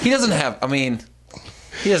 Jericho. He doesn't have. I mean,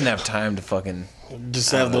 he doesn't have time to fucking.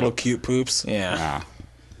 Just have little cute poops. Yeah. Nah.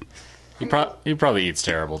 He probably eats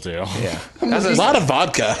terrible too. Yeah. That's a lot of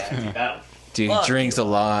vodka. Dude, he drinks a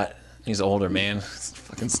lot. He's older, man. It's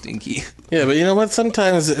fucking stinky. Yeah, but you know what?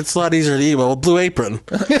 Sometimes it's a lot easier to eat well with Blue Apron.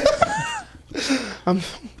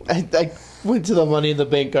 I went to the Money in the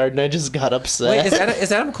Bank card and I just got upset. Wait,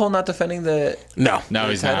 is Adam Cole not defending the No. No,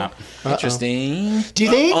 he's title? not. Interesting. do you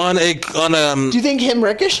think? On Do you think him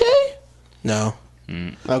Ricochet? no.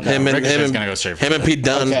 Okay. Ricochet's gonna go straight for him and the- Pete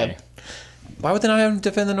Dunne. Okay. Why would they not have him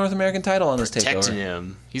defend the North American title on this Protecting takeover?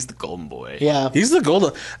 him. He's the golden boy. Yeah. He's the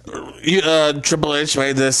golden. Triple H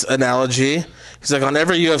made this analogy. He's like, on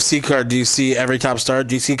every UFC card, do you see every top star?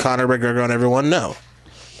 Do you see Conor McGregor on everyone? No.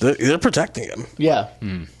 They're protecting him. Yeah.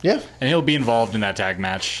 Yeah. And he'll be involved in that tag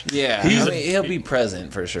match. Yeah, I mean, he'll be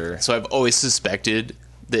present for sure. So I've always suspected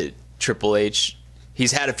that Triple H,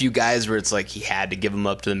 he's had a few guys where it's like he had to give them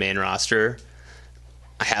up to the main roster.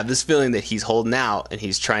 I have this feeling that he's holding out and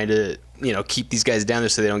he's trying to, keep these guys down there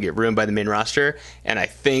so they don't get ruined by the main roster. And I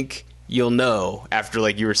think you'll know after,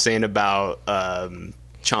 like you were saying about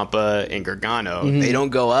Ciampa and Gargano, they don't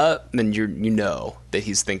go up, then you know that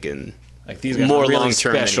he's thinking Like these guys more are really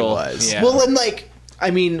long-term than he special. was. Yeah. Well, and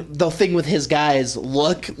the thing with his guys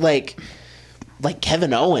look like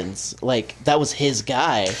Kevin Owens. Like, that was his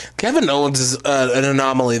guy. Kevin Owens is an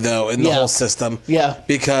anomaly, though, in the Yeah. whole system. Yeah.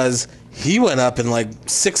 Because he went up in like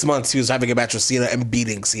 6 months, he was having a match with Cena and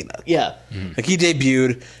beating Cena. Yeah. Like, he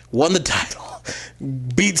debuted, won the title,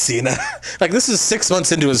 beat Cena. Like, this is 6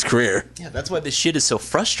 months into his career. Yeah, that's why this shit is so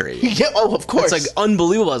frustrating. Yeah, oh, of course. It's like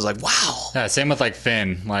unbelievable. I was like, wow. Yeah, same with like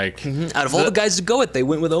Finn. Like Out of all the guys to go with, they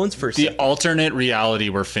went with Owens first. the alternate reality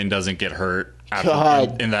where Finn doesn't get hurt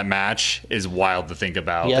God. in that match is wild to think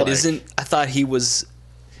about. Yeah, Like, I thought he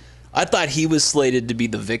was slated to be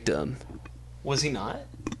the victim. Was he not?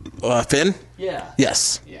 Finn? Yeah.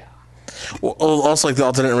 Yes. Yeah. Well, also, like the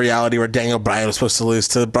alternate reality where Daniel Bryan was supposed to lose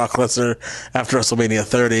to Brock Lesnar after WrestleMania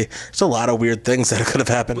 30. There's a lot of weird things that could have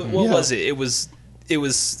happened. What was it? It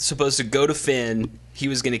was supposed to go to Finn. He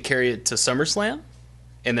was going to carry it to SummerSlam,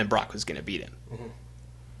 and then Brock was going to beat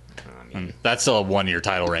him. that's still a 1-year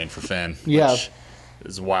title reign for Finn. Yeah. Which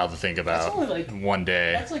is wild to think about. only like- one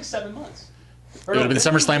day. like 7 months. It would have been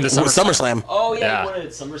SummerSlam to SummerSlam. SummerSlam. Oh Yeah. he won it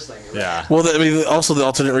at SummerSlam. You're right. Yeah. Well, I mean, also the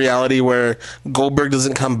alternate reality where Goldberg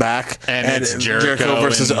doesn't come back And it's Jericho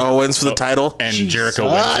versus and- Owens for the title. And Jericho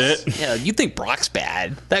wins it. Yeah, you think Brock's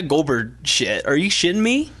bad? That Goldberg shit. Are you shitting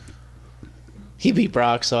me? He beat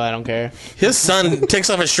Brock, so I don't care. His son takes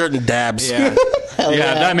off his shirt and dabs. Yeah. Hell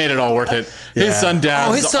Yeah, that made it all worth it. His Yeah. son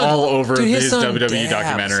dabs all over dude, his son WWE dabs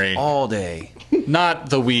documentary. all day. Not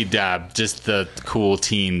the weed dab, just the cool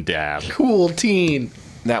teen dab. Cool teen.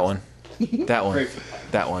 That one. That one.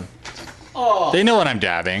 That one. They know when I'm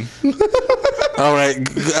dabbing. All right,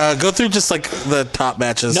 go through just like the top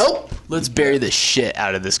matches. Nope. Let's bury the shit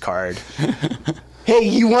out of this card. Hey,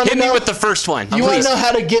 you want to Hit me know? with the first one. You want please. to know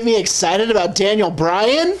how to get me excited about Daniel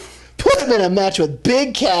Bryan? Put him in a match with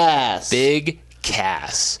Big Cass. Big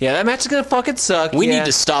Cass. Yeah, that match is gonna fucking suck. We yeah. need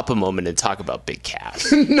to stop a moment and talk about Big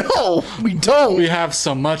Cass. No, we don't. We have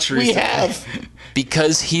so much We recently. have.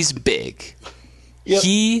 Because he's big. Yep.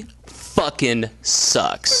 He fucking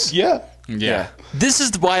sucks. Yeah. Yeah. This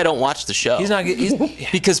is why I don't watch the show. He's not. He's,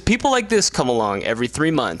 Because people like this come along every 3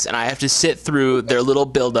 months, and I have to sit through their little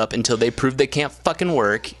build-up until they prove they can't fucking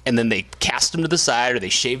work, and then they cast them to the side, or they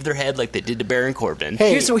shave their head like they did to Baron Corbin.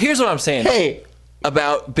 Hey, here's what I'm saying hey,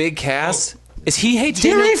 about Big Cass. Is he hates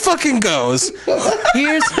Here Daniel? he fucking goes.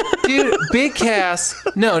 Here's dude, Big Cass.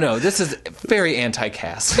 No, this is very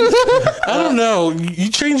anti-Cass. I don't know. You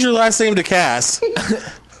changed your last name to Cass.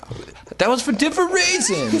 That was for different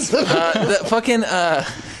reasons. The fucking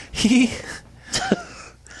he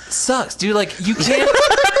sucks, dude. Like you can't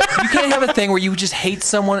have a thing where you just hate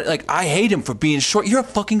someone. Like I hate him for being short. You're a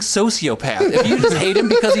fucking sociopath. If you just hate him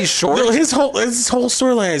because he's short, No, his whole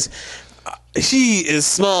storyline is he is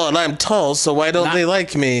small and I'm tall, so why don't they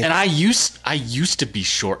like me? And I used to be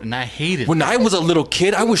short, and I hated. when I was a little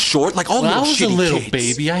kid, I was short. Like all when I little was a shitty little kids.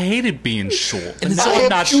 baby, I hated being short. And I now am I'm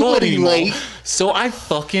not short accumulating anymore. weight. So I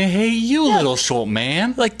fucking hate you, little short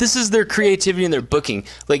man. Like, this is their creativity and their booking.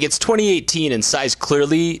 Like, it's 2018 and size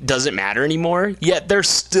clearly doesn't matter anymore, yet they're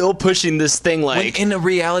still pushing this thing When like... in a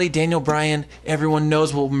reality, Daniel Bryan, everyone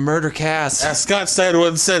knows will murder Cass. As Scott Steiner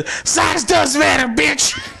once said, size does matter,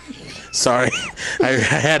 bitch. Sorry, I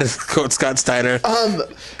had to quote Scott Steiner. but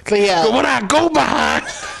yeah, But when I go behind,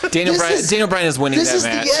 Daniel this Bryan is winning this that is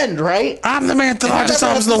match. the end, right? I'm the man with the largest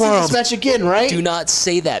Never arms in have the to see world. This match again, right? Do not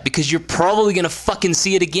say that, because you're probably going to fucking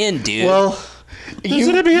see it again, dude. Well, you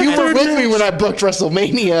gonna be a were third with me match. when I booked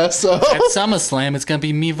WrestleMania, so At SummerSlam, it's gonna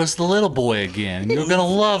be me versus the little boy again. You're gonna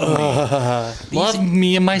love me. Love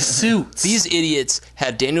me in my suits. These idiots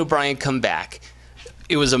had Daniel Bryan come back.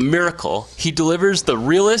 It was a miracle. He delivers the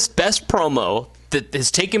realest, best promo that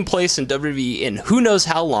has taken place in WWE in who knows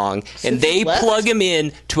how long, and they he left? plug him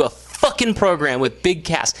in to a fucking program with Big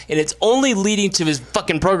Cass, and it's only leading to his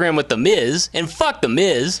fucking program with The Miz, and fuck The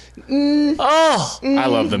Miz. Oh, I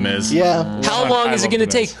love the Miz. yeah. how long I is it love going to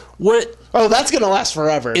The take? Miz. What Oh, that's gonna last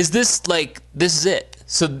forever. is this like? This is it.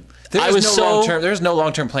 So There's no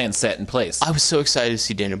long-term plan set in place. I was so excited to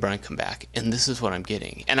see Daniel Bryan come back, and this is what I'm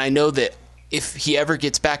getting. And I know that if he ever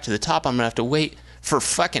gets back to the top, I'm gonna have to wait for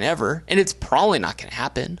fucking ever, and it's probably not gonna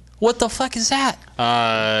happen. What the fuck is that?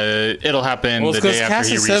 It'll happen Well, the it's 'cause day after Cass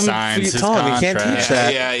he is 7 resigns feet his tall and he contract. can't teach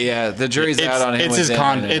that. Yeah. The jury's out on him. It's with his that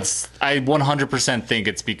con. right now. It's I 100% think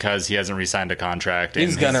it's because he hasn't re-signed a contract. and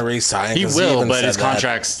He's gonna his- re-sign. He 'cause will, even but said his that.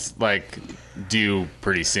 contract's like due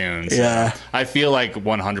pretty soon. So Yeah. I feel like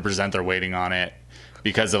 100% they're waiting on it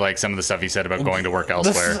because of like some of the stuff he said about going to work The,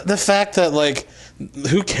 elsewhere. the fact that like,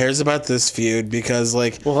 who cares about this feud? Because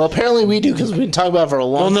like, well, apparently we do because we've been talking about it for a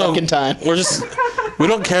long well, no, fucking time. we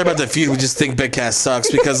don't care about the feud. We just think Big Cass sucks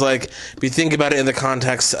because like, if you think about it in the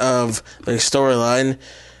context of like storyline,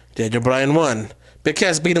 Daniel Bryan won. Big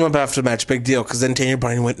Cass beat him up after the match. Big deal, because then Daniel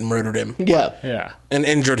Bryan went and murdered him Yeah. Yeah. and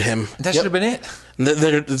injured him. That should have been it.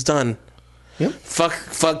 It's done. Yep.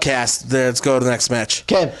 Fuck Cass. Let's go to the next match.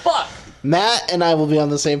 Okay. Matt and I will be on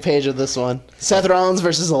the same page with this one. Seth Rollins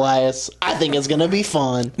versus Elias. I think it's gonna be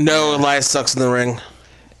fun. No, Elias sucks in the ring.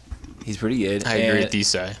 He's pretty good. I agree with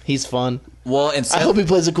Desai. He's fun. Well, and I Seth, hope he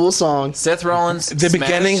plays a cool song. Seth Rollins. The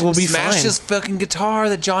beginning will be smashed fine. his fucking guitar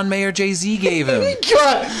that John Mayer Jay-Z gave him.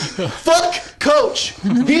 God, fuck Coach.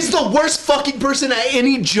 He's the worst fucking person at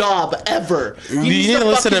any job ever. He You needs need to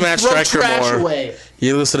listen to fucking Matt throw Striker trash more. away.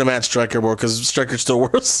 You listen to Matt Striker more because Striker's still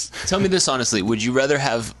worse. Tell me this honestly: would you rather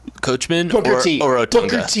have Coachman Booker T. or Otunga?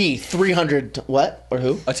 Booker T. 300. What or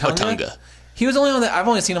who? Otunga. He was only on the. I've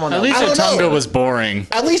only seen him on At the. least I don't know. Otunga was boring.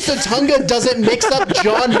 At least Otunga doesn't mix up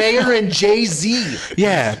John Mayer and Jay-Z.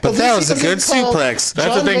 Yeah, but At that least was he a good doesn't call suplex. That's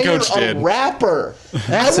John the thing Mayer Coach a did. rapper.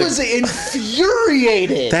 I was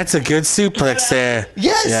infuriated. That's a good suplex there.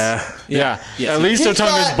 Yes. Yeah. Yeah. At least He Otunga's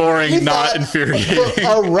thought- boring, he not thought infuriating.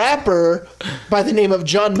 A rapper by the name of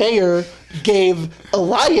John Mayer gave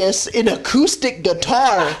Elias an acoustic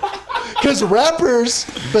guitar because rappers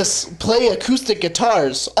play acoustic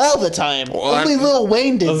guitars all the time. Only Lil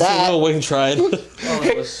Wayne did that. Lil Wayne tried.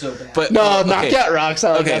 But No, okay. Knockout Rocks.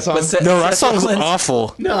 I like that song. but Seth, No, that Seth song's Rollins-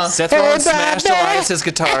 awful. No. Seth Rollins smashed Elias's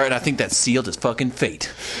guitar, and I think that sealed his fucking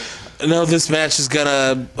fate. No, this match is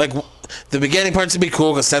gonna the beginning part's gonna be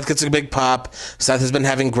cool because Seth gets a big pop. Seth has been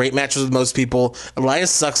having great matches with most people.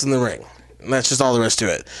 Elias sucks in the ring. And that's just all there is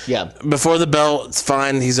to it. Yeah. Before the bell, it's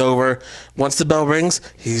fine. He's over. Once the bell rings,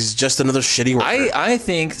 he's just another shitty worker. I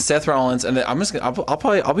think Seth Rollins, and I'm just gonna,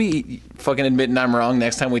 I'll be fucking admitting I'm wrong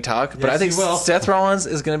next time we talk, but I think you will. Seth Rollins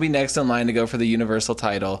is gonna be next in line to go for the Universal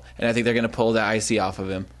title, and I think they're gonna pull the IC off of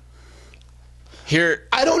him. Here,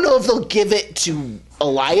 I don't know if they'll give it to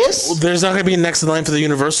Elias. There's not gonna be next in line for the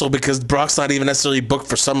Universal because Brock's not even necessarily booked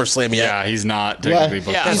for SummerSlam yet. Yeah, he's not technically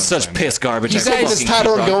booked. Yeah. for That's SummerSlam. such piss garbage. He's I got his fucking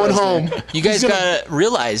title hate and Brock going Lesnar. home. you guys gotta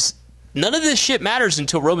realize none of this shit matters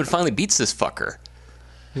until Roman finally beats this fucker.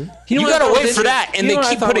 You You what I gotta thought wait was for that, and you know they what I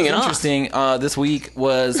keep thought putting was it off. interesting this week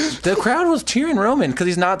was the crowd was cheering Roman because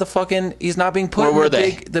he's not being put Where in were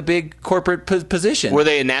the big corporate position. Were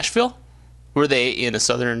they in Nashville? Were they in a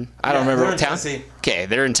southern? I don't remember they're in town. Tennessee. Okay,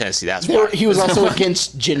 they're in Tennessee. That's They were- why. he was also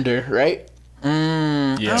against gender, right?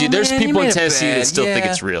 Yeah. Dude, there's man, you people in made it Tennessee bad, that still think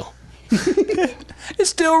yeah. it's real. It's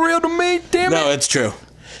still real to me, damn No, it. it's true.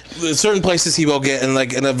 There's certain places he will get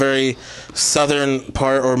in a very southern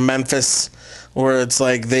part or Memphis where it's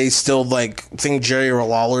like they still think Jerry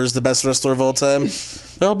Lawler is the best wrestler of all time.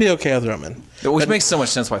 They'll be okay with Roman. Which makes so much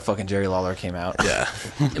sense why fucking Jerry Lawler came out. Yeah.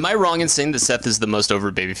 Am I wrong in saying that Seth is the most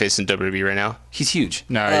over babyface in WWE right now? He's huge.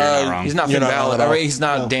 No, you're not wrong. He's not You're Finn not wrong Balor. at all. He's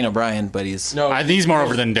not Dana Bryan, but he's. No. I think he's more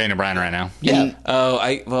over than Dana Bryan right now. Yeah.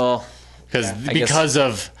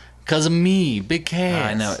 Because of me, Big K.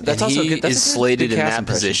 I know. And That's also he good. That's is a good slated big in cast that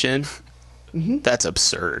impression. position. That's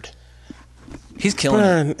absurd. He's killing it.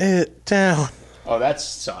 Burn it down. Oh, that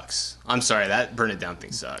sucks. I'm sorry, that burn it down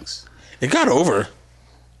thing sucks. It got over.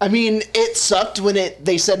 I mean, it sucked when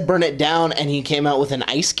they said burn it down and he came out with an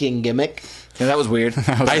Ice King gimmick. Yeah, that was weird.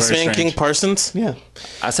 That was very Iceman strange. King Parsons. Yeah.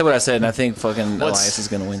 I said what I said, and I think fucking What's- Elias is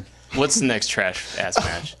going to win. What's the next trash ass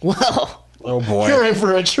match? Well, Oh boy. you're in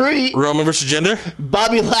for a treat. Roman versus Gender.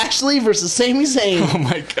 Bobby Lashley versus Sami Zayn. Oh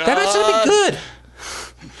my god. That match going to be good.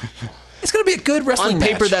 It's going to be a good wrestling On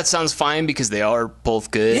paper, match. that sounds fine because they are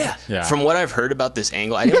both good. Yeah. Yeah. From what I've heard about this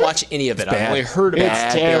angle, I didn't watch any of it. I've bad. only heard about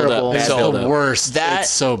It's it. terrible. Bad So build-up. the worst. That It's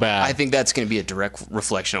so bad. I think that's going to be a direct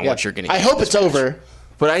reflection on what you're going to I get. hope it's over.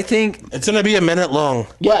 But I think It's gonna be a minute long,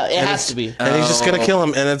 Yeah, it has to be. and he's just gonna kill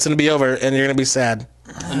him, and it's gonna be over, and you're gonna be sad.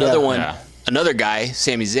 Another one, Yeah. another guy,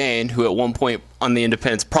 Sami Zayn, who at one point on the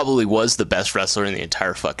independents probably was the best wrestler in the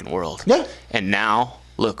entire fucking world. Yeah. And now,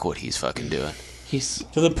 look what he's fucking doing. He's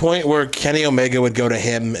To the point where Kenny Omega would go to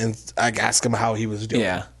him and ask him how he was doing.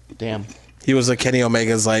 yeah. damn. He was Kenny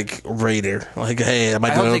Omega's raider. Hey, am I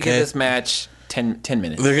I hope doing they give okay? this match 10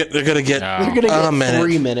 minutes. They're gonna get. No. They're gonna A get minute.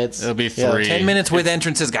 3 minutes. It'll be Yeah. 3. 10 minutes with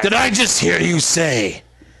entrances, guys. Did I just hear you say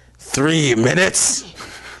 3 minutes?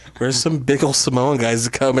 Where's some big old Samoan guys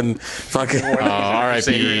that come and fucking? Oh,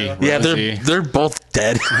 R.I.P. Yeah, Rosie. they're both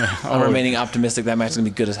dead. I'm remaining optimistic that match is going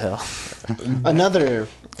to be good as hell. Another.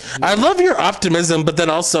 I love your optimism, but then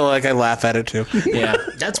also I laugh at it too. Yeah.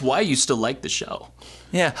 That's why you still like the show.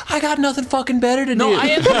 Yeah. I got nothing fucking better to do.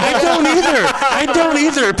 I don't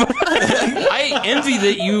either. But I envy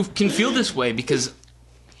that you can feel this way because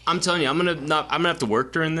I'm telling you, I'm gonna have to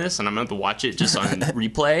work during this, and I'm gonna have to watch it just on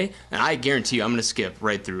replay, and I guarantee you, I'm gonna skip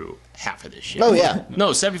right through half of this shit. Oh, yeah. No,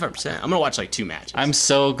 75%. I'm gonna watch 2 matches. I'm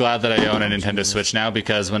so glad that I own a Nintendo Switch now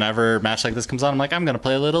because whenever a match like this comes on, I'm like, I'm going to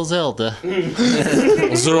play a little Zelda.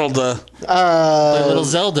 Zerlda. Play a little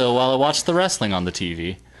Zelda while I watch the wrestling on the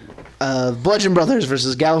TV. Bludgeon Brothers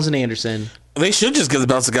versus Gallows and Anderson. They should just give the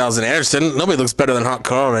belts to Gallows and Anderson. Nobody looks better than Hot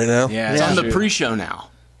Carl right now. Yeah, It's that's on the true. pre-show now.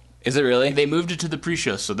 Is it really? They moved it to the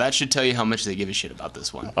pre-show, so that should tell you how much they give a shit about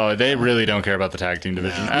this one. Oh, they really don't care about the tag team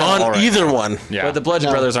division at On all right either now. one. Yeah, But the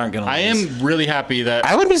Bludgeon Brothers aren't going to. I am really happy that.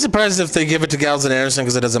 I wouldn't be surprised if they give it to Gallows and Anderson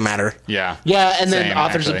because it doesn't matter. Yeah. Yeah, and then Same,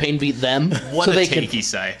 Authors of actually. Pain beat them. What so a they take, can,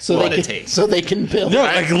 Isai. so What they a can, take. so they can build. No,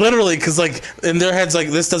 like literally, because like in their heads, like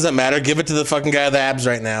this doesn't matter. Give it to the fucking guy with the abs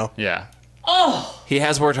right now. Yeah. He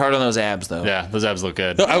has worked hard on those abs, though. Yeah. Those abs look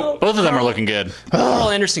good. No, Both of them are looking good. Carl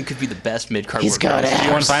Anderson could be the best mid-card He's worker. got He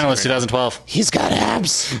won abs. finalist 2012. He's got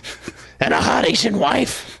abs and a hot Asian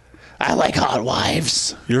wife. I like hot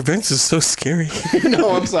wives. Your Vince is so scary.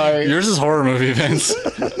 No, I'm sorry. Yours is horror movie, Vince.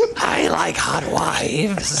 I like hot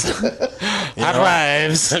wives. Hot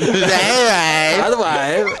wives. Otherwise,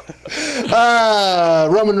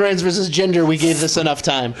 Roman Reigns versus Jinder. We gave this enough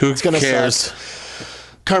time. Who It's gonna cares? suck.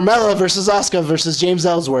 Carmella versus Asuka versus James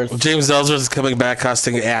Ellsworth. James Ellsworth is coming back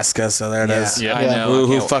costing Asuka, so there it is. Yeah. I know.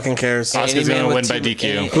 Who I can't- fucking cares? Any Asuka's man gonna win with by two-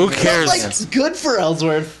 DQ. any- Who cares? Like, it's good for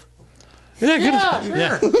Ellsworth. Yeah, good.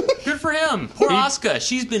 Yeah, good for him. Poor Asuka.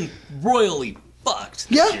 She's been royally fucked.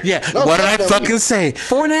 Yeah. Yeah, No, what did I definitely. fucking say?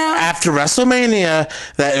 For now. After WrestleMania,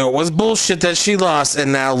 that it was bullshit that she lost,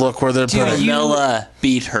 and now look where they're putting. Carmella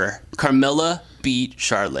beat her. Carmella beat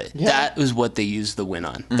Charlotte. Yeah. That was what they used the win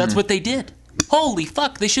on. That's what they did. Holy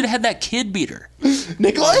fuck, they should have had that kid beat her.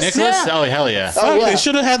 Nicholas? Nicholas? Yeah. Oh, hell yeah. Oh, yeah. They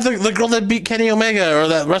should have had the girl that beat Kenny Omega or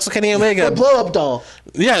that wrestled Kenny The Omega. blow up doll.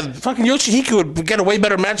 Yeah, fucking Yoshihiko would get a way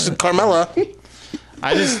better match than Carmella.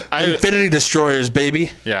 I Infinity Destroyers, baby.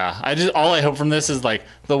 Yeah, all I hope from this is like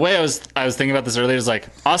the way I was thinking about this earlier is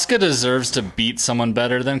like Asuka deserves to beat someone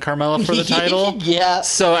better than Carmella for the title. Yeah.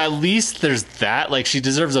 So at least there's that. Like she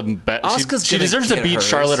deserves Asuka's she gonna deserves to get beat hers.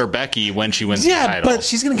 Charlotte or Becky when she wins the Yeah, title. but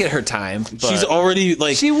She's going to get her time. She's already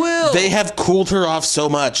like She will. They have cooled her off so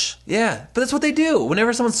much. Yeah, but that's what they do.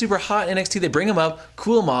 Whenever someone's super hot in NXT, they bring them up,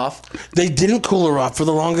 cool them off. They didn't cool her off for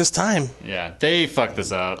the longest time. yeah, they fucked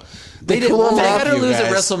this up. They did. cool Well, they them got to off, you lose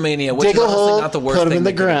at guys. WrestleMania, which Dig is a honestly hole, not the worst put 'em thing in the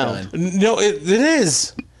they could have ground. done. No, it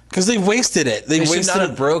is because they wasted it. They They should wasted not it.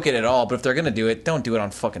 have broke it at all. But if they're going to do it, don't do it on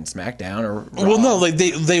fucking SmackDown or. Well, Raw. no, like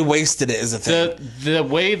they wasted it is a thing. The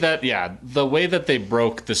way that they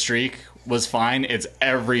broke the streak was fine. It's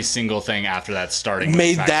every single thing after that starting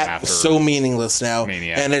Made with SmackDown that after so meaningless now,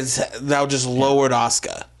 Mania. and it's now just lowered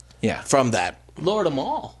Asuka Yeah. from that. Lord them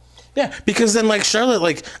all. Yeah, because then like Charlotte,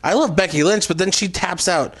 like I love Becky Lynch, but then she taps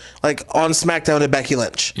out like on SmackDown to Becky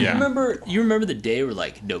Lynch. Yeah. You remember the day where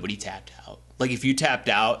like nobody tapped out? Like if you tapped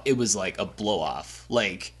out, it was like a blow off.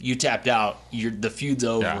 Like you tapped out, the feud's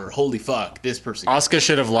over. Yeah. Holy fuck, this person. Asuka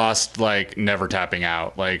should have lost like never tapping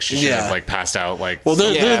out. Like she should Yeah. have like passed out. Like Well,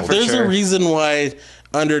 Yeah, for there's sure. a reason why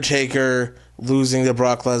Undertaker losing to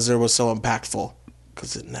Brock Lesnar was so impactful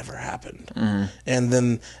because it never happened. And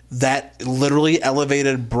then that literally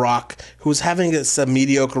elevated Brock, who was having a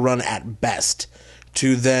mediocre run at best,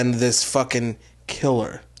 to then this fucking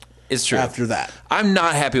killer. It's true. After that. I'm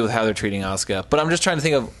not happy with how they're treating Asuka, but I'm just trying to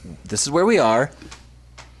think of this is where we are.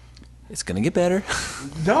 It's going to get better.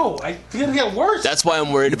 No, it's gonna get worse. That's why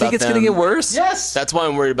I'm worried You about think it's them. going to get worse? Yes. That's why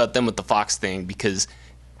I'm worried about them with the Fox thing because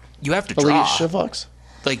you have to draw. Alicia Fox.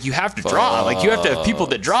 Like you have to draw. Like you have to have people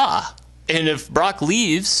that draw. And if Brock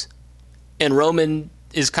leaves and Roman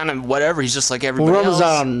is kind of whatever, he's just like Well, everybody Roman's else.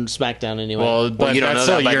 not on SmackDown anyway. well, but you don't that's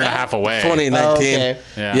know still a that year by and a now. half away. 2019. Oh, okay.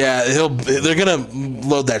 Yeah, they're gonna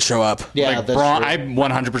load that show up. yeah, Like that's Braun, true. I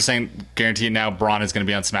 100% guarantee it now. Braun is going to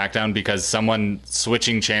be on SmackDown because someone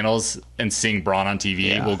switching channels and seeing Braun on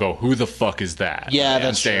TV will go, "Who the fuck is that?" Yeah, And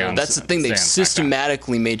that's stay true. on- That's the thing. stay They've on SmackDown.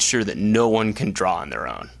 systematically made sure that no one can draw on their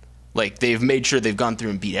own. Like they've made sure they've gone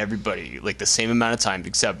through and beat everybody like the same amount of time,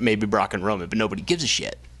 except maybe Brock and Roman, but nobody gives a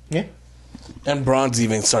shit. yeah. And Braun's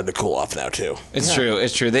even starting to cool off now too. It's true.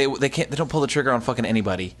 It's true. They can't. They don't pull the trigger on fucking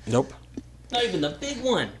anybody. Nope. Not even the big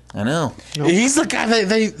one. I know. He's the guy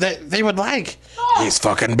they would like. He's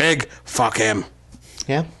fucking big. Fuck him.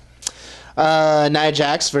 Yeah. Nia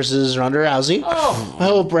Jax versus Ronda Rousey. Oh. I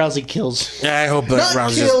hope Rousey kills. Yeah, I hope that Not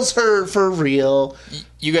Rousey. kills her for real.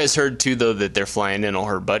 You guys heard too though that they're flying in all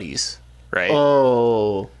her buddies, right?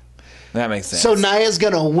 Oh. That makes sense. So Nia's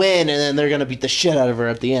gonna win, and then they're gonna beat the shit out of her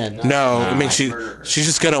at the end. No, I mean she's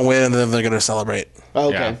just gonna win, and then they're gonna celebrate.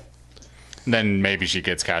 Okay. Yeah. Then maybe she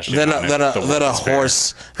gets cashed in. Then on if the a world's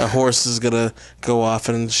fair. horse is gonna go off,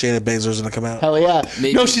 and Shayna Baszler's gonna come out. Hell yeah.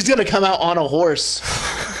 Maybe- No, she's gonna come out on a horse.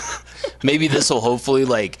 Maybe this will hopefully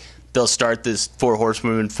like they'll start this four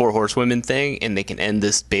horsewomen thing, and they can end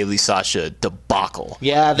this Bailey Sasha debacle.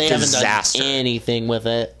 Yeah, they Disaster. haven't done anything with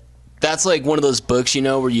it. That's like one of those books,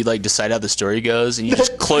 where you like decide how the story goes, and you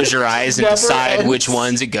just close your eyes and Never decide ends. which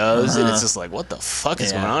ones it goes, and it's just like, what the fuck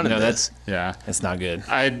is going on in this? Yeah. It's not good.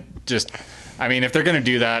 I mean, if they're going to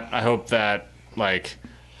do that, I hope that, like,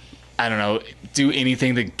 I don't know, do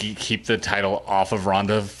anything to keep the title off of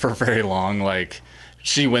Ronda for very long. Like,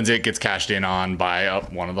 she wins it, gets cashed in on by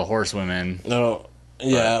one of the horsewomen. No,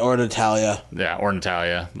 yeah, or Natalia. Yeah, or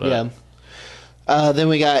Natalia. But Yeah. Then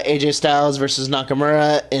we got AJ Styles versus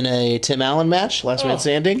Nakamura in a Tim Allen match, last man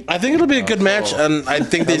standing. I think it'll be a good match, and I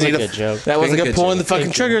think they That was need a good joke. That was a good pulling joke. the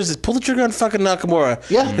fucking triggers. Pull the trigger on fucking Nakamura.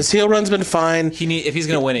 Yeah. His heel run's been fine. If he's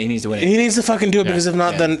gonna win it, he needs to win it. He needs to fucking do it because if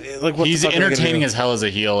not, Yeah. then like what he's the fuck are they gonna entertaining do? as hell as a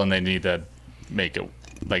heel, and they need to make it,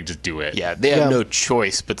 like, just do it. Yeah, they have Yeah. no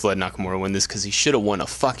choice but to let Nakamura win this because he should have won a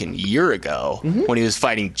fucking year ago when he was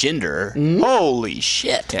fighting Jinder. Holy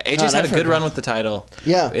shit! Yeah, AJ's had a good run with the title.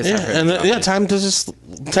 Yeah. It's Yeah, time for him and to then, drop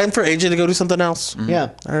it. time for AJ to go do something else. Yeah.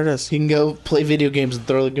 There it is. He can go play video games and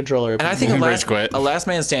throw the controller. And I think Rage quit. a last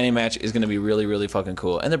man standing match is going to be really, really fucking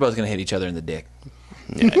cool. And they're both going to hit each other in the dick.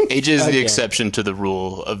 Yeah, AJ is the Okay. exception to the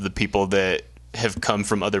rule of the people that have come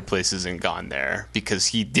from other places and gone there because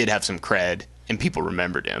he did have some cred and people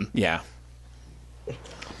remembered him. Yeah.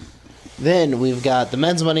 Then we've got the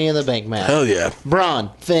men's Money in the Bank match. Hell yeah.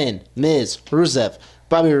 Braun, Finn, Miz, Rusev,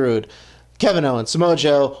 Bobby Roode, Kevin Owens, Samoa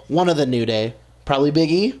Joe, one of the New Day, probably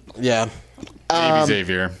Big E. Yeah. Maybe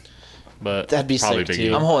Xavier. But That'd be probably sick, Big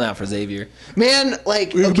too. E. I'm holding out for Xavier. Man,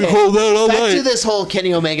 like, be okay, holding out all back night. to this whole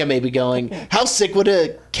Kenny Omega maybe going. How sick would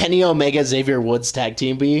a Kenny Omega Xavier Woods tag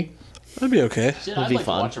team be? That'd be okay. That'd be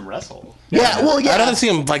fun. watch him wrestle. Yeah, well, yeah, I'd rather see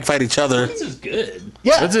him like fight each other. This is good.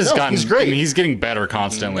 yeah. Woods has no, gotten, he's great. I mean, he's getting better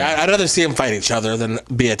constantly. I'd rather see him fight each other than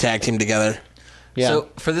be a tag team together. yeah. So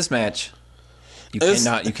for this match, It's-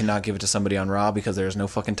 you cannot give it to somebody on Raw because there's no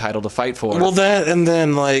fucking title to fight for. Well, that and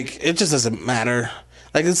then like it just doesn't matter.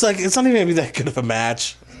 Like it's not even gonna be that good of a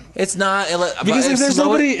match it's not because if there's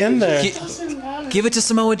nobody in there. Give it to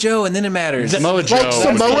Samoa Joe and then it matters. Samoa Joe. like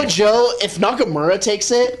Samoa Joe, if Nakamura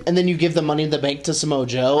takes it, and then you give the Money in the Bank to Samoa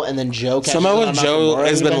Joe, and then Joe cashes Samoa in on Joe Nakamura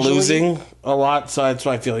has been eventually. losing a lot, so that's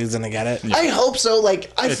why I feel he's gonna get it. I hope so.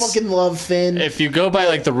 Like, I It's- fucking love Finn. If you go by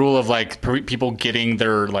like the rule of like people getting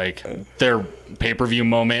their pay-per-view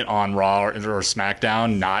moment on Raw or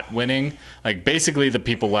SmackDown not winning, like basically the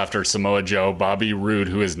people left are Samoa Joe, Bobby Roode,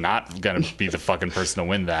 who is not gonna be the fucking person to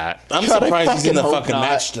win that. I'm God, I surprised he's in the fucking hope fucking not.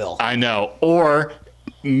 match still. I know. Or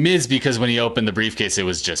Miz, because when he opened the briefcase it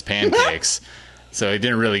was just pancakes. So he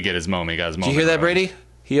didn't really get his moment. He got his Did moment. you hear that, wrong. Brady?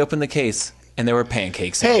 He opened the case and there were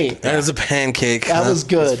pancakes. in it. hey, That is a pancake. that was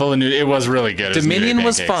good. Full of new, it was really good. It was New Day Dominion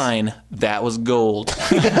was pancakes. fine. That was gold.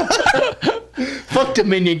 Fuck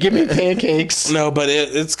Dominion. Give me pancakes. No, but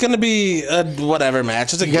it's gonna be a whatever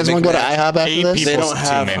match. It's a You guys gimmick want to go to match. IHOP after Eight this? people. They don't Too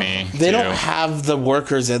have many, they don't too. have the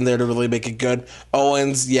workers in there to really make it good.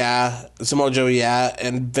 Owens, yeah, Samoa Joe, yeah,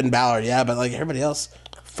 and Finn Balor, yeah, but like everybody else,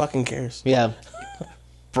 fucking cares. Yeah.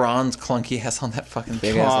 Bronze clunky ass on that fucking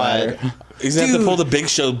big ass God. ladder. He's gonna have to Dude. pull the Big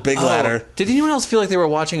Show big ladder. Did anyone else feel like they were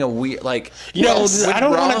watching a weird like? Yes. when I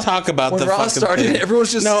don't Raw- want to talk about when the Raw fucking started. thing. Everyone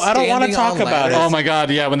was just no. I don't want to standing talk on about it. ladders. Oh my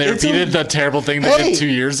god, yeah, when they It's repeated a- the terrible thing they Hey! did 2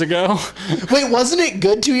 years ago. Wait, wasn't it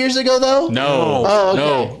good 2 years ago though? No. Oh, okay.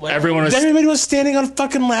 No. Everyone was at Everybody was standing on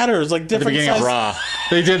fucking ladders, like the different beginning of size- Raw.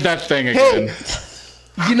 They did that thing again.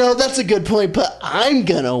 Hey, you know that's a good point, but I'm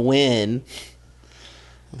gonna win.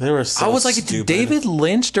 They were so I was like, stupid. did David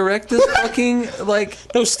Lynch direct this fucking like?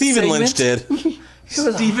 No, Stephen Lynch segment? did.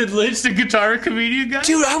 Stephen Lynch, the guitar comedian guy.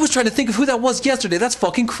 Dude, I was trying to think of who that was yesterday. That's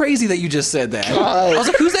fucking crazy that you just said that. God. I was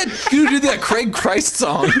like, who's that dude who did that Craig Christ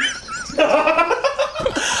song?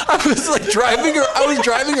 I was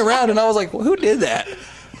driving around and I was like, well, who did that?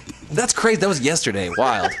 That's crazy. That was yesterday.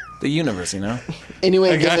 Wild. The universe, you know?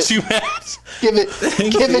 Anyway, I give got it, you, Matt. give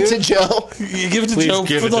it to Joe. You give it to Please Joe.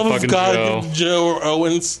 give For it the to love of fucking God, Joe. give Joe or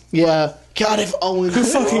Owens. Yeah. God, if Owens. Who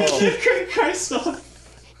fucking Craig Christ song.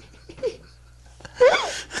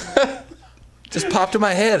 Just popped in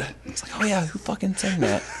my head. It's like, oh yeah, who fucking sang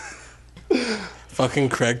that? fucking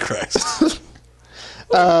Craig Christ.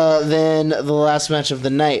 Then the last match of the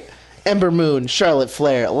night: Ember Moon, Charlotte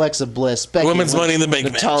Flair, Alexa Bliss, Becky Women's Lynch, Money in the Bank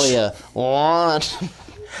Natalia, Lana,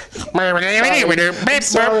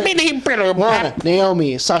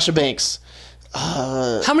 Naomi, Sasha Banks.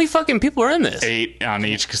 How many fucking people are in this? 8 on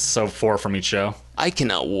each, so 4 from each show. I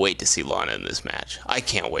cannot wait to see Lana in this match. I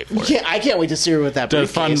can't wait for it. I can't wait to see her with that The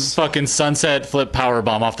fun briefcase. fucking sunset flip power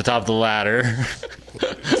bomb off the top of the ladder.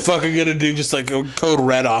 fucking gonna do just like a code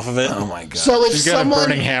red off of it. Oh my god. So if She's got a someone,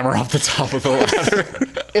 burning hammer off the top of the ladder.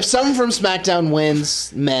 if someone from SmackDown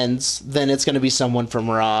wins men's, then it's going to be someone from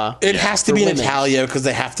Raw. It has to For be women's. Natalya because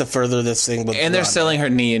they have to further this thing with. And they're Ronda. selling her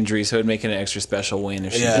knee injury, so it'd make it an extra special win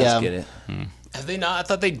if she Yeah. does Yeah. get it. Have they not? I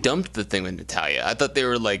thought they dumped the thing with Natalia. I thought they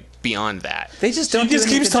were like beyond that. They just She don't. just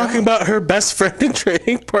do any keeps good job. talking about her best friend and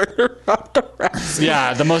training partner, Ronda Rousey.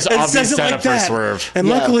 Yeah, the most And obvious says it setup like for that. Swerve. And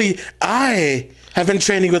Yeah. luckily, I have been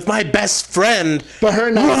training with my best friend, But her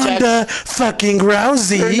and Nia Ronda fucking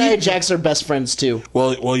Rousey. Her and Nia Jax are best friends too.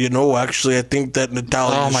 Well, you know, actually, I think that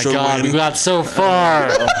Natalya Oh my should god, win. we got so far.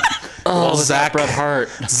 Well, Zach, Bret Hart.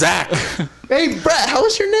 Zach, Hey, Brett, how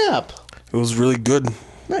was your nap? it was really good.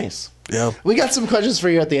 Nice. Yeah. We got some questions for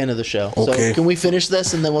you at the end of the show. Okay. So can we finish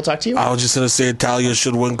this and then we'll talk to you? I was just gonna say Natalya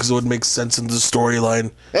should win because it would make sense in the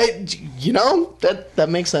storyline. Hey, you know that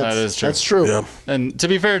makes sense. That is true. That's true. Yeah. And to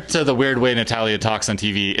be fair to the weird way Natalia talks on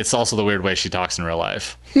TV, it's also the weird way she talks in real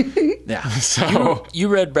life. Yeah. So You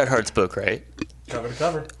read Bret Hart's book, right? Cover to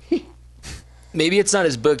cover. Maybe it's not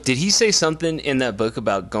his book. Did he say something in that book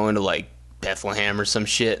about going to like Bethlehem or some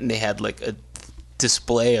shit, and they had like a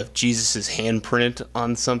display of Jesus's handprint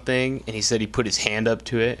on something, and he said he put his hand up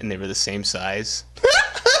to it, and they were the same size.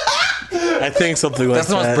 I think something like That's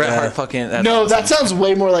the most that. Bret yeah. Hart fucking. That's No, awesome. that sounds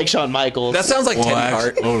way more like Shawn Michaels. That sounds like Teddy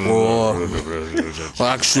Hart. Well,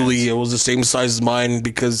 actually, it was the same size as mine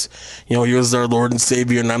because, you know, he was our Lord and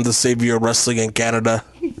Savior, and I'm the Savior of wrestling in Canada.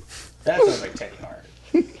 that sounds like Teddy Hart.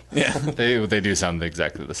 Yeah. they do sound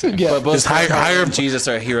exactly the same. Yeah. But both Just higher Jesus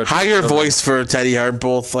are hero. higher voice for Teddy Hart,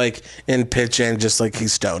 both like in pitch and just like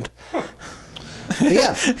he's stoned.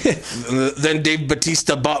 Yeah. Then Dave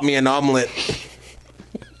Batista bought me an omelet.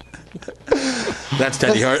 That's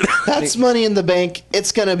Teddy Hart. That's Money in the Bank.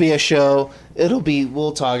 It's gonna be a show.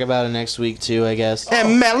 We'll talk about it next week too, I guess.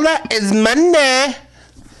 And Mela is Monday.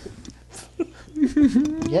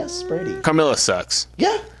 Yes, Brady. Carmella sucks.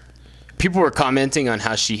 Yeah. People were commenting on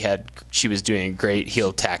how she was doing great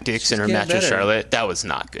heel tactics in her getting match with better. Charlotte. That was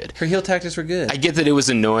not good. Her heel tactics were good. I get that it was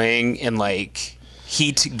annoying and like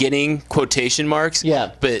heat getting quotation marks.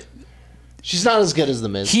 Yeah. But She's not as good as The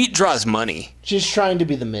Miz. heat draws money. She's trying to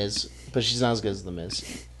be The Miz, but she's not as good as The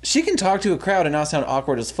Miz. She can talk to a crowd and not sound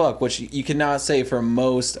awkward as fuck, which you cannot say for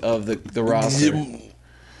most of the roster.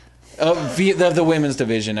 Of the women's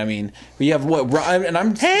division, I mean, you have what? And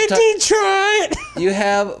I'm Hey, Detroit! You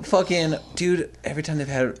have fucking dude. Every time they've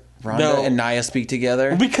had Ronda No. and Nia speak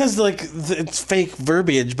together, Because like it's fake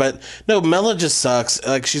verbiage, but no, Mela just sucks.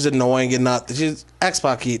 Like she's annoying and not. She's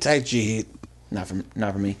X-Pac heat, Tai Chi heat. not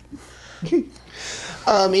for me.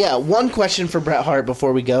 Yeah, one question for Bret Hart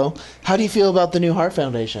before we go. How do you feel about the new Hart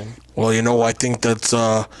Foundation? Well, you know, I think that's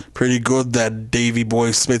pretty good that Davey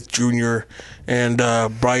Boy Smith Jr. and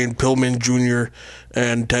Brian Pillman Jr.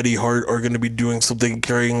 and Teddy Hart are going to be doing something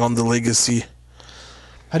carrying on the legacy.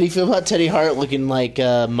 How do you feel about Teddy Hart looking like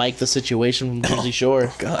Mike the Situation from Jersey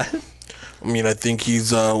Shore? God, I mean, I think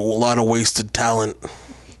he's a lot of wasted talent.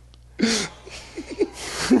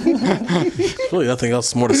 Really, nothing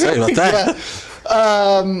else more to say about that.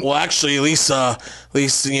 Well, actually, at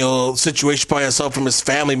least you know, situation by myself from his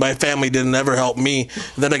family. My family didn't ever help me.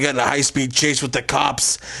 Then I got in a high-speed chase with the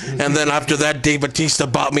cops, and then after that, Dave Batista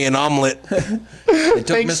bought me an omelet. they took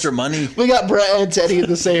Thanks. Mr. Money. We got Bret and Teddy in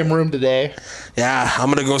the same room today. Yeah, I'm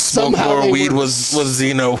gonna go smoke Somehow more they weed were- with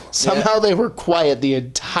Zeno. Somehow they were quiet the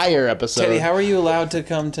entire episode. Teddy, how are you allowed to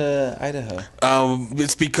come to Idaho?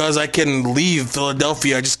 It's because I can leave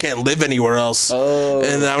Philadelphia. I just can't live anywhere else. Oh.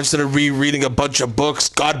 And I'm just gonna be reading a bunch of books.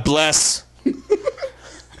 God bless.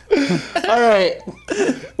 All right,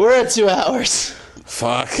 we're at 2 hours.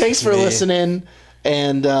 Fuck. Thanks for me. listening.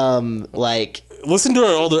 And Listen to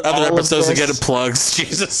our other All of episodes and get this. plugs.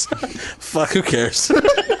 Jesus. Fuck, who cares?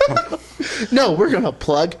 no, we're gonna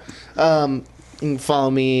plug. You can follow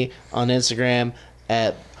me on Instagram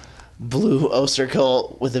at Blue Oster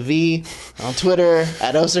Cult with a V, on Twitter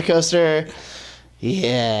at Ostercoaster.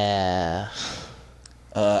 Yeah.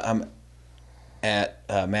 I'm at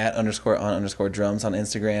Matt_on_drums on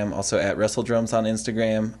Instagram. Also at WrestleDrums on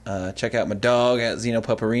Instagram. Check out my dog at Zeno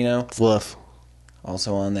Paparino. Woof.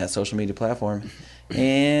 Also on that social media platform.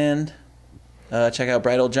 And check out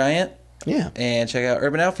Bright Old Giant. Yeah. And check out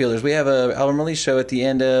Urban Outfielders. We have an album release show at the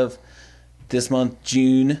end of this month,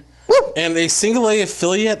 June. And a single A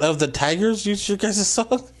affiliate of the Tigers used your guys'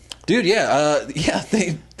 song? Dude, yeah,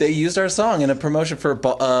 they used our song in a promotion for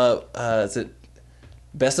is it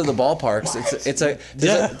Best of the Ballparks?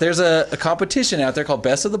 There's a competition out there called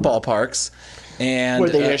Best of the Ballparks, and Were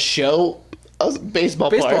they a show a baseball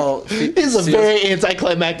Baseball park. It's a seals. very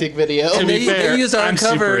anticlimactic video. And be fair, they used our I'm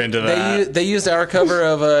super cover. into that. They used our cover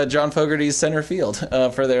of John Fogerty's Center Field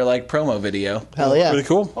for their like promo video. Hell yeah. Really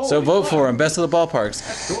cool. So vote for him. Best of the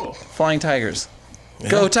ballparks. Cool. Flying Tigers.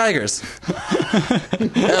 Go Tigers.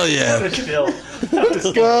 Hell yeah.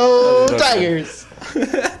 Go Tigers.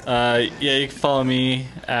 Yeah, you can follow me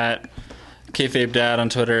at kayfabe dad on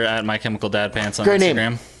Twitter, at my chemical dad pants on Great Instagram.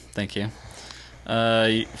 name. Thank you. You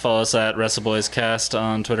can follow us at WrestleBoysCast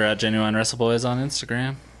on Twitter, at Genuine WrestleBoys on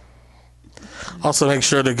Instagram. Also, make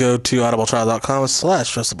sure to go to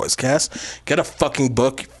audibletrial.com/WrestleBoysCast. Get a fucking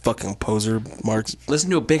book, you fucking poser, Marks. Listen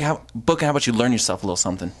to a book and how about you learn yourself a little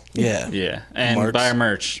something. Yeah. Yeah, and Marks. buy our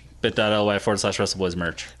merch, bit.ly/WrestleBoys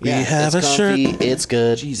merch. We have it's a shirt. comfy, It's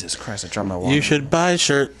good. Jesus Christ, I dropped my wallet. You should buy a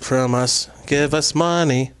shirt from us. Give us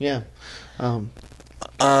money. Yeah. Let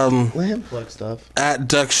him plug stuff. At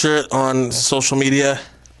Duck Shirt on social media.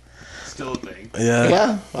 Still a thing. Yeah.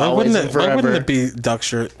 Yeah, Why always wouldn't and it? Why wouldn't forever. it be Duck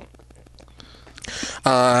Shirt?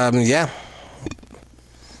 Yeah.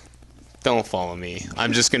 Don't follow me.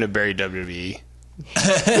 I'm just gonna bury WWE.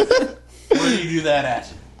 Where do you do that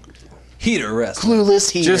at? Heater Wrestling. Clueless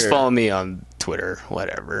Heater. Just follow me on Twitter,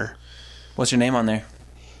 whatever. What's your name on there?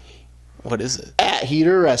 What is it? At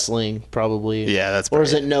Heater Wrestling, probably. Yeah, that's Or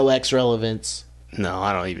is probably it No X Relevance? No,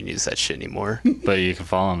 I don't even use that shit anymore. But you can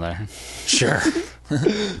follow them there. Sure.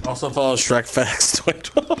 Also follow Shrek Facts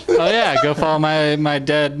 2012. Oh yeah, go follow my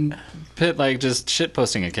dead pit just shit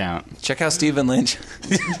posting account. Check out Stephen Lynch.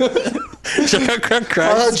 Check out Craig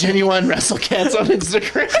Follow Christ. Genuine WrestleCats on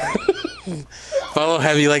Instagram. Follow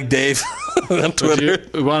Heavy Like Dave on Twitter.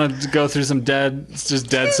 We want to go through some dead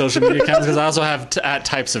social media accounts because I also have at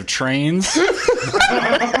types of trains.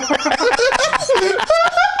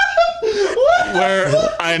 Where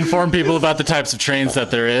I inform people about the types of trains that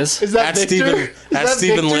there is. Is that At Victor? Stephen, Is at that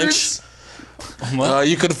Stephen Victor's? Lynch.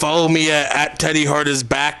 You can follow me at Teddy Hart is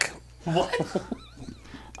back.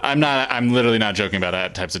 I'm literally not joking about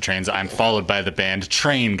that types of trains. I'm followed by the band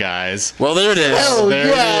Train Guys. Well, there it is. Oh, There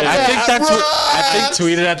it yeah. is. I think that's what. I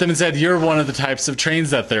tweeted at them and said, "You're one of the types of trains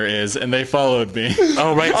that there is," and they followed me.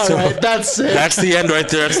 Oh, right. All So right, that's it. that's the end right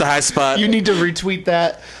there. That's the high spot. You need to retweet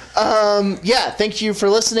that. Yeah, thank you for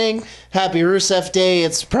listening. Happy Rusev Day.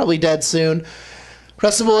 It's probably dead soon.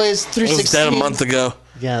 Wrestle Boys It was 316. dead a month ago.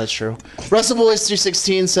 Yeah, that's true. Wrestle Boys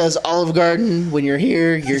 316 says Olive Garden. When you're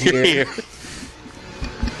here, you're here.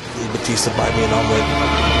 Batista buy me an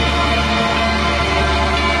omelet.